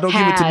 don't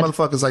give it to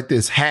motherfuckers like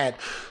this.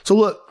 So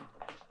look,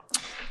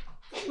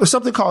 there's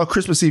something called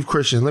Christmas Eve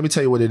Christian. Let me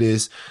tell you what it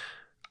is.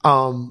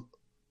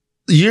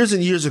 Years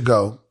and years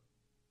ago,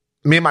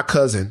 me and my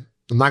cousin,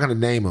 I'm not going to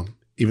name him,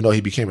 even though he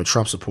became a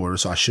Trump supporter,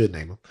 so I should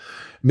name him.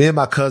 Me and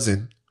my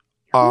cousin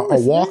are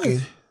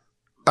walking.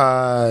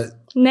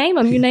 Name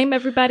him. You name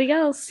everybody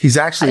else. He's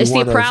actually is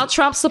he a proud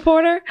Trump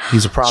supporter?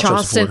 He's a proud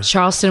Trump supporter.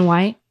 Charleston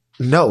White?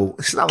 No,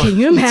 it's not. Can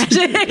you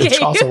imagine? If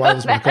Charleston White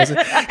was my cousin,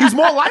 he's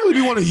more likely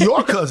to be one of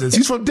your cousins.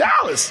 He's from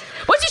Dallas.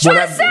 What you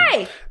trying to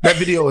say? That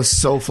video is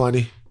so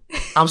funny.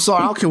 I'm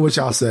sorry, I don't care what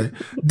y'all say.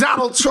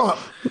 Donald Trump,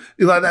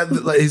 like that,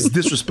 like, he's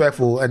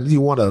disrespectful, and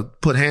you want to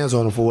put hands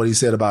on him for what he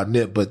said about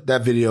Nip. But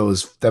that video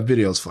is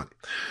funny.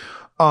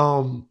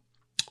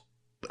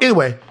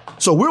 Anyway,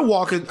 so we're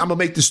walking. I'm gonna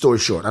make this story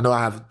short. I know I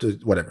have to,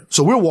 whatever.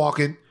 So we're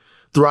walking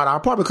throughout our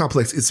apartment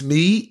complex. It's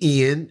me,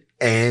 Ian,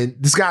 and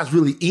this guy's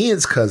really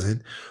Ian's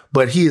cousin,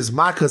 but he is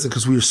my cousin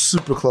because we were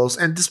super close.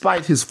 And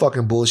despite his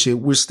fucking bullshit,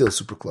 we're still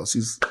super close.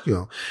 He's,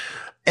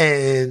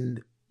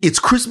 and it's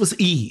Christmas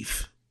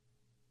Eve.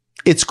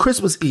 It's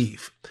Christmas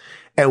Eve,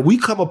 and we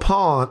come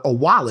upon a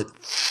wallet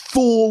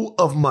full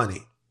of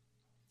money,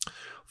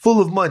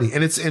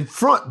 and it's in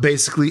front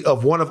basically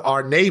of one of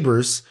our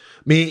neighbors.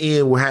 Me and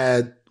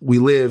Ian we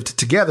lived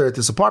together at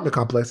this apartment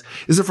complex.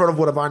 It's in front of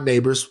one of our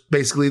neighbors,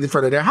 basically in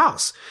front of their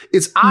house.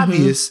 It's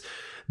obvious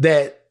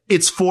that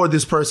it's for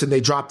this person.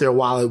 They dropped their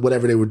wallet,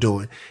 whatever they were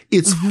doing.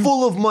 It's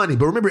full of money,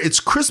 but remember, it's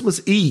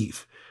Christmas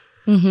Eve.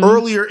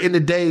 Earlier in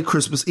the day,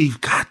 Christmas Eve.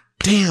 God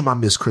damn, I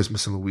miss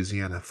Christmas in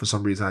Louisiana. For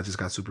some reason, I just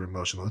got super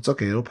emotional. It's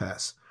okay. It'll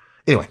pass.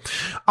 Anyway.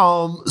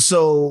 Ian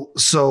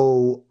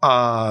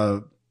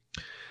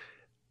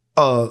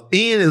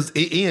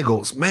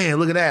goes, man,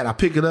 look at that. I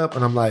pick it up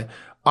and I'm like,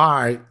 all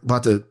right,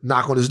 about to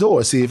knock on his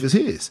door, see if it's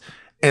his.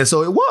 And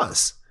so it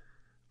was.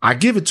 I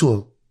give it to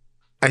him.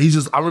 And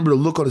I remember the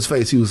look on his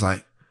face. He was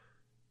like,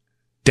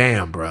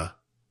 damn, bruh.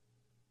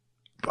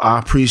 I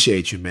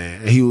appreciate you,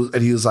 man. And he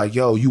was like,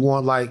 yo, you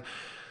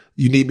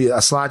need me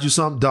to slide you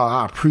something? Dog,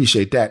 I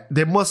appreciate that.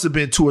 There must have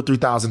been $2,000 or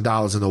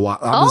 $3,000 in the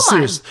wallet. I'm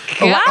serious.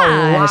 A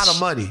lot of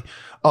money.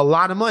 A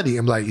lot of money.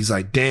 I'm like, he's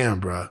like, damn,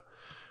 bro.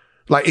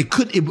 Like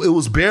it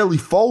was barely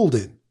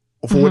folding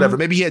for whatever.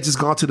 Maybe he had just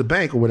gone to the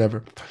bank or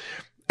whatever.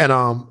 And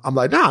I'm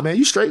like, nah, man,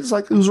 you straight? It's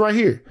like, it was right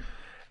here.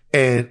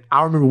 And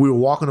I remember we were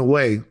walking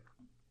away,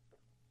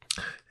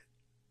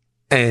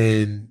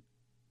 and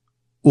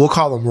we'll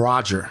call him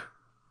Roger.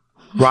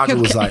 Roger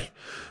was like,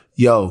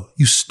 yo,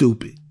 you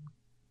stupid.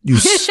 You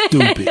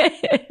stupid.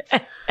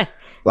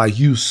 Like,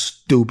 you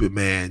stupid,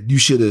 man. You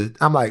should have.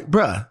 I'm like,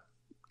 bruh.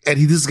 And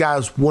this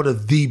guy's one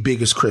of the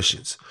biggest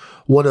Christians.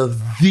 One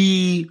of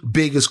the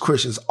biggest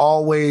Christians.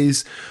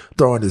 Always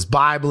throwing his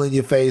Bible in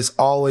your face.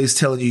 Always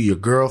telling you your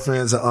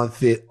girlfriends are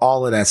unfit.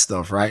 All of that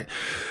stuff, right?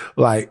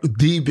 Like,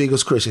 the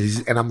biggest Christian.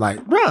 And I'm like,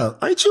 bruh,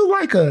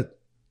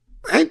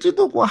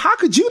 well, how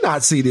could you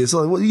not see this?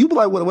 So you be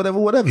like,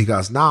 whatever. He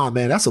goes, nah,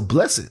 man, that's a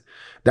blessing.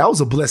 That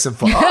was a blessing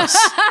for us.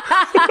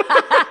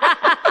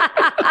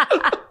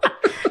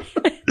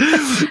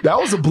 That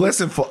was a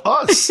blessing for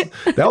us.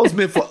 That was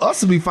meant for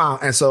us to be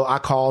found. And so I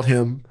called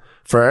him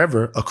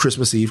forever a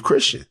Christmas Eve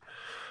Christian.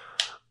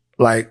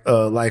 Like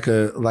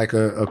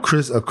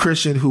a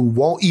Christian who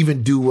won't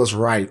even do what's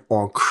right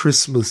on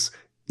Christmas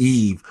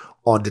Eve,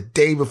 on the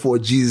day before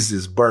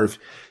Jesus' birth.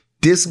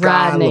 This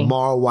guy,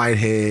 Lamar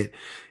Whitehead,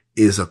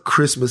 is a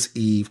Christmas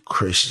Eve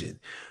Christian.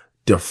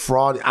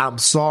 Defrauding. I'm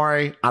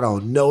sorry. I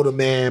don't know the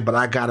man, but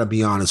I gotta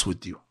be honest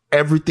with you.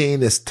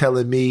 Everything that's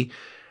telling me,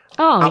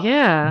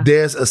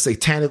 there's a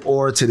satanic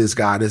aura to this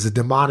guy. There's a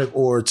demonic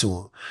aura to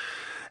him.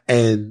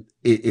 And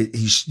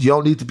you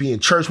don't need to be in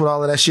church with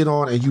all of that shit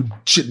on, and you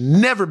should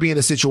never be in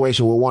a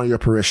situation with one of your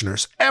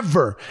parishioners,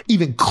 ever,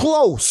 even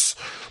close,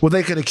 where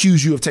they can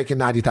accuse you of taking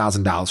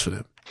 $90,000 for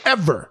them.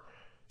 Ever.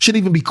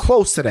 Shouldn't even be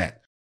close to that.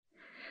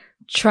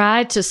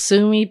 Tried to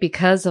sue me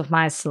because of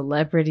my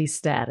celebrity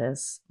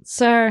status.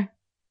 Sir.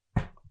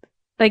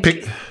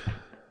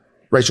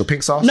 Rachel,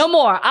 pink sauce? No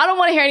more. I don't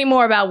want to hear any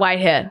more about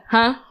Whitehead.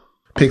 Huh?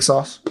 Pink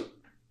sauce?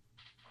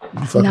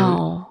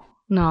 No.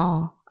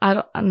 I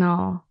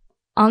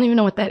don't even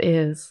know what that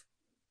is.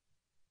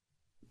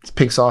 It's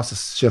pink sauce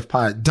is Chef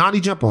Pie.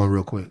 Donnie, jump on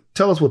real quick.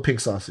 Tell us what pink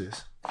sauce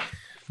is.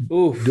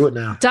 Oof. Do it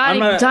now.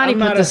 Donnie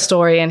put the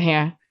story in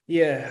here.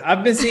 Yeah,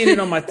 I've been seeing it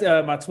on my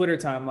my Twitter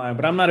timeline,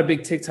 but I'm not a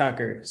big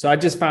TikToker, so I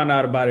just found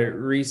out about it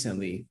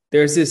recently.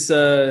 There's this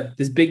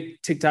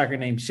big TikToker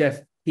named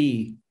Chef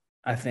P,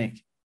 I think,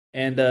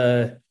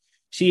 and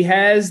she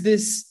has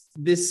this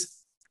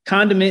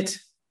condiment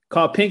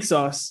called pink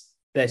sauce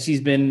that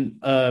she's been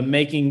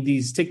making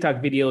these TikTok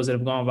videos that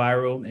have gone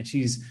viral, and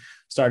she's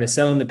started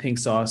selling the pink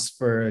sauce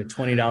for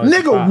 $20.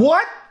 Nigga,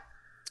 what?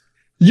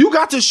 You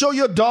got to show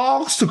your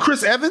dogs to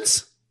Chris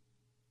Evans?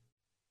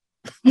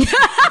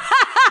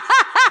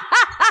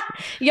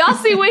 Y'all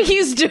see what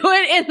he's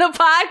doing in the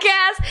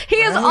podcast? He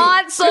is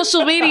on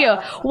social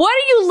media. What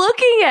are you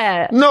looking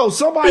at? No,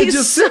 somebody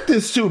just sent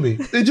this to me.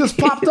 It just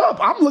popped up.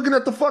 I'm looking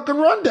at the fucking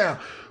rundown.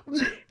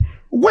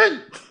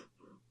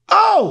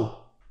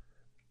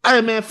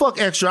 Hey man, fuck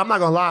extra. I'm not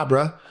gonna lie,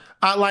 bro.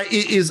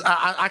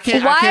 I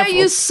can't. Why are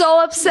you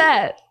so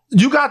upset?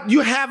 You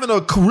having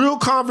a real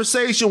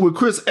conversation with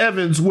Chris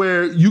Evans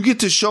where you get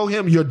to show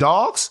him your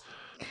dogs?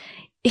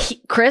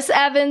 Chris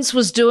Evans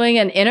was doing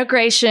an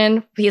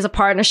integration. He has a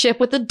partnership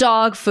with the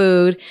dog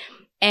food.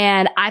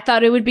 And I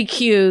thought it would be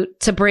cute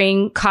to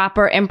bring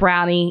Copper and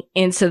Brownie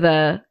into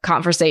the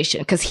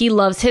conversation because he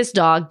loves his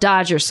dog,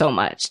 Dodger, so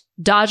much.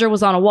 Dodger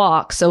was on a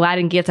walk, so I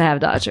didn't get to have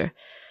Dodger.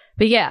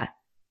 But yeah,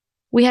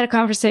 we had a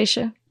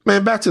conversation.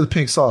 Man, back to the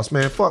pink sauce,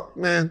 man. Fuck,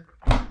 man.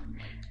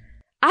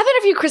 I've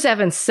interviewed Chris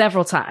Evans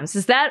several times.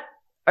 Is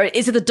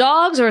it the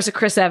dogs or is it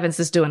Chris Evans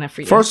that's doing it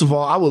for you? First of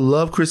all, I would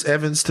love Chris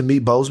Evans to meet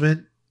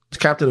Bozeman.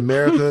 Captain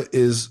America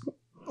is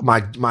my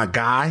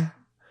guy.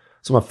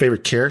 It's one of my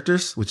favorite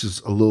characters, which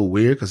is a little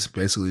weird because it's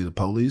basically the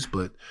police.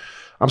 But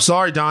I'm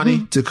sorry,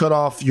 Donnie, to cut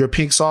off your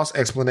pink sauce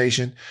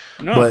explanation.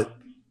 No, but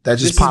that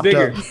just popped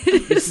up.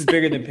 This is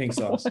bigger than pink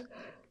sauce.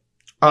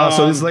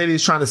 So this lady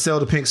is trying to sell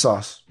the pink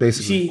sauce,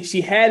 basically. She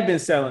had been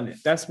selling it.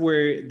 That's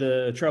where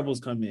the troubles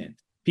come in.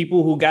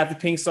 People who got the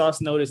pink sauce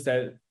noticed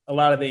that a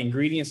lot of the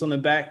ingredients on the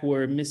back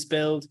were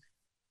misspelled.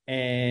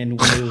 And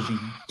when they would be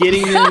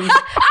getting them...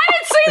 I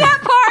didn't see that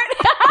part!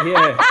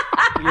 Yeah,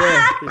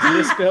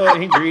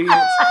 misspelled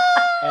ingredients.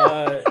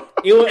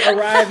 It would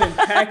arrive in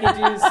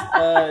packages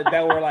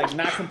that were like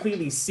not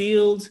completely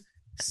sealed.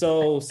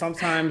 So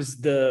sometimes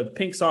the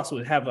pink sauce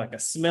would have like a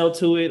smell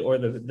to it, or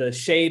the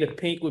shade of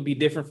pink would be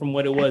different from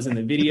what it was in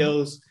the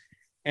videos.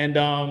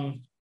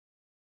 And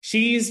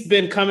she's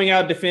been coming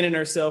out defending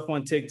herself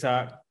on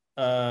TikTok.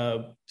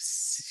 But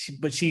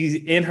she's,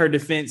 in her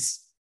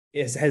defense,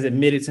 has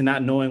admitted to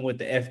not knowing what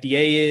the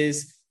FDA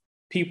is.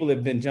 People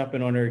have been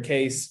jumping on her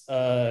case.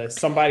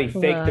 Somebody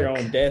faked their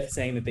own death,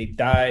 saying that they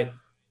died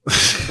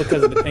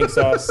because of the pink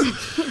sauce.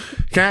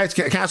 Can I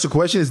ask a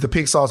question? Is the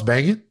pink sauce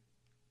banging?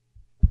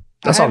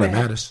 That's all that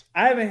matters.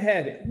 I haven't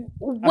had it.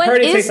 I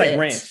heard it tastes like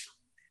ranch.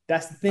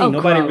 That's the thing.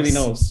 Nobody really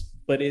knows,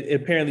 but it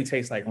apparently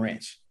tastes like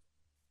ranch.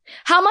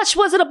 How much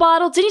was it a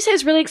bottle? Did you say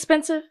it's really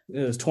expensive? It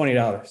was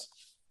 $20.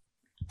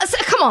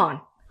 Come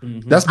on.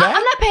 Mm-hmm. That's bad.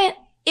 I'm not paying.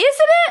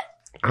 Isn't it?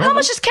 How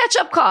much does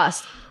ketchup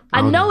cost?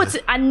 I know it's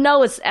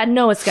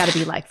got to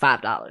be like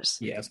 $5.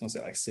 Yeah, I was gonna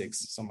say like $6,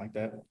 something like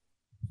that.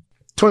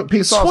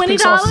 Pink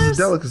sauce is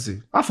a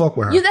delicacy. I fuck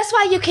with her. That's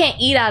why you can't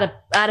eat out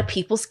of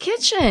people's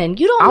kitchen.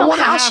 You don't know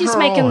how she's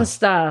making the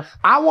stuff.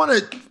 I want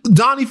to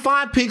Donnie,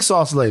 find pink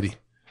sauce lady.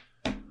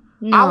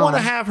 No. I want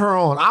to have her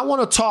on. I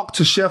want to talk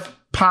to Chef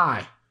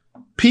Pie.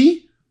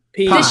 P.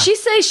 Did she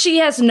say she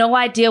has no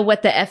idea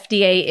what the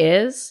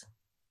FDA is?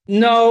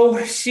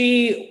 No,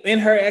 she, in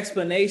her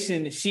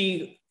explanation,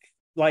 she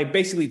like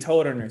basically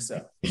told on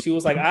herself. She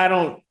was like,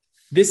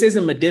 this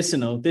isn't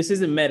medicinal. This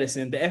isn't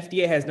medicine. The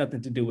FDA has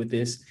nothing to do with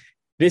this.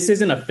 This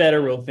isn't a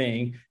federal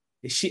thing.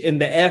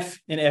 And the F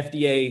in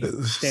FDA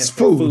stands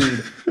for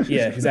food.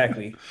 Yeah,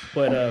 exactly.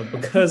 But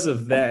because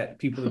of that,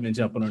 people have been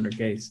jumping on her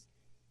case.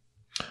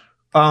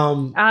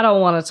 I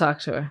don't want to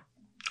talk to her.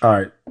 All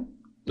right.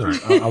 We're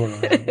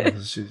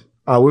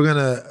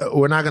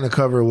not gonna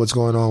cover what's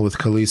going on with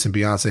Khalees and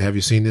Beyonce. Have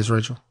you seen this,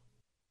 Rachel?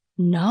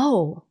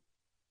 No.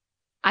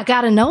 I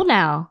gotta know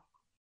now.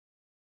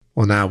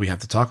 Well, now we have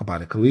to talk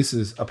about it. Khalees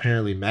is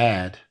apparently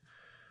mad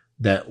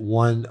that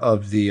one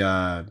of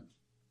the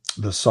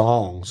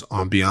songs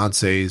on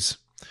Beyonce's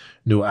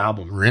new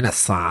album,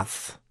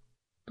 Renaissance,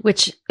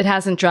 which it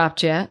hasn't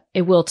dropped yet.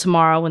 It will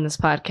tomorrow when this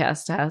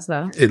podcast has,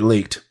 though. It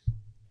leaked.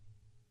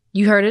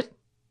 You heard it?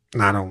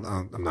 No,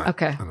 I'm not.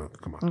 Okay.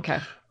 Come on. Okay.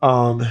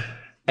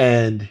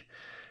 And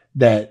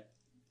that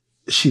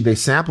they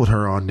sampled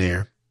her on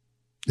there,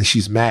 and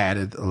she's mad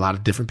at a lot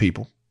of different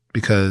people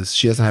because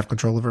she doesn't have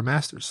control of her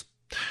masters.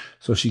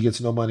 So she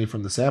gets no money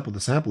from the sample. The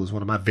sample is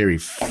one of my very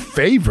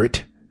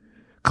favorite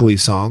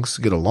Khalees songs,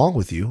 Get Along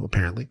With You,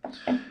 apparently.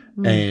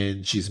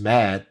 And she's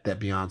mad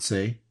that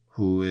Beyonce,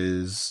 who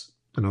is,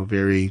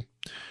 very,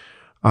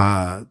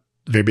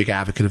 very big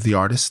advocate of the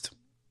artist,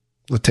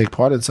 will take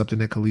part in something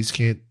that Khalees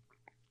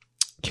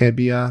can't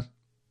be.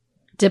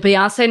 Did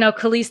Beyonce know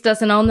Khalees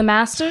doesn't own the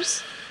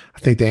masters? I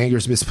think the anger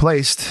is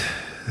misplaced,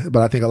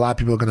 but I think a lot of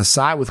people are going to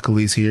side with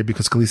Khalees here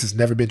because Khalees has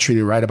never been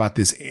treated right by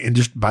this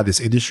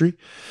industry.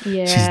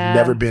 Yeah. She's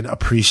never been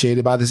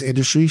appreciated by this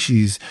industry.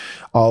 She's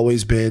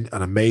always been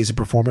an amazing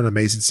performer, an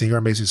amazing singer,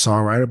 amazing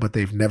songwriter, but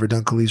they've never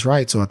done Khalees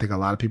right. So I think a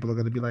lot of people are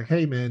going to be like,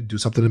 hey, man, do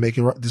something to make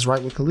this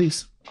right with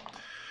Khalees.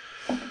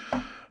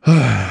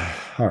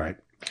 All right.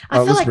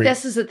 I feel like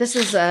this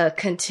is a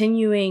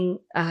continuing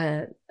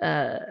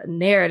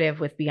narrative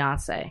with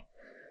Beyonce.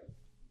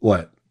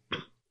 What?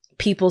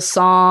 People's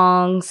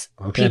songs,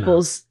 okay,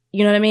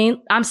 you know what I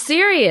mean? I'm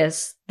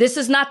serious. This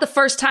is not the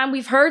first time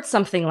we've heard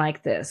something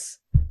like this.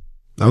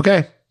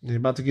 Okay. You're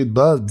about to get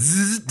buzzed.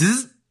 Zzz,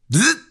 zzz,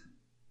 zzz.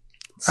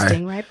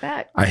 Sting right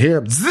back. I hear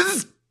him.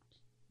 Zzz,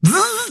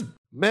 zzz.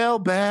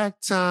 Mailbag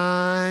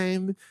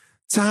time.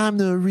 Time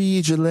to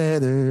read your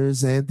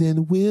letters and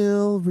then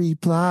we'll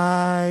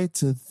reply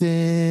to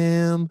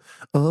them.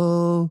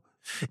 Oh,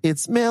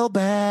 it's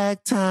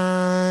mailbag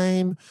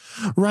time.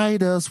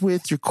 Write us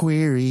with your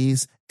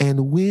queries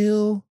and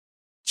we'll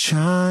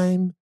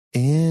chime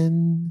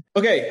in.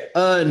 Okay.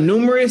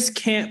 Numerous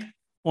Camp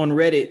on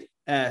Reddit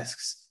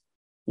asks,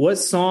 what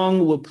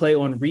song will play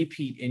on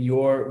repeat in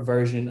your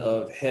version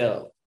of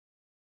Hell?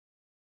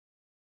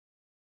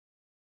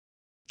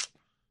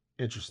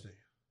 Interesting.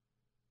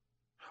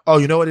 Oh,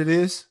 you know what it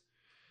is?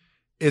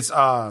 It's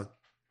the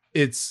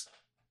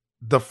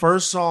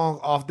first song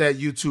off that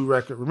U2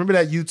 record. Remember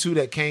that U2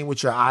 that came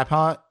with your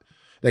iPod?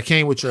 That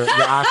came with your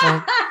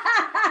iPhone?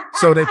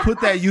 So they put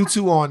that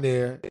U2 on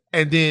there,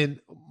 and then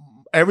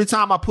every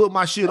time I put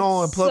my shit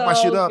on and plug my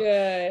shit up,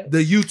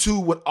 the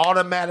U2 would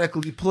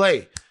automatically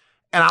play.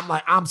 And I'm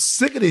like, I'm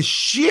sick of this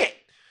shit.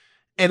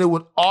 And it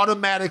would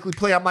automatically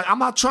play. I'm like, I'm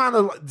not trying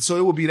to. So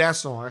it would be that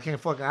song. I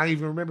don't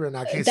even remember it. And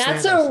I can't stand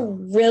that That's a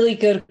song. really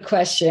good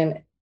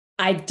question.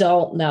 I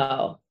don't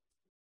know.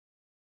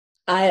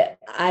 I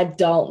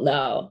don't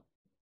know.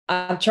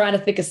 I'm trying to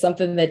think of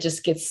something that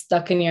just gets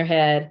stuck in your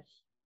head.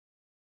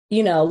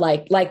 You know,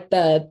 like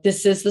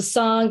this is the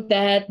song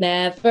that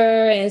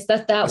never ends.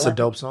 That's one. A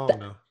dope song,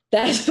 though.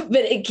 But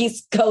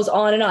it goes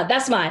on and on.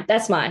 That's mine.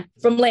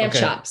 From Lamb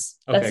Chops.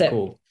 That's it.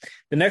 Cool.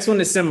 The next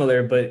one is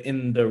similar, but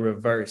in the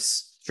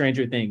reverse.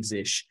 Stranger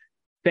Things-ish.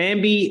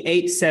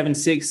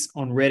 Bambi876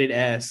 on Reddit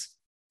asks,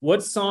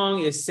 what song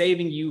is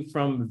saving you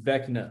from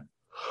Vecna?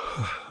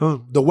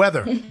 The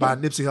Weather by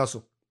Nipsey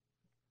Hussle.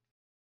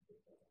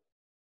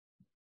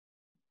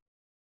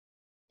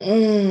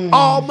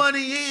 All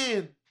money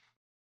in.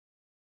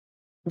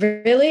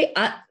 Really?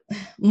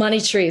 Money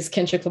Trees,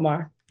 Kendrick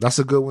Lamar. That's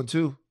a good one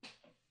too.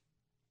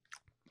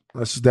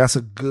 That's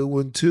a good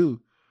one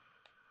too.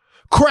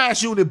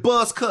 Crash Unit,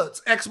 Buzz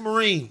Cuts,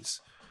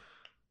 Ex-Marines.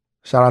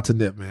 Shout out to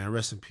Nip, man.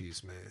 Rest in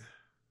peace, man.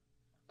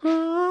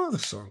 The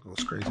song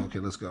goes crazy. Okay,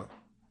 let's go.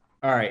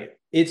 All right.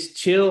 It's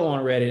Chill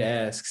on Reddit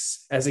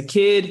asks, as a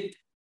kid,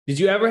 did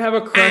you ever have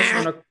a crush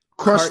on a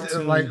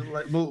cartoon? Like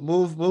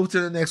move to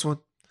the next one.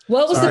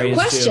 What was the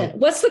question?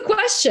 What's the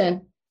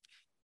question?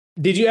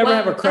 Did you ever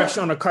have a crush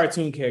on a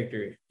cartoon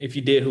character? If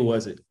you did, who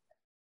was it?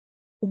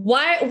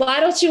 Why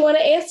don't you want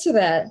to answer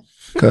that?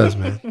 Because,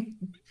 man.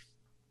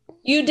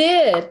 You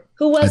did.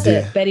 Who was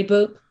it? Betty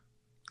Boop?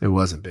 It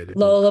wasn't Betty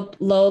Boop.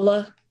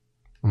 Lola?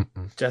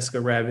 Mm-mm.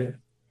 Jessica Rabbit?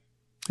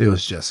 It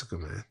was Jessica,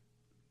 man.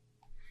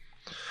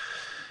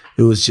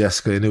 It was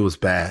Jessica, and it was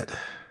bad.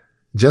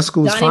 Jessica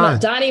was fine.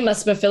 Donnie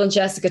must have been feeling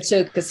Jessica,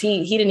 too, because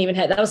he didn't even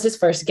have... That was his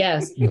first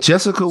guess.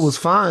 Jessica was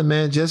fine,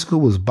 man. Jessica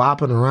was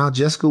bopping around.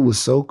 Jessica was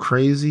so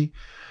crazy.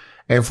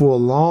 And for a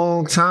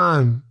long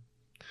time,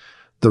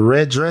 the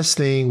red dress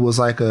thing was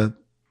like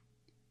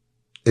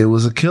it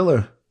was a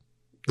killer.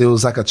 It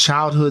was like a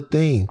childhood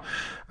thing.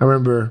 I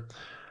remember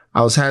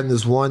I was having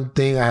this one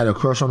thing. I had a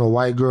crush on a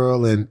white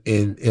girl in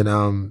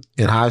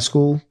high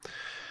school.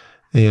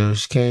 You know,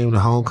 she came to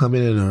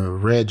homecoming in a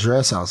red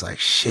dress. I was like,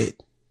 shit.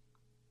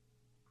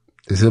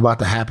 Is it about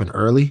to happen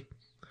early?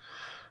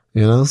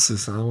 You know,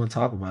 since I don't want to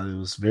talk about it. It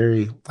was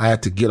I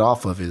had to get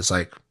off of it. It's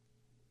like,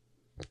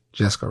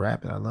 Jessica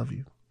Rabbit, I love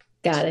you.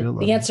 Got it.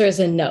 The answer is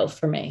a no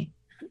for me.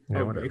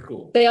 Yeah, very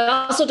cool. They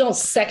also don't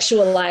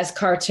sexualize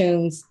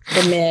cartoons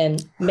for men,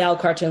 male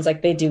cartoons,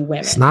 like they do women.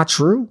 It's not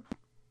true.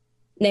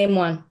 Name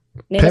one.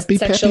 Name Peppy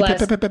Le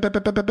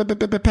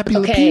Pew.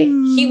 Okay,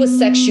 he was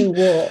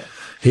sexual.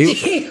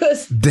 He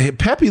was.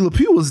 Pepe Le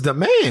Pew was the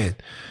man.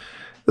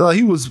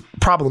 He was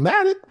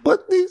problematic,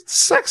 but he's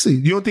sexy.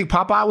 You don't think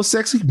Popeye was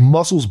sexy?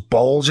 Muscles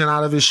bulging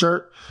out of his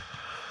shirt.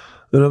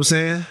 You know what I'm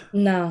saying?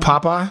 No.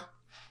 Popeye?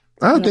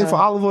 I don't think for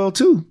Olive Oil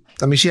too.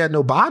 I mean, she had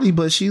no body,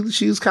 but she was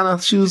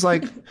like she was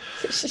like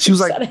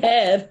a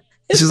head.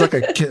 She's like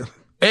a kid.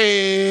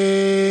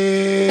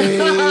 Hey.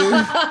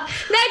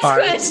 Next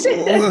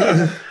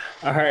question.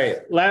 All right.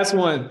 Last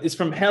one is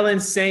from Helen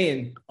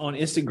Sayin on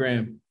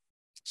Instagram.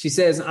 She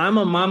says, I'm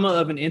a mama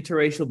of an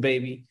interracial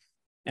baby,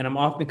 and I'm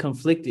often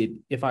conflicted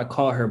if I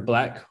call her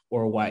black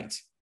or white.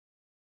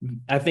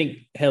 I think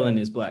Helen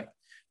is black.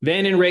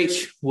 Van and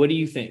Rach, what do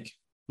you think?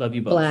 Love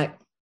you both.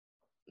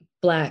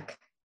 Black.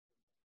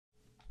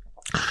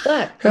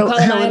 I'm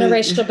calling my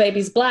interracial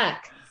babies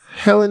black.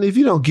 Helen, if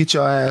you don't get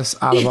your ass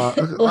out of our...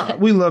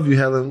 we love you,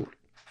 Helen.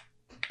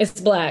 It's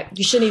black.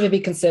 You shouldn't even be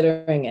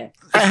considering it.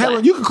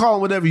 Helen, you can call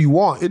them whatever you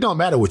want. It don't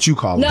matter what you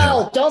call them.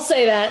 No, don't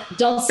say that.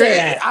 Don't say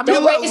that. I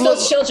mean, don't raise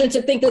those children to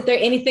think that they're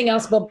anything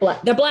else but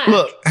black. They're black.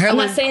 Look, Helen, I'm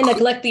not saying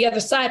neglect the other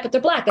side, but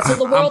they're black. That's how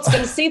the world's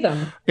going to see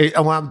them.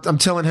 I'm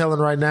telling Helen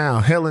right now.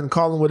 Helen,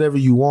 call them whatever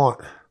you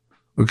want.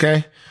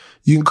 Okay?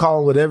 You can call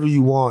them whatever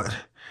you want.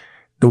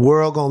 The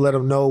world going to let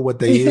them know what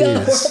they is. The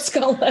world's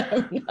going to let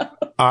them know.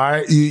 All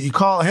right? You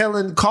call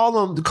Helen,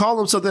 call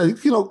them so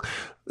that, you know,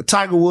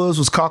 Tiger Woods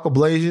was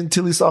cock-a-blazing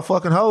till he saw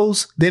fucking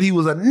hoes. Then he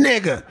was a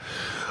nigga.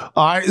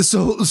 All right.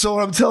 So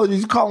what I'm telling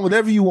you call him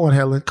whatever you want,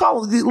 Helen.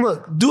 Call him.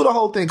 Look, do the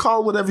whole thing. Call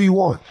him whatever you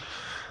want.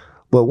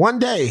 But one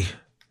day,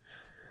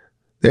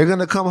 they're going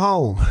to come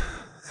home.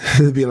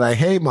 They'll be like,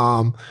 hey,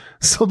 Mom,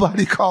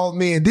 somebody called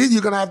me. And then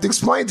you're going to have to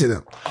explain to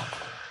them.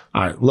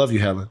 All right. Love you,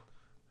 Helen.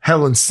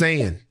 Helen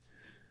Saiyan.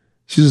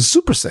 She's a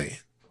Super Saiyan.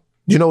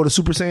 Do you know what a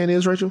Super Saiyan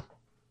is, Rachel?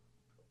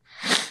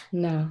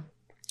 No.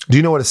 Do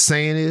you know what a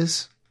Saiyan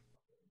is?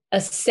 A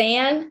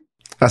Saiyan?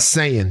 A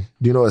Saiyan.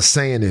 Do you know what a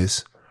Saiyan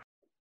is?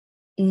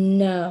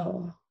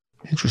 No.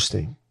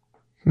 Interesting.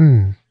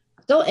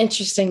 Don't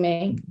interesting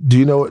me. Do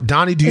you know,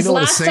 Donnie, do you know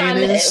what a Saiyan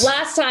is?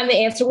 Last time the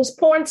answer was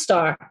porn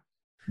star.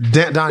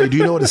 Donnie, do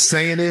you know what a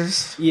Saiyan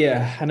is?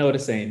 Yeah, I know what a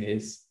Saiyan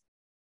is.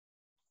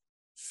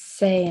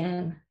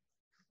 Saiyan.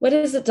 What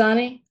is it,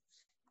 Donnie?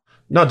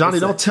 No, Donnie,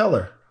 don't tell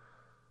her.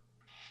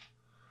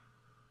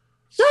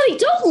 Donnie,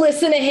 don't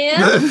listen to him.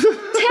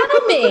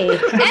 Tell me.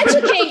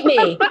 Educate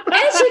me.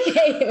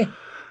 Educate me.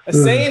 A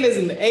Saiyan is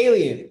an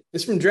alien.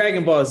 It's from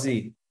Dragon Ball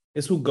Z.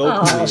 It's who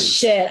Goku is. Oh,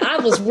 shit. I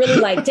was really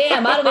like,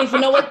 damn, I don't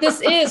even know what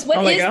this is. What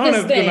is this thing? I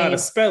don't even know how to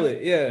spell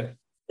it. Yeah.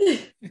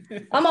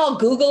 I'm all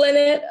Googling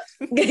it.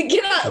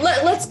 Get out.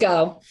 Let's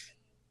go.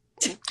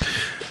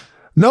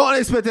 No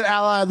unexpected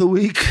ally of the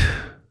week.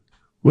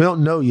 We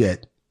don't know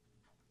yet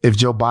if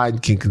Joe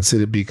Biden can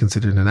be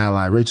considered an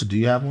ally. Rachel, do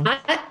you have one?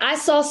 I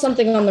saw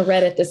something on the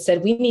Reddit that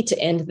said we need to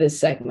end this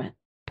segment.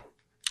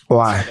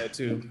 Why? I saw that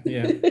too.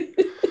 Yeah.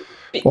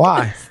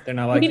 Why? They're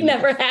not like we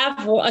never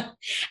have one.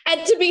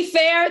 And to be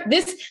fair,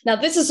 this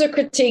is a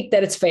critique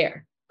that it's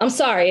fair. I'm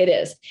sorry, it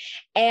is.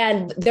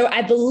 And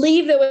I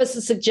believe there was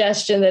a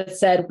suggestion that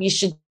said we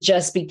should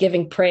just be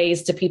giving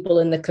praise to people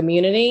in the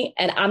community.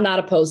 And I'm not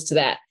opposed to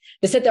that.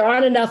 They said there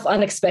aren't enough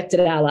unexpected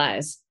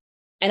allies.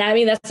 And I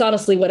mean, that's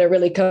honestly what it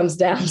really comes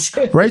down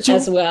to, Rachel,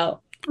 as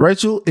well.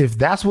 Rachel, if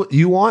that's what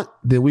you want,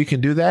 then we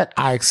can do that.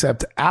 I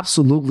accept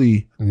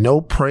absolutely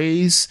no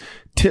praise,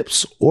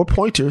 tips, or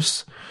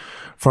pointers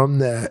from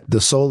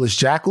the Soulless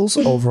Jackals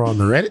over on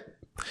the Reddit.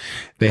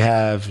 They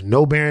have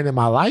no bearing in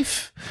my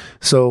life.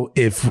 So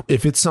if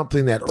it's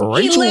something that Rachel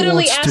wants to do, he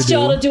literally asked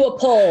y'all to do a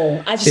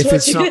poll. I just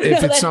want you to know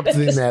if it's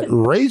something that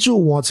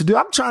Rachel wants to do,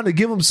 I'm trying to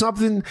give them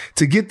something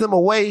to get them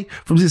away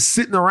from just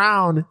sitting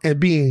around and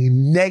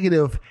being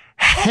negative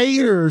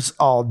haters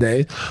all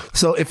day.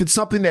 So if it's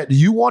something that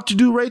you want to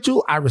do,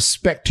 Rachel, I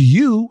respect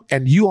you,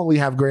 and you only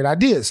have great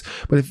ideas.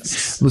 But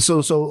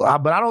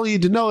but I don't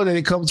need to know that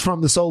it comes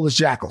from the Soulless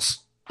Jackals.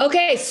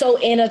 Okay, so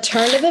in a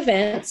turn of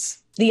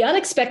events, the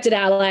unexpected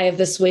ally of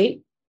this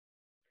week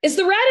is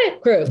the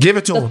Reddit group. Give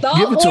it to them. The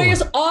Thought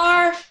Warriors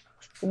are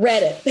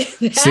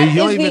Reddit. See, you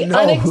don't even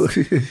know.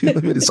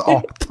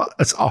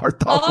 It's our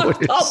Thought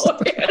Warriors.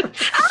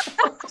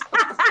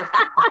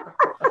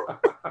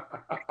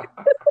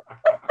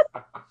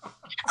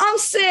 I'm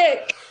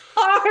sick.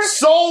 Our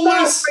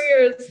Soulless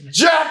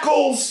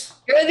Jackals.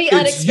 You're the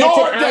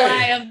unexpected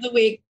ally of the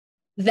week.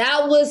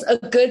 That was a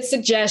good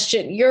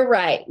suggestion. You're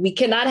right. We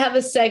cannot have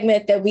a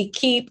segment that we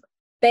keep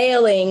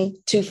failing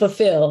to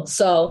fulfill.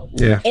 So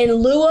in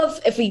lieu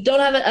of, if we don't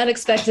have an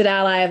unexpected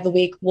ally of the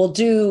week, we'll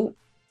do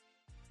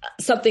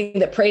something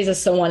that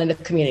praises someone in the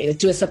community, that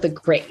doing something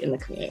great in the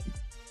community.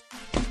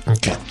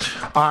 Okay.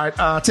 All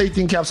right. Take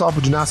thinking caps off,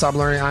 but do not stop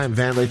learning. I am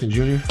Van Lathan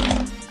Jr.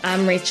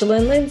 I'm Rachel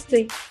and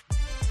Lindsay.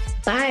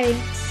 Bye.